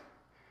night,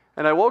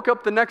 and I woke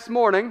up the next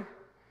morning,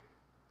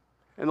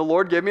 and the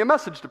Lord gave me a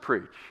message to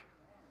preach.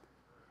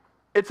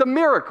 It's a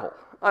miracle.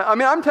 I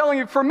mean, I'm telling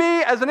you, for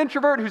me, as an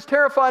introvert who's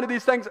terrified of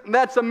these things,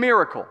 that's a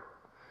miracle.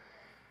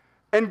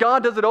 And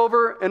God does it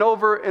over and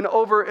over and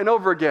over and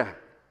over again.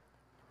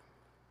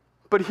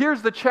 But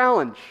here's the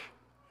challenge.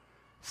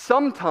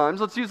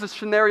 Sometimes, let's use a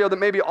scenario that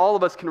maybe all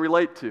of us can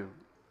relate to.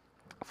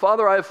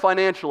 Father, I have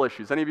financial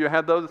issues. Any of you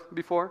had those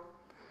before?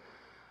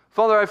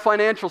 Father, I have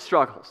financial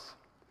struggles.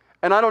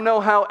 And I don't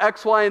know how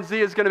X, Y, and Z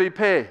is going to be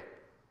paid.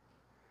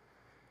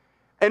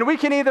 And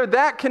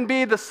that can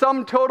be the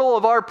sum total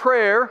of our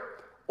prayer,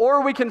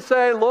 or we can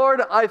say,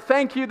 Lord, I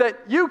thank you that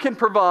you can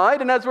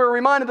provide. And as we were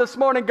reminded this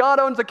morning, God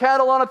owns the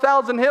cattle on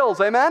 1,000 hills.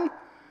 Amen?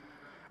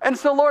 And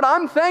so, Lord,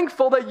 I'm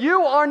thankful that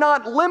you are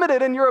not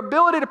limited in your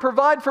ability to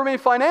provide for me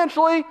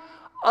financially.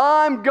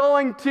 I'm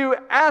going to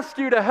ask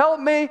you to help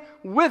me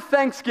with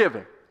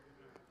thanksgiving,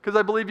 because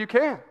I believe you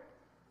can.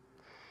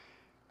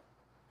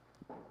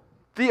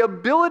 The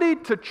ability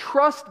to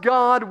trust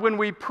God when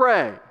we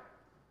pray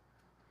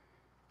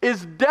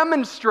is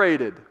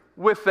demonstrated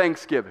with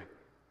thanksgiving.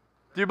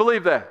 Do you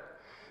believe that?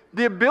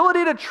 The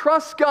ability to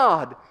trust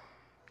God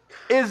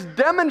is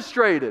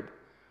demonstrated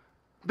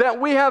that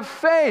we have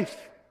faith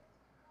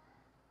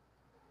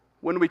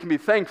when we can be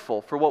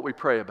thankful for what we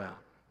pray about.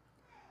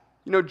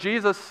 You know,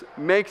 Jesus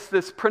makes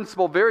this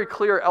principle very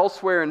clear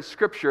elsewhere in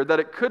Scripture, that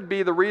it could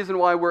be the reason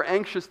why we're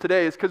anxious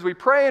today is because we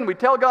pray and we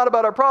tell God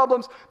about our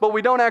problems, but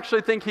we don't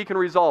actually think he can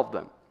resolve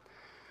them.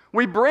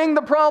 We bring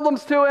the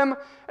problems to him,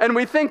 and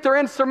we think they're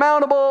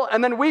insurmountable,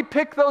 and then we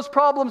pick those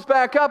problems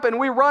back up, and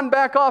we run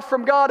back off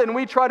from God, and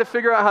we try to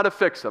figure out how to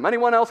fix them.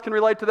 Anyone else can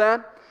relate to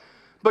that?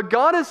 But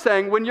God is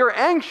saying when you're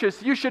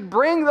anxious, you should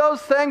bring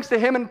those things to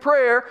him in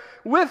prayer.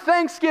 With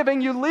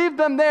thanksgiving, you leave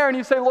them there, and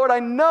you say, Lord, I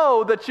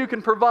know that you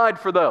can provide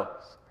for those.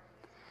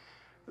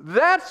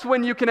 That's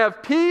when you can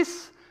have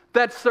peace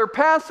that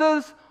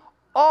surpasses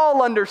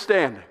all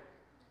understanding,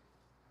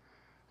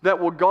 that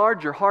will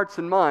guard your hearts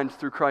and minds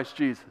through Christ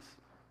Jesus.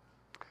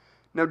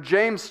 Now,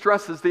 James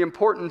stresses the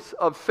importance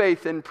of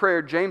faith in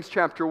prayer. James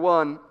chapter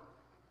 1.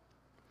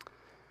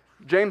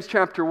 James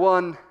chapter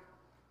 1.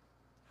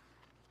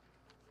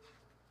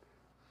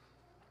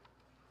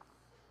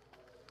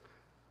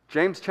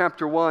 James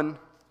chapter 1.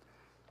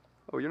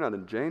 Oh, you're not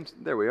in James?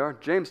 There we are.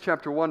 James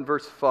chapter 1,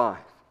 verse 5.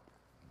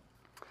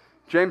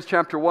 James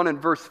chapter 1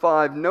 and verse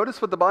 5.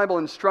 Notice what the Bible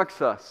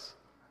instructs us.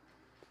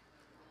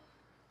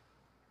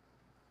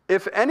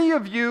 If any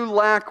of you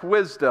lack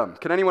wisdom,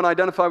 can anyone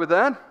identify with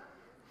that?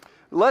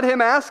 Let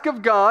him ask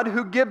of God,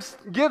 who gives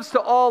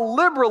to all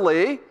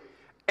liberally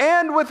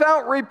and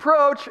without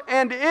reproach,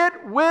 and it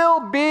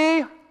will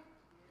be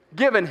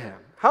given him.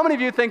 How many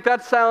of you think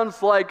that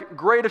sounds like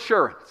great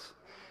assurance?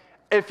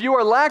 If you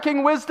are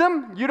lacking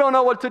wisdom, you don't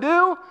know what to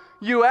do,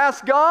 you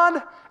ask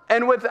God,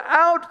 and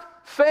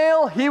without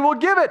fail, he will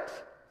give it.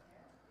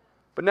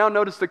 But now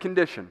notice the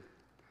condition.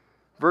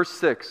 Verse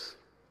 6.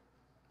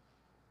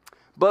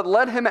 But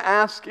let him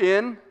ask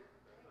in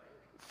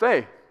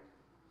faith.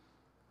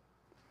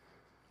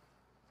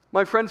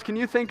 My friends, can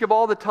you think of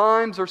all the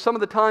times or some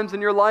of the times in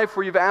your life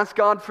where you've asked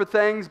God for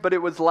things, but it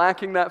was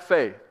lacking that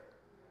faith?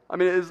 I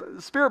mean, does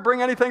the Spirit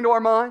bring anything to our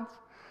minds?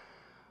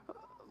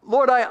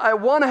 Lord, I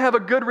want to have a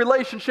good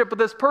relationship with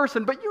this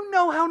person, but you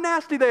know how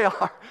nasty they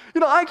are.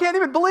 You know, I can't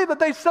even believe that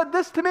they said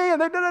this to me, and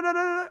they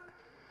da-da-da-da-da.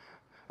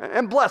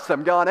 And bless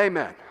them, God,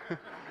 amen.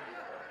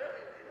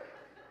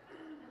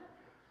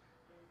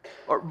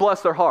 Or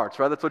bless their hearts,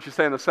 right? That's what you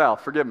say in the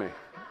South, forgive me.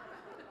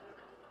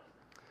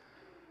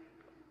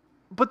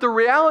 But the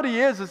reality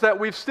is that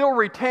we've still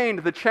retained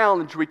the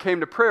challenge we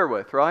came to prayer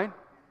with, right?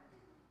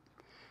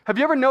 Have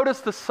you ever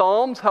noticed the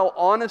Psalms, how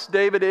honest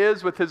David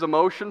is with his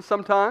emotions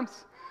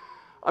sometimes?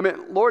 I mean,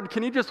 Lord,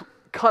 can you just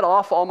cut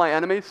off all my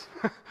enemies?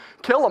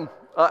 Kill them.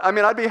 I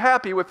mean, I'd be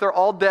happy if they're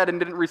all dead and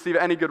didn't receive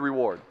any good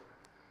reward.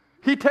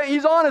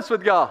 He's honest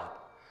with God.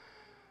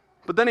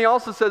 But then he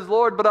also says,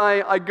 Lord, but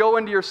I go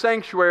into your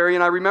sanctuary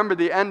and I remember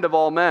the end of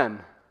all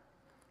men.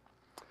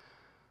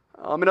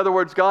 In other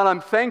words, God, I'm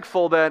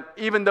thankful that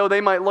even though they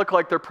might look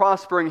like they're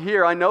prospering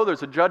here, I know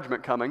there's a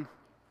judgment coming.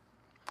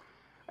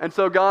 And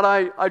so, God,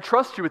 I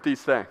trust you with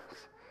these things.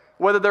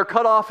 Whether they're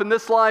cut off in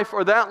this life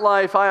or that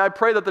life, I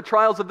pray that the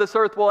trials of this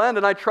earth will end,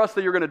 and I trust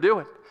that you're going to do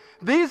it.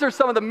 These are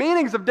some of the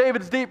meanings of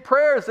David's deep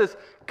prayers, is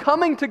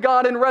coming to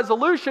God in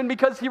resolution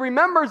because he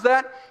remembers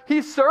that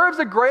he serves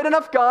a great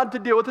enough God to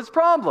deal with his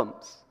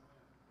problems.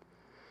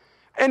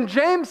 And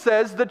James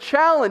says the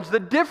challenge, the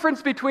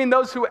difference between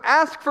those who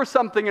ask for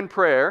something in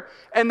prayer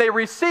and they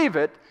receive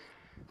it,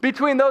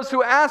 between those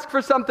who ask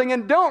for something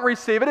and don't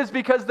receive it, is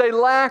because they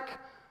lack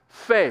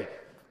faith.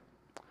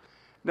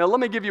 Now, let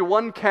me give you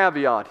one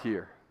caveat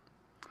here.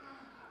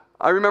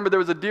 I remember there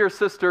was a dear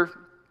sister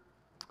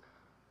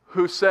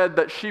who said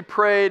that she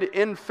prayed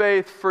in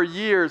faith for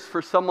years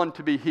for someone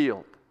to be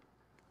healed.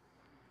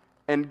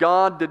 And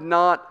God did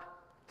not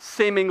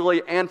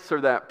seemingly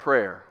answer that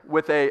prayer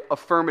with an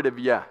affirmative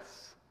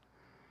yes.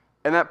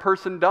 And that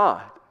person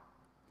died.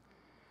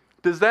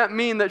 Does that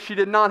mean that she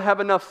did not have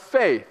enough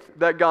faith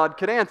that God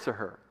could answer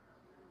her?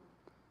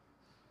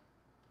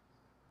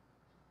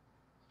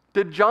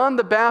 Did John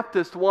the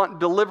Baptist want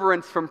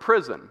deliverance from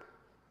prison?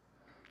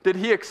 Did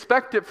he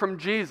expect it from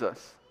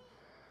Jesus?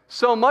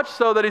 So much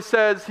so that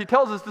he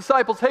tells his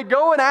disciples, hey,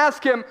 go and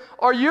ask him,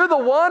 are you the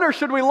one or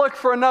should we look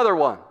for another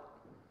one?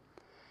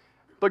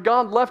 But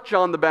God left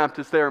John the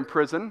Baptist there in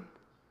prison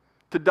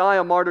to die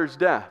a martyr's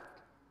death.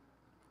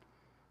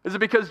 Is it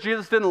because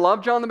Jesus didn't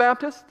love John the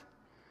Baptist?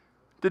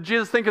 Did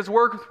Jesus think his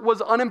work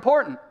was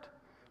unimportant?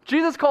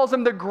 Jesus calls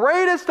him the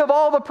greatest of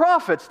all the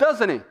prophets,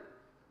 doesn't he?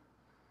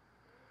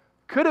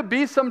 Could it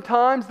be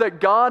sometimes that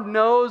God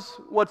knows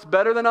what's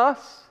better than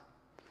us?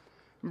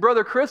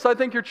 Brother Chris, I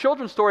think your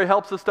children's story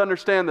helps us to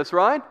understand this,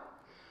 right?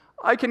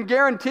 I can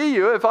guarantee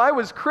you, if I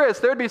was Chris,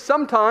 there'd be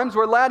some times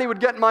where Laddie would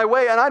get in my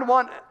way and I'd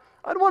want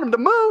him to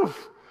move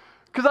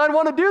because I'd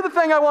want to do the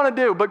thing I want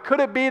to do. But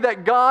could it be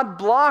that God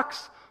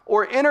blocks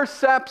or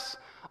intercepts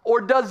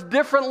or does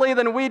differently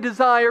than we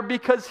desire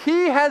because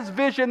he has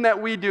vision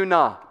that we do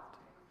not?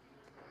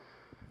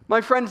 My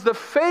friends, the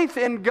faith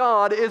in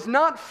God is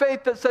not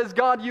faith that says,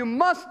 God, you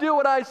must do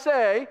what I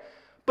say,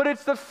 but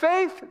it's the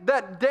faith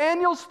that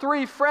Daniel's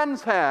three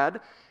friends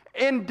had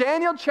in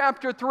Daniel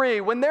chapter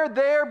 3 when they're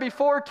there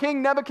before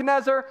King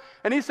Nebuchadnezzar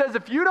and he says,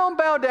 if you don't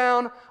bow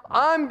down,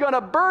 I'm going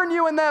to burn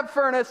you in that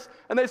furnace.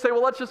 And they say,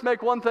 well, let's just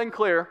make one thing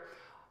clear.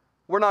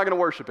 We're not going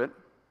to worship it.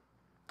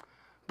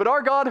 But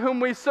our God whom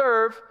we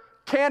serve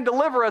can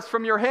deliver us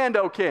from your hand,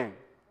 O king.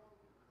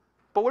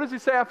 But what does he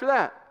say after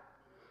that?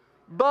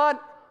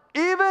 But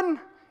even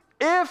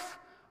if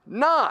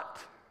not,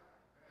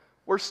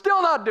 we're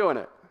still not doing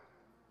it.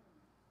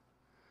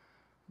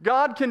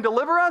 God can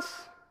deliver us,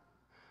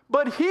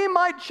 but he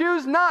might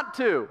choose not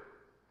to,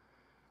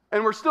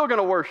 and we're still going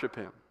to worship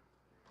him.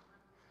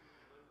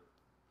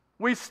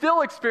 We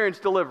still experience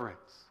deliverance,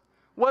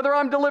 whether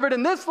I'm delivered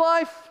in this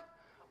life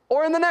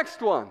or in the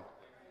next one.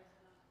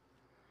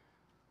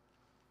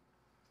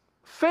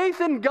 Faith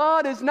in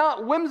God is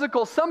not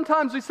whimsical.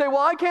 Sometimes we say, well,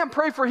 I can't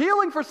pray for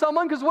healing for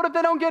someone because what if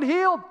they don't get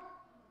healed?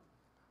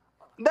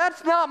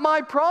 That's not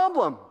my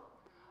problem.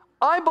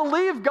 I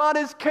believe God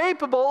is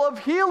capable of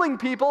healing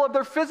people of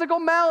their physical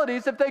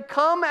maladies if they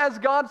come, as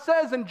God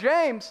says in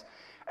James,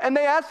 and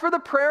they ask for the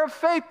prayer of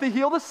faith to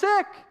heal the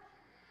sick.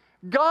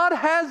 God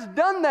has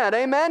done that,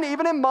 amen,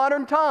 even in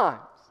modern times.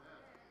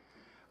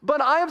 But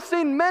I have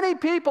seen many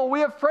people we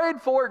have prayed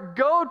for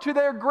go to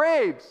their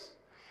graves.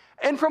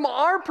 And from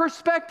our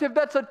perspective,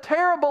 that's a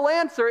terrible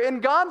answer. In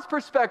God's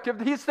perspective,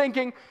 he's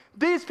thinking,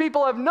 these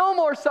people have no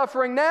more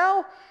suffering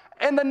now,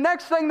 and the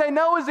next thing they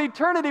know is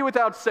eternity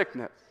without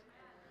sickness.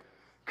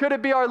 Could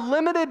it be our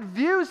limited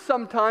view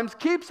sometimes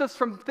keeps us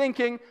from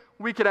thinking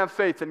we can have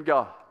faith in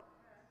God?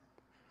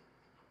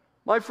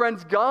 My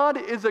friends, God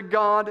is a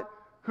God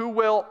who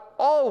will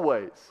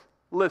always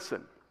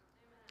listen.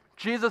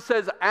 Jesus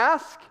says,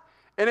 ask,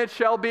 and it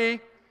shall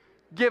be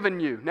given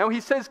you. Now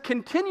he says,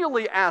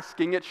 continually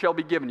asking, it shall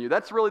be given you.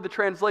 That's really the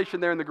translation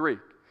there in the Greek.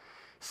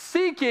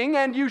 Seeking,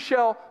 and you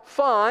shall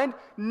find.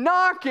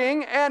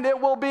 Knocking, and it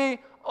will be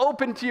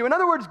open to you. In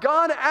other words,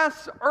 God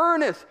asks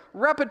earnest,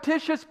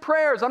 repetitious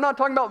prayers. I'm not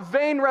talking about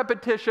vain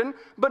repetition,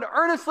 but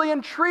earnestly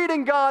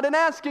entreating God and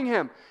asking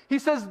him. He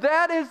says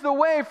that is the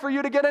way for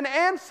you to get an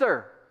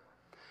answer.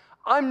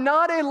 I'm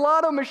not a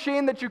lotto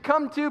machine that you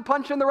come to,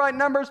 punch in the right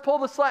numbers, pull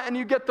the slot, and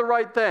you get the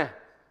right thing.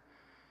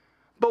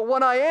 But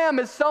what I am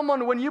is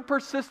someone, when you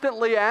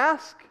persistently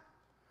ask,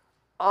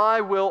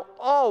 I will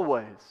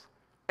always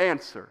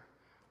answer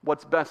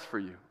what's best for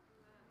you.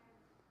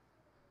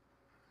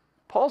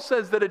 Paul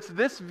says that it's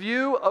this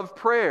view of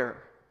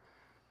prayer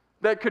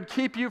that could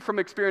keep you from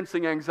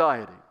experiencing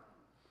anxiety.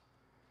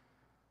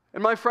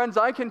 And my friends,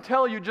 I can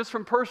tell you just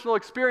from personal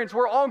experience,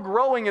 we're all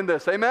growing in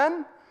this,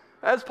 amen?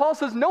 As Paul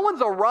says, no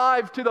one's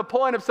arrived to the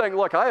point of saying,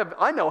 look,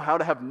 I know how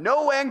to have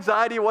no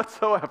anxiety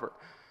whatsoever.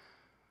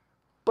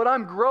 But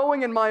I'm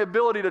growing in my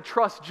ability to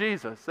trust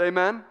Jesus,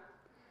 amen?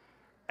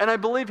 And I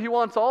believe he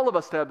wants all of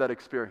us to have that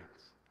experience.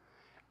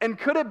 And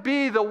could it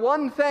be the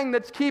one thing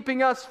that's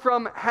keeping us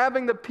from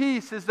having the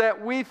peace is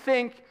that we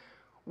think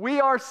we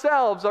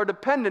ourselves are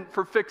dependent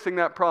for fixing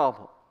that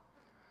problem?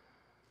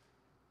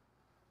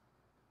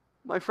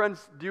 My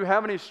friends, do you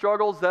have any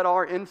struggles that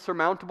are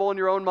insurmountable in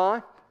your own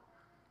mind?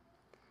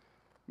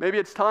 Maybe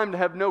it's time to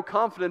have no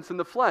confidence in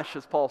the flesh,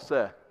 as Paul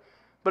said.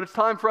 But it's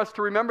time for us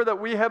to remember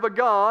that we have a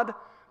God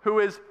who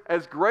is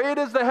as great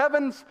as the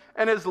heavens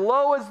and as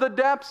low as the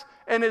depths,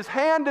 and his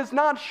hand is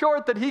not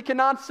short that he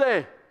cannot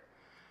save.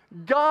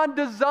 God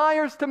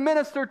desires to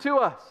minister to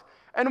us.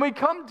 And we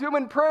come to Him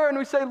in prayer and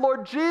we say,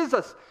 Lord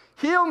Jesus,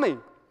 heal me.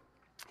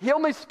 Heal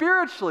me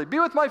spiritually. Be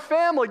with my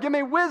family. Give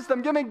me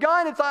wisdom. Give me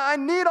guidance. I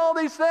need all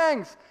these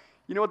things.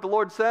 You know what the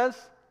Lord says?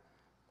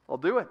 I'll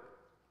do it.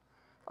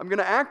 I'm going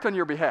to act on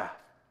your behalf.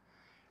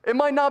 It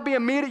might not be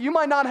immediate. You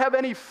might not have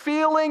any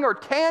feeling or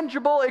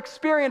tangible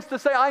experience to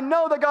say, I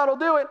know that God will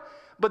do it.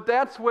 But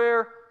that's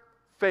where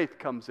faith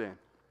comes in.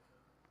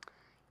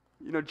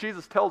 You know,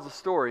 Jesus tells a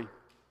story,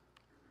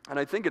 and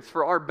I think it's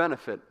for our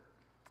benefit.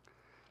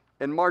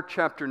 In Mark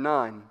chapter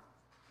 9.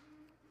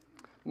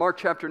 Mark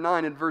chapter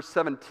 9 and verse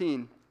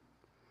 17.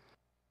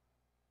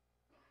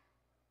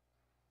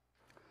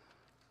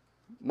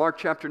 Mark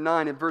chapter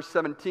 9 and verse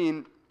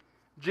 17.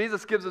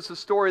 Jesus gives us a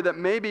story that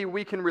maybe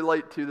we can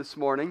relate to this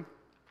morning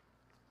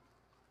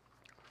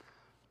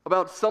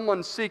about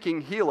someone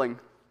seeking healing.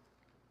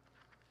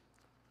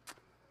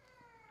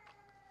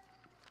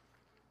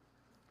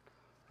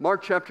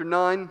 Mark chapter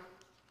 9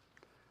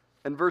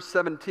 and verse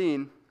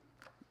 17.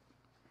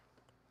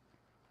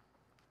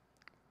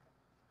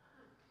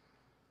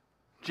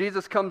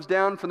 Jesus comes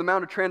down from the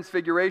Mount of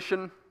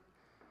Transfiguration.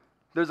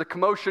 There's a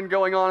commotion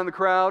going on in the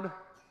crowd.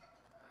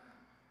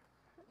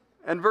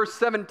 And verse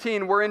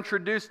 17, we're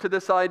introduced to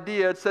this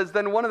idea. It says,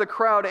 Then one of the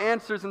crowd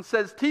answers and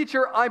says,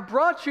 Teacher, I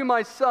brought you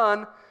my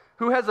son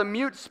who has a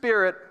mute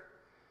spirit.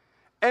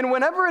 And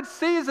whenever it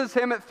seizes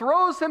him, it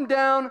throws him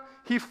down.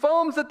 He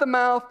foams at the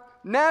mouth,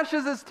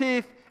 gnashes his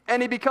teeth,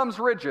 and he becomes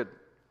rigid.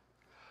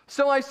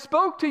 So I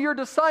spoke to your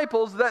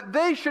disciples that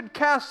they should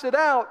cast it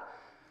out,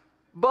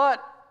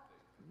 but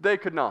they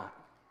could not.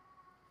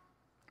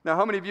 Now,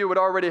 how many of you would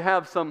already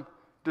have some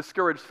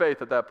discouraged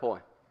faith at that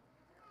point?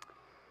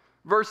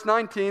 Verse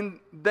 19,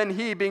 then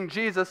he, being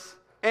Jesus,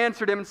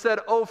 answered him and said,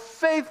 O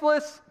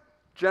faithless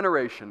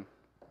generation,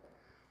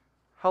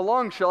 how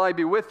long shall I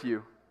be with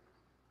you?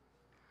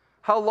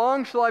 How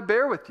long shall I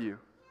bear with you?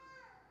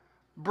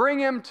 Bring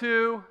him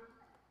to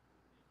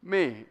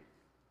me.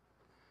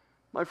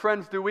 My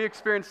friends, do we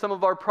experience some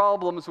of our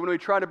problems when we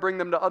try to bring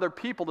them to other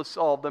people to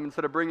solve them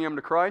instead of bringing them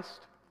to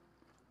Christ?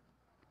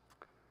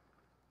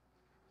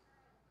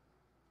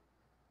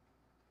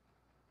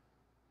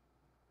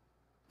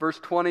 Verse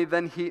 20,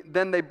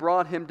 then they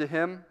brought him to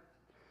him,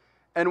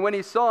 and when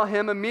he saw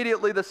him,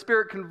 immediately the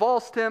spirit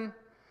convulsed him,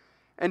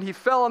 and he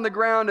fell on the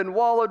ground and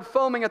wallowed,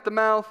 foaming at the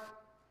mouth.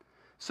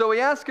 So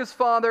he asked his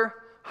father,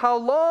 how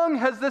long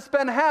has this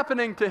been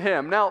happening to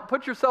him? Now,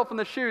 put yourself in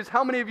the shoes.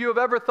 How many of you have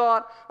ever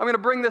thought, I'm going to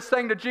bring this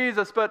thing to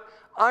Jesus, but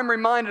I'm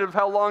reminded of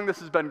how long this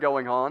has been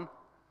going on?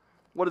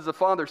 What does the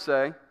father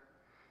say?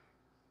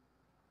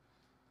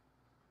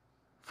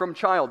 From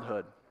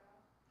childhood.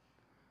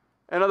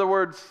 In other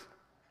words,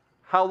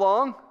 how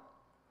long?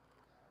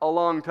 A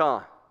long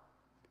time.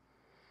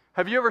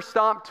 Have you ever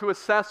stopped to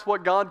assess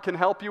what God can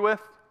help you with?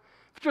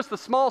 If it's just a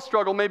small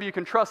struggle, maybe you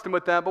can trust Him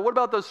with that, but what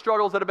about those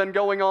struggles that have been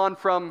going on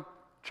from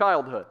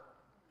childhood?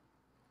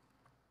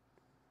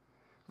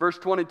 Verse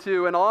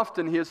 22, and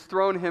often He has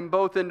thrown him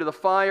both into the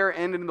fire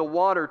and into the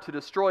water to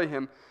destroy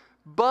him.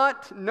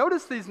 But,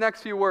 notice these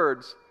next few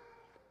words,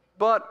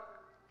 but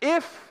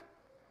if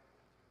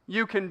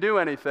you can do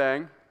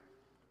anything,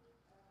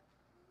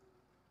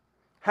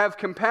 have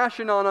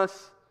compassion on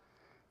us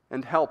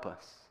and help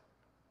us.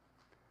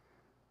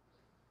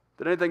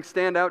 Did anything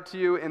stand out to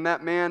you in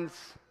that man's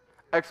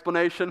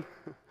explanation?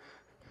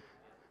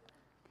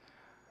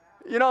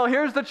 You know,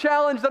 here's the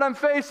challenge that I'm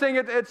facing.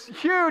 It's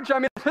huge. I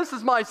mean, this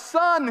is my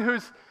son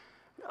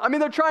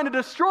they're trying to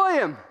destroy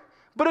him.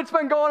 But it's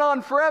been going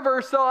on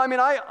forever. So,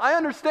 I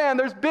understand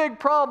there's big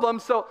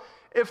problems. So,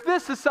 if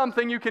this is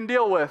something you can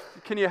deal with,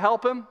 can you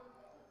help him?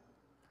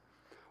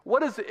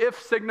 What does if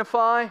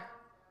signify?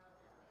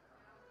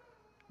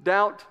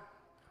 Doubt,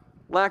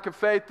 lack of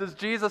faith. Does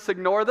Jesus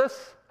ignore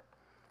this?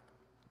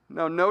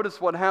 No,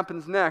 notice what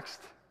happens next.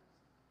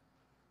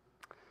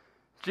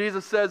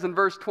 Jesus says in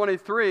verse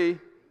 23,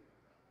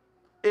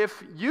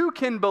 if you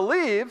can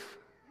believe,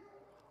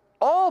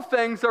 all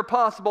things are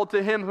possible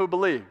to him who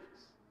believes.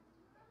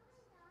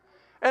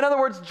 In other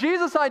words,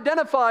 Jesus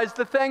identifies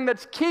the thing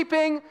that's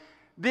keeping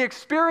the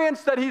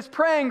experience that he's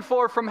praying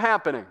for from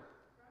happening.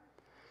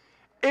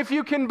 If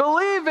you can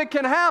believe, it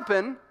can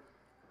happen.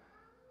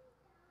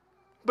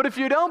 But if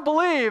you don't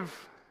believe,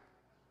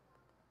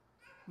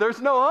 there's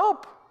no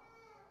hope.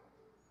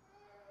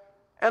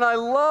 And I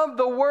love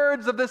the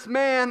words of this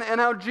man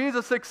and how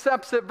Jesus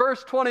accepts it.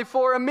 Verse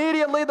 24,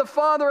 immediately the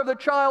father of the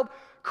child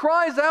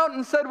cries out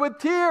and said with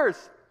tears,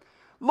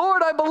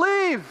 Lord, I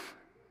believe.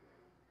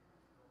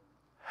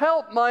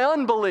 Help my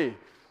unbelief.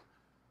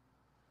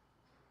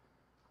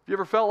 Have you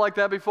ever felt like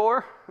that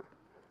before?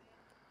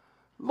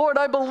 Lord,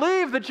 I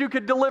believe that you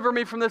could deliver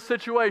me from this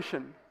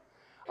situation.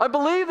 I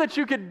believe that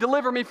you could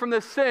deliver me from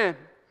this sin.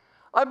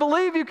 I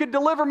believe you could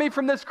deliver me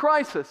from this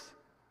crisis.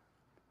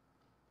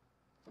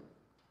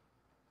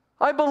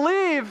 I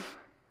believe,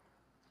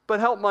 but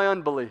help my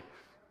unbelief.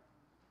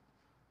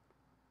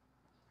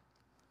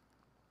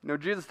 You know,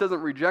 Jesus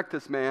doesn't reject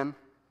this man.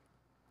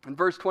 In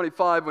verse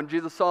 25, when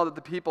Jesus saw that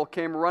the people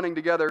came running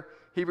together,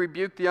 he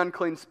rebuked the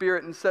unclean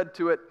spirit and said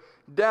to it,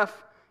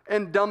 "Deaf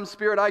and dumb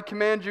spirit, I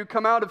command you,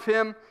 come out of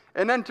him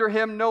and enter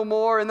him no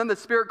more." And then the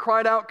spirit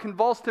cried out,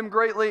 convulsed him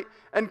greatly,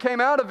 and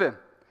came out of him.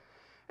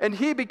 And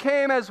he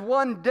became as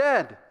one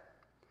dead,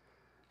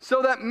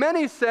 so that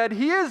many said,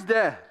 "He is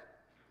dead."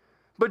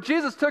 But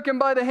Jesus took him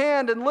by the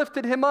hand and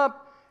lifted him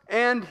up,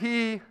 and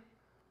he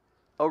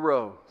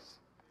arose.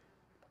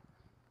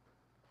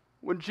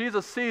 When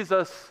Jesus sees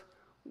us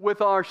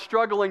with our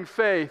struggling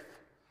faith,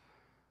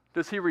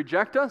 does he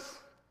reject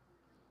us?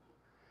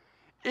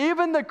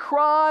 Even the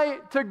cry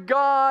to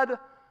God,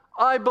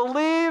 "I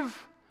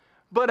believe,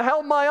 but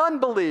help my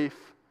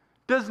unbelief,"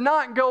 does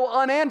not go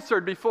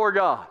unanswered before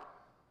God.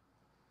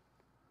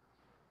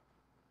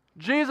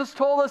 Jesus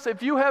told us,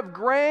 if you have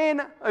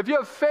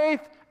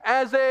faith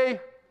as if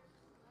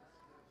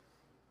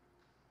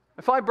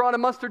I brought a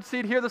mustard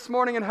seed here this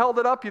morning and held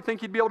it up, you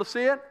think you'd be able to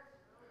see it?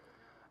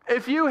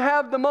 If you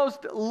have the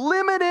most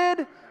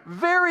limited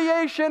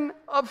variation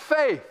of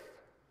faith,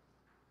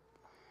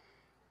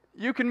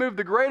 you can move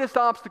the greatest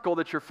obstacle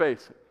that you're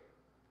facing.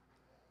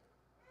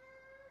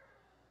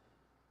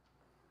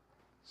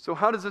 So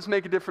how does this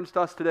make a difference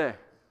to us today?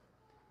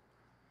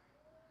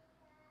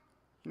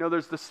 You know,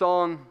 there's the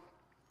song,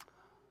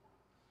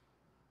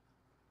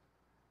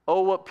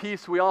 "Oh, what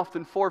peace we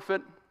often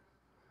forfeit.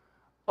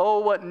 Oh,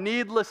 what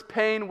needless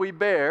pain we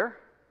bear.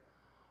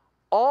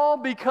 All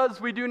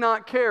because we do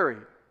not carry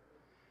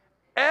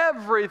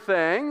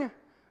everything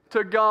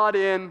to God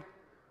in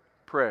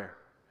prayer."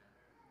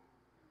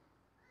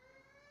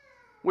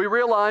 We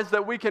realize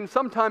that we can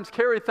sometimes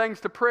carry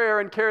things to prayer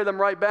and carry them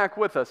right back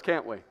with us,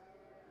 can't we?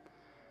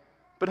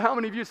 But how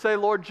many of you say,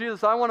 "Lord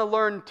Jesus, I want to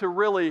learn to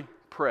really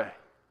pray.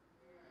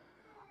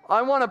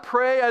 I want to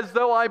pray as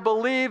though I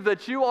believe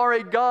that you are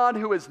a God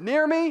who is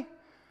near me,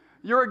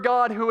 you're a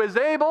God who is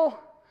able,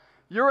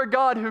 you're a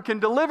God who can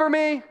deliver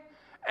me,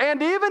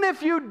 and even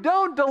if you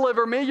don't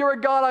deliver me, you're a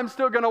God I'm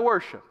still going to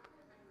worship."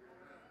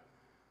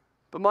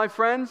 But my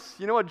friends,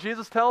 you know what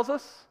Jesus tells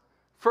us?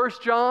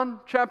 1 John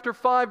chapter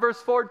 5,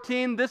 verse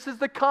 14, this is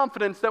the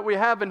confidence that we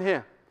have in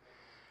him,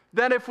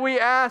 that if we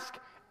ask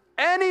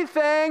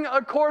anything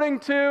according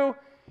to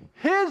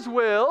his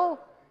will,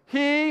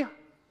 he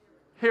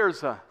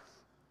hears us.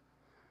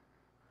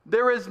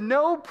 There is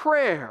no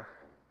prayer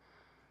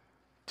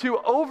to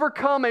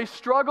overcome a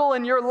struggle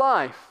in your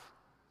life.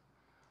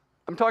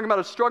 I'm talking about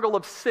a struggle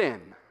of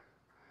sin.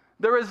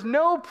 There is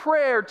no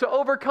prayer to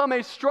overcome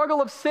a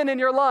struggle of sin in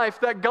your life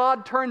that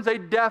God turns a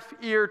deaf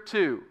ear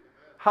to.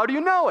 How do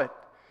you know it?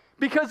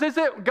 Because is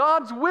it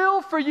God's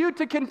will for you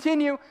to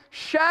continue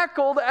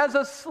shackled as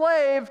a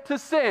slave to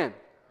sin?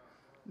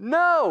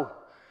 No.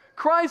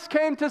 Christ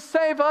came to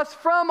save us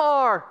from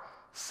our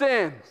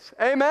sins.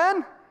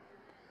 Amen?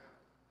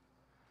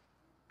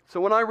 So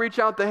when I reach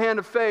out the hand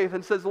of faith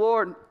and says,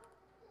 "Lord,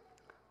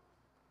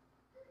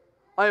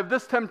 I have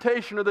this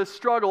temptation or this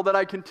struggle that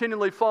I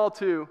continually fall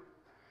to,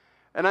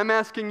 and I'm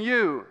asking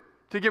you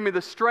to give me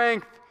the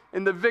strength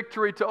and the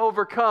victory to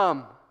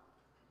overcome.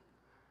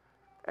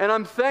 And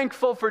I'm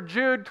thankful for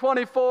Jude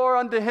 24,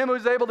 unto him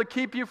who's able to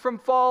keep you from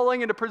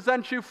falling and to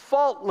present you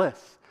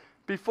faultless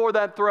before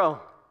that throne.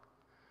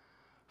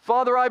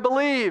 Father, I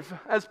believe,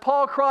 as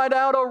Paul cried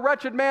out, 'O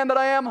wretched man that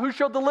I am, who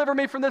shall deliver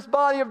me from this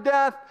body of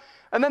death?'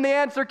 And then the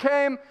answer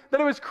came that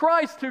it was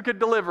Christ who could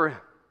deliver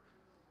him.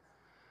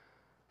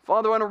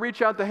 Father, I want to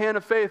reach out the hand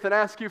of faith and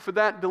ask you for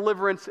that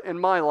deliverance in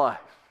my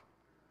life."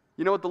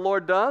 You know what the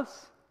Lord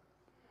does?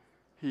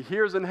 He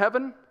hears in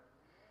heaven,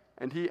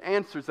 and he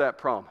answers that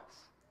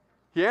promise.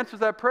 He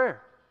answers that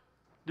prayer.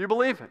 Do you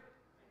believe it?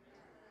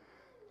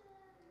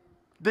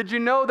 Did you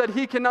know that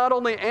he can not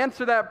only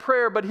answer that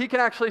prayer, but he can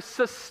actually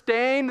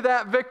sustain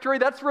that victory?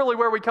 That's really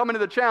where we come into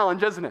the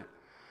challenge, isn't it?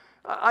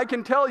 I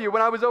can tell you,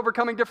 when I was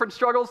overcoming different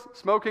struggles,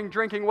 smoking,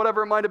 drinking,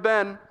 whatever it might have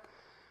been,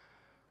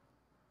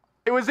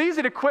 it was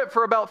easy to quit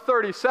for about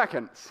 30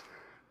 seconds.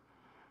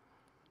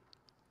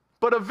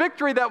 But a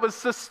victory that was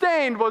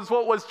sustained was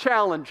what was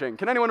challenging.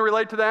 Can anyone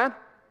relate to that?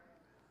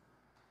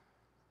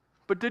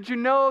 But did you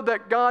know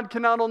that God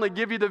can not only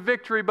give you the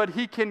victory, but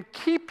he can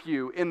keep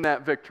you in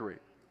that victory?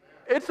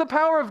 It's the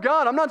power of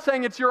God. I'm not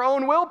saying it's your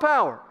own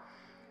willpower.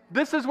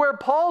 This is where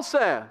Paul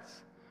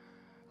says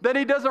that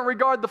he doesn't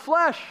regard the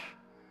flesh,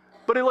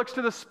 but he looks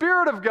to the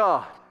Spirit of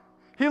God.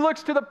 He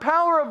looks to the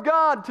power of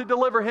God to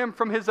deliver him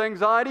from his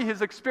anxiety,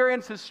 his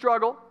experience, his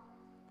struggle.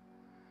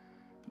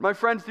 My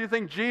friends, do you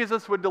think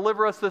Jesus would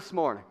deliver us this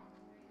morning?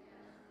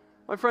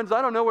 My friends,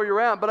 I don't know where you're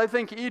at, but I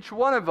think each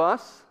one of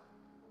us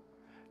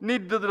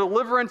need the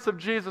deliverance of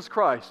Jesus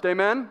Christ.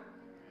 Amen?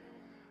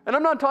 And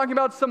I'm not talking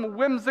about some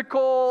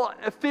whimsical,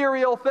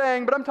 ethereal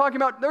thing, but I'm talking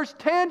about there's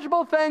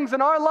tangible things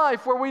in our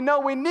life where we know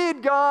we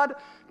need God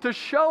to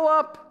show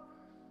up.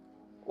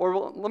 Or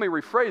let me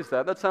rephrase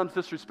that. That sounds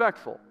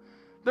disrespectful.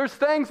 There's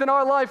things in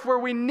our life where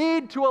we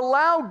need to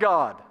allow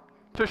God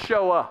to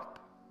show up.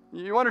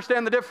 You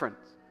understand the difference?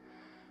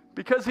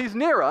 Because he's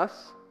near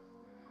us,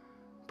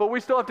 but we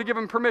still have to give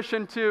him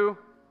permission to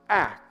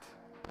act.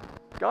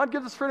 God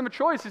gives us freedom of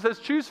choice. He says,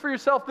 choose for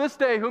yourself this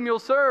day whom you'll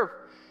serve.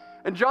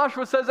 And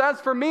Joshua says, as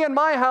for me and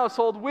my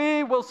household,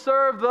 we will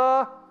serve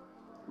the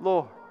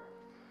Lord.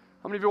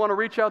 How many of you want to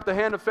reach out the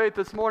hand of faith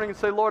this morning and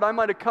say, Lord, I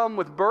might have come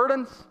with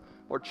burdens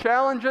or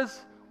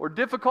challenges or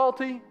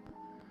difficulty,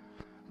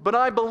 but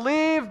I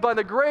believe by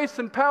the grace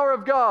and power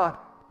of God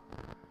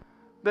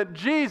that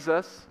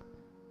Jesus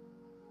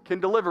can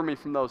deliver me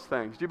from those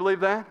things. Do you believe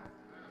that?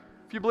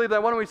 If you believe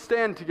that, why don't we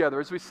stand together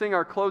as we sing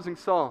our closing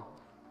song?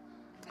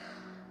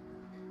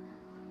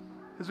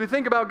 As we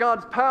think about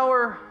God's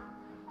power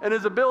and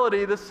His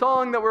ability, the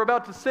song that we're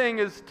about to sing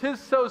is "'Tis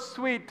So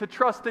Sweet to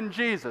Trust in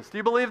Jesus." Do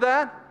you believe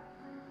that?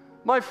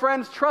 My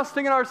friends,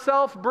 trusting in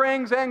ourselves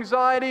brings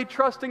anxiety.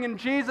 Trusting in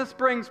Jesus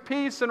brings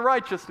peace and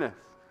righteousness.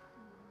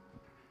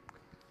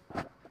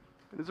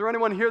 Is there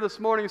anyone here this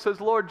morning who says,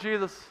 Lord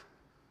Jesus,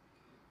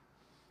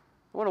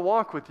 I want to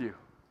walk with you.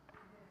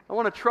 I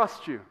want to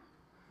trust you.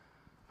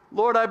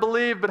 Lord, I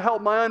believe, but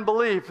help my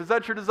unbelief. Is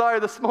that your desire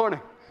this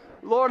morning?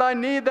 Lord, I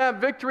need that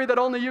victory that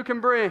only you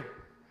can bring.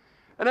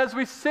 And as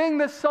we sing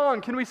this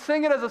song, can we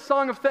sing it as a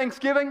song of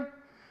thanksgiving?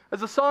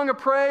 As a song of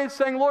praise,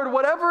 saying, Lord,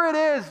 whatever it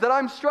is that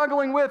I'm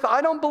struggling with,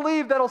 I don't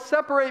believe that'll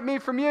separate me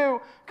from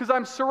you because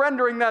I'm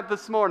surrendering that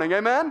this morning.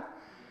 Amen?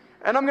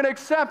 And I'm going to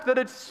accept that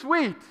it's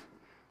sweet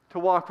to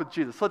walk with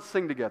Jesus. Let's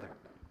sing together.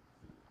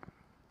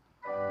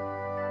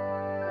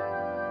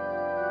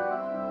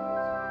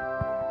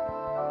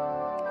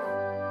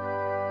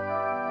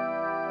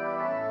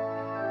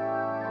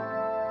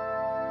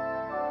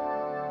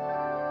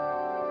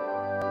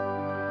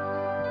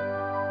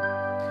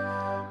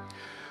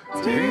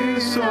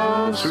 Tis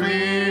so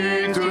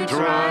sweet to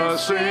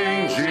trust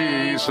in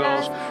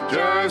Jesus,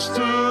 just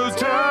to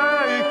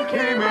take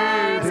Him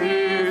at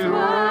His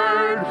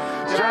word,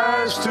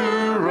 just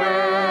to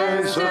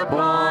rest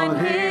upon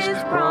His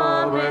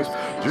promise,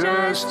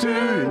 just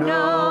to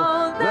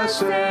know that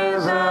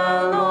says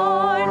the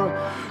Lord.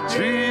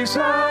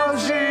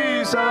 Jesus,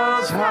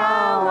 Jesus,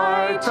 how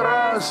I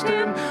trust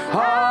Him,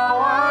 how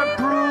I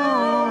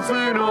prove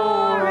in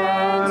o'er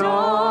and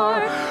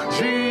o'er.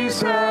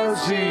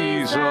 Jesus,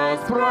 Jesus,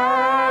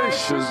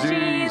 precious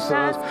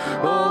Jesus,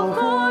 oh,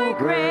 for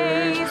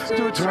grace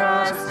to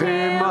trust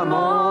Him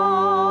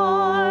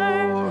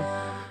more.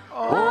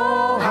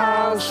 Oh,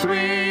 how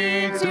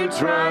sweet to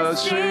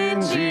trust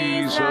in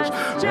Jesus,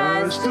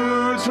 just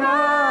to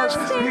trust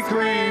His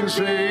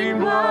cleansing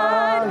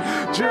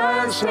blood,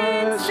 just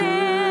and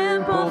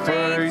simple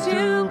faith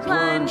to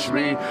plunge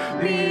me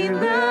in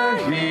the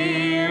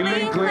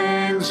healing,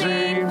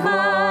 cleansing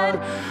flood.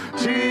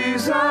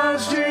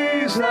 Jesus,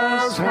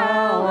 Jesus,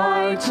 how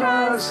I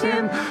trust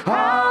Him,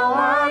 how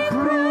I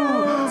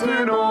prove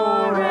in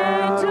o'er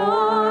and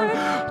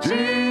o'er.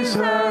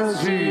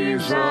 Jesus,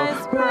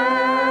 Jesus,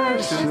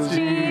 precious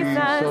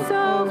Jesus,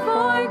 oh,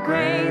 for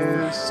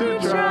grace to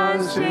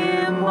trust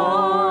Him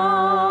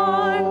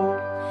more.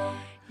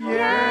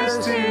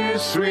 Yes,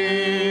 'tis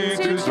sweet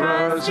to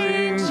trust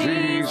in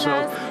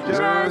Jesus,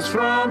 just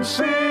from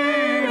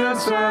sin and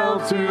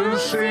self to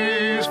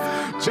cease,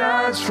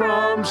 just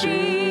from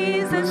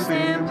Jesus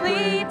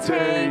simply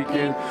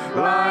taking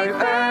life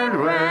and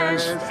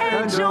rest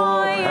and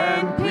joy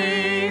and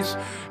peace.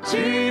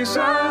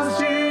 Jesus,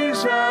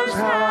 Jesus,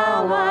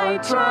 how I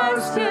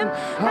trust Him,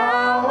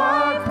 how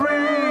I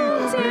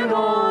praise Him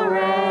o'er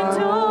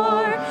and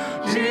o'er.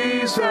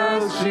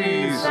 Jesus,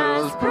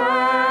 Jesus,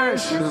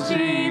 precious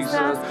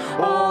Jesus,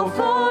 oh,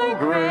 for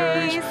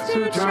grace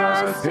to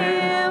trust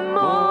Him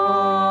more.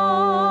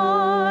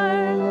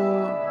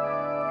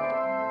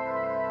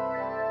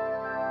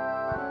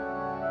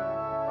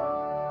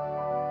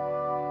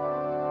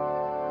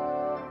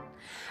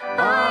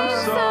 I'm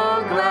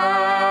so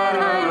glad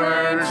I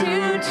learned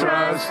to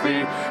trust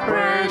Thee,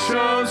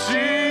 precious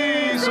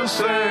Jesus,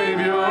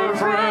 Savior,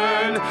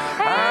 friend.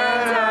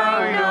 And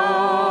I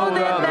know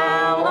that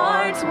Thou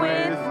art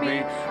with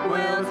me,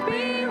 wilt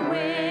be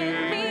with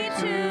me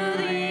to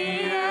the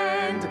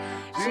end.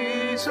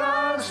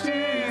 Jesus,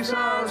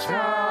 Jesus,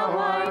 how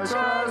I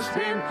trust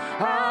Him,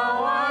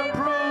 how I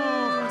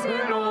prove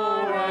in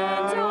o'er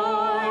and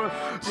o'er.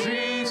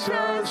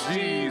 Jesus,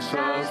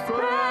 Jesus,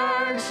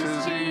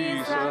 precious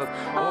Jesus,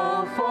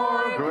 oh,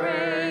 for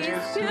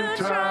grace to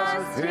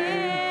trust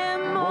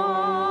Him more.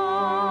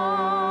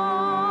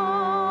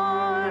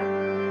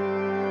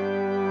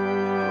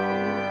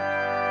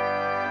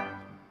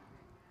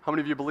 How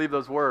many of you believe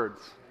those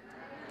words?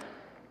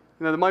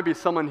 You know, there might be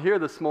someone here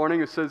this morning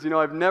who says,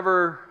 I've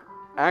never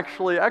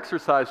actually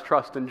exercised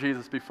trust in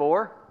Jesus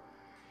before.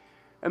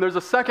 And there's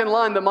a second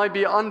line that might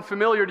be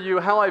unfamiliar to you,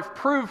 how I've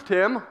proved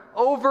Him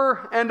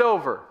over and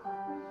over.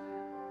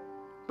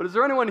 But is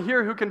there anyone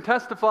here who can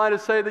testify to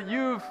say that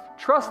you've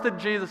trusted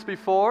Jesus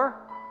before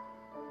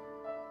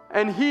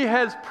and He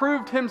has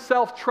proved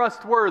Himself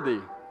trustworthy?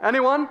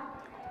 Anyone?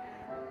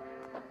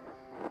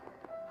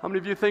 How many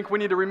of you think we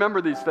need to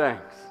remember these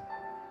things?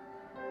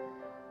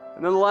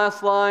 And then the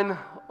last line,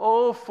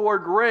 oh, for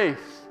grace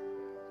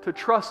to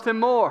trust Him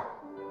more.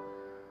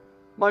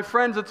 My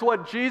friends, it's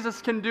what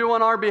Jesus can do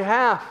on our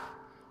behalf.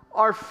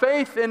 Our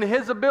faith in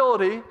His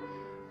ability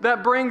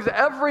that brings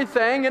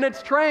everything in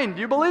its train.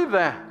 Do you believe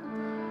that?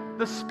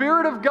 the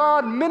Spirit of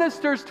God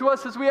ministers to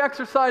us as we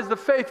exercise the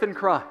faith in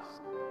Christ.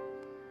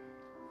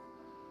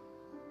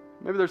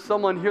 Maybe there's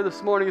someone here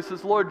this morning who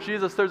says, Lord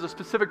Jesus, there's a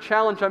specific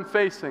challenge I'm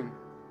facing,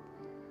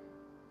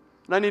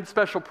 and I need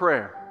special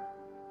prayer.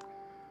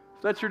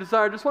 If that's your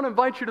desire, I just want to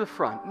invite you to the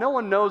front. No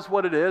one knows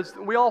what it is.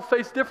 We all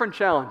face different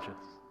challenges.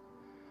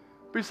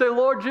 But you say,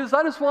 Lord Jesus,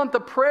 I just want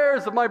the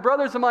prayers of my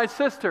brothers and my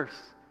sisters.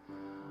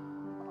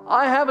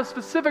 I have a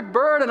specific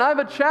burden, I have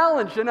a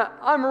challenge, and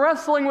I'm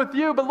wrestling with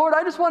you, but Lord,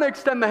 I just want to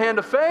extend the hand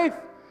of faith.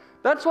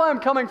 That's why I'm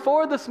coming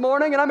forward this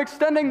morning, and I'm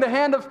extending the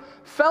hand of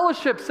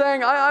fellowship,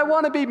 saying, I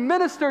want to be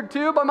ministered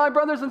to by my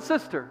brothers and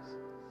sisters.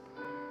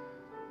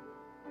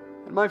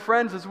 And my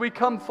friends, as we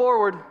come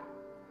forward,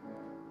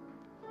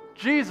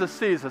 Jesus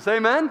sees us,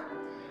 amen?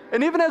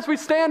 And even as we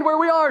stand where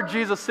we are,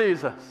 Jesus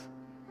sees us.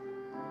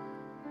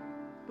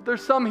 But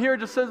there's some here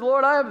just says,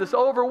 Lord, I have this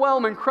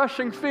overwhelming,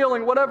 crushing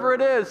feeling, whatever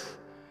it is,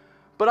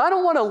 but I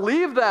don't want to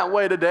leave that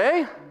way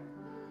today.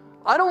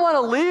 I don't want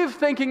to leave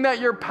thinking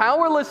that you're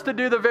powerless to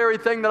do the very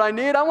thing that I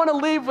need. I want to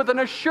leave with an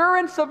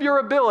assurance of your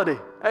ability.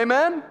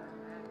 Amen?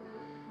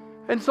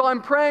 And so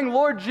I'm praying,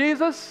 Lord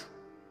Jesus,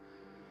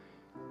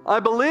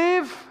 I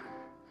believe,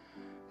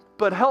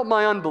 but help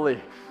my unbelief.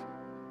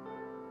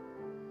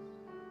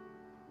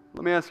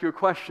 Let me ask you a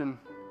question.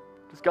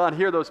 Does God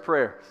hear those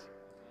prayers?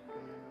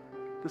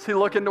 Does He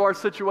look into our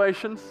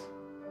situations?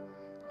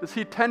 Does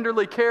He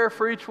tenderly care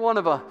for each one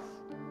of us?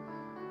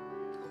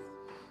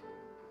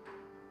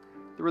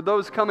 There are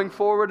those coming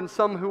forward and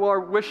some who are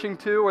wishing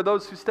to, or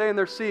those who stay in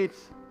their seats.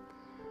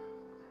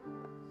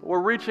 We're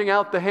reaching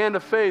out the hand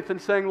of faith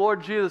and saying,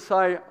 Lord Jesus,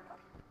 I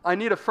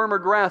need a firmer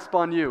grasp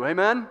on you.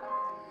 Amen?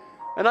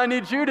 And I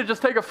need you to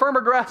just take a firmer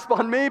grasp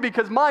on me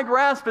because my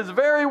grasp is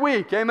very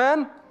weak.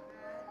 Amen?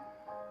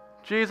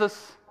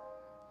 Jesus,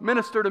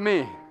 minister to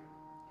me.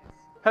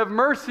 Have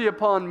mercy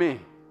upon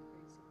me.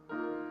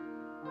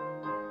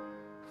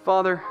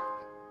 Father,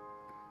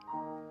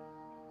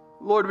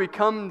 Lord, we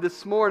come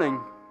this morning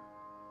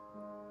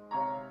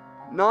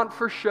not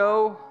for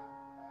show,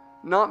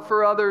 not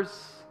for others,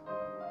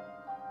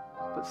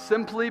 but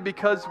simply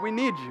because we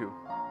need you.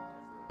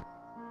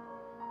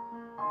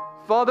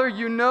 Father,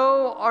 you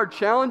know our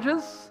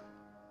challenges.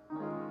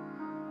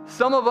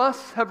 Some of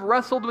us have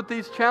wrestled with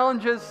these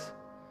challenges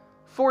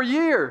for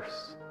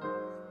years.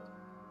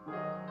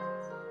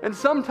 And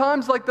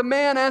sometimes, like the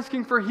man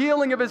asking for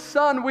healing of his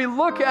son, we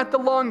look at the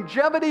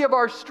longevity of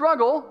our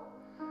struggle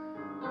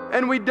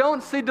and we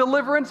don't see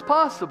deliverance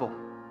possible.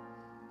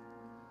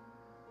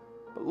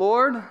 But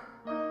Lord,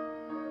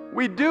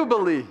 we do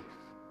believe.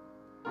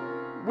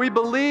 We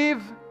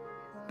believe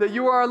that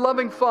you are a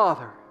loving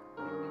Father.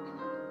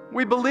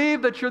 We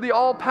believe that you're the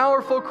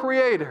all-powerful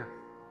Creator.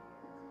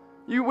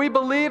 We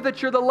believe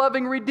that you're the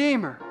loving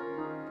Redeemer.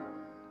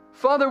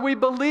 Father, we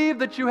believe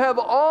that you have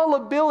all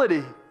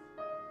ability.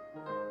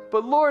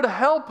 But Lord,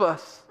 help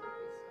us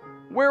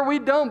where we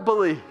don't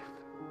believe.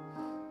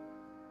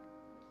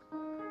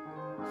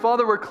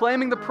 Father, we're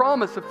claiming the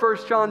promise of 1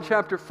 John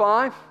chapter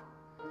 5.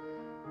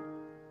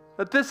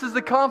 That this is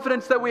the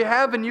confidence that we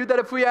have in you, that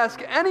if we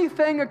ask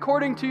anything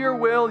according to your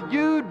will,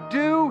 you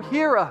do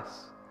hear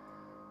us.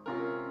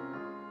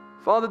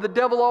 Father, the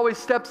devil always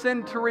steps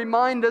in to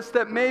remind us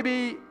that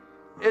maybe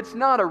it's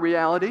not a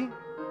reality,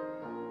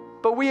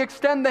 but we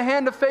extend the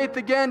hand of faith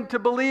again to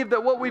believe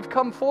that what we've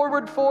come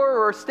forward for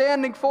or are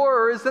standing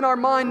for or is in our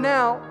mind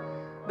now,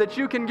 that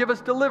you can give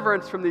us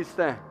deliverance from these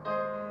things.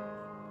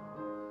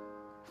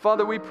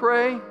 Father, we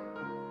pray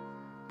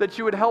that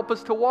you would help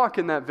us to walk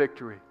in that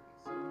victory.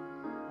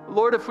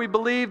 Lord, if we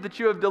believe that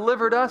you have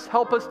delivered us,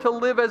 help us to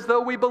live as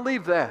though we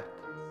believe that.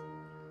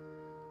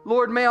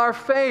 Lord, may our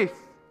faith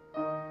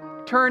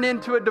turn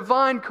into a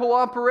divine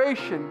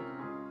cooperation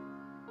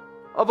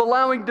of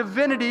allowing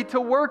divinity to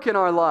work in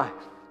our life.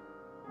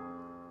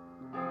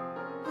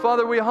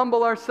 Father, we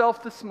humble ourselves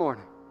this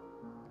morning.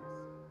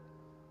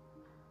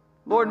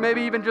 Lord,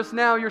 maybe even just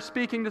now you're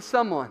speaking to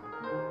someone,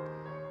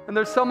 and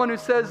there's someone who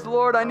says,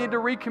 Lord, I need to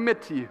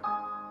recommit to you.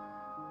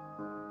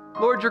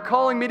 Lord, you're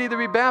calling me to either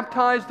be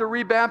baptized or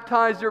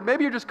rebaptized, or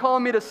maybe you're just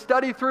calling me to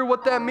study through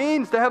what that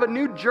means, to have a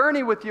new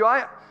journey with you.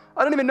 I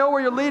don't even know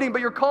where you're leading, but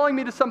you're calling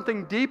me to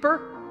something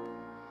deeper.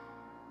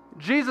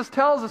 Jesus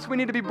tells us we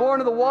need to be born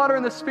of the water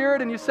and the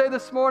Spirit, and you say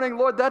this morning,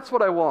 Lord, that's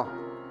what I want.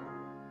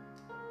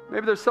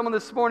 Maybe there's someone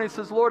this morning who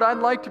says, Lord, I'd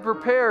like to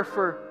prepare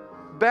for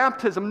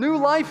baptism, new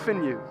life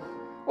in you,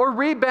 or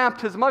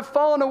rebaptism. I've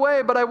fallen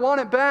away, but I want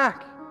it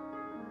back.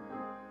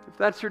 If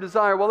that's your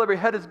desire, while every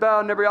head is bowed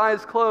and every eye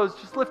is closed,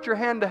 just lift your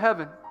hand to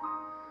heaven.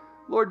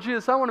 Lord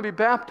Jesus, I want to be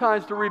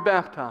baptized or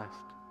rebaptized.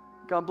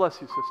 God bless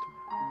you, sister.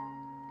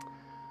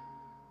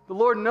 The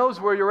Lord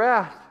knows where you're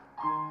at.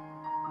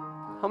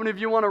 How many of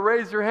you want to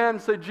raise your hand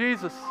and say,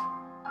 Jesus,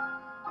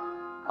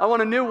 I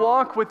want a new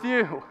walk with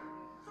you.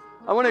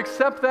 I want to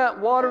accept that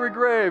watery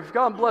grave.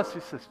 God bless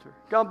you, sister.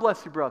 God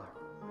bless you, brother.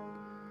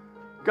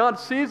 God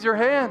sees your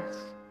hands.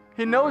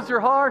 He knows your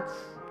hearts.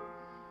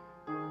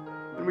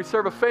 And we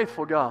serve a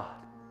faithful God.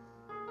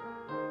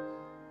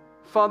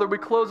 Father, we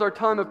close our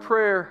time of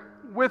prayer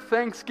with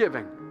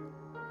thanksgiving.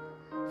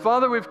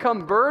 Father, we've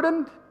come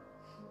burdened,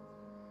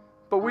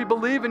 but we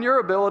believe in your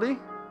ability.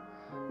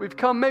 We've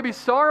come maybe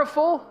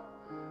sorrowful,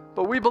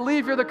 but we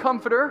believe you're the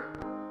comforter.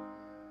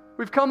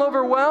 We've come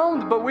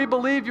overwhelmed, but we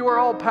believe you are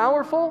all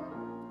powerful.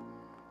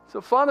 So,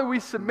 Father, we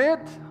submit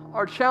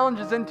our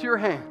challenges into your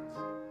hands.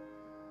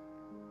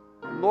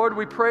 And Lord,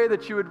 we pray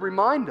that you would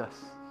remind us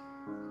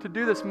to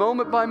do this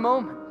moment by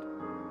moment,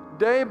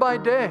 day by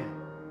day,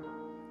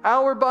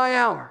 hour by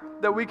hour,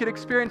 that we could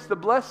experience the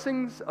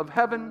blessings of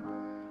heaven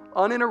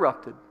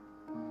uninterrupted.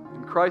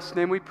 In Christ's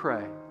name we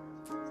pray.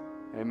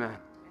 Amen.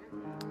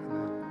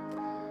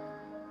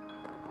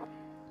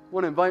 I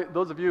want to invite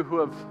those of you who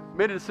have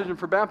made a decision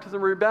for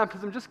baptism or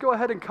rebaptism, just go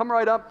ahead and come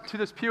right up to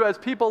this pew. As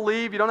people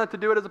leave, you don't have to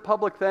do it as a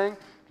public thing.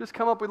 Just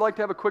come up. We'd like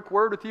to have a quick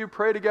word with you,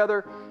 pray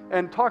together,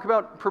 and talk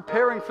about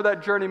preparing for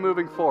that journey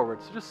moving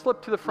forward. So just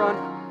slip to the front,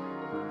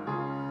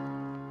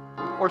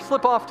 or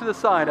slip off to the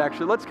side,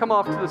 actually. Let's come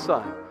off to the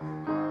side.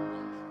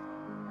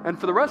 And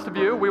for the rest of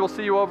you, we will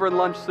see you over in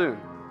lunch soon.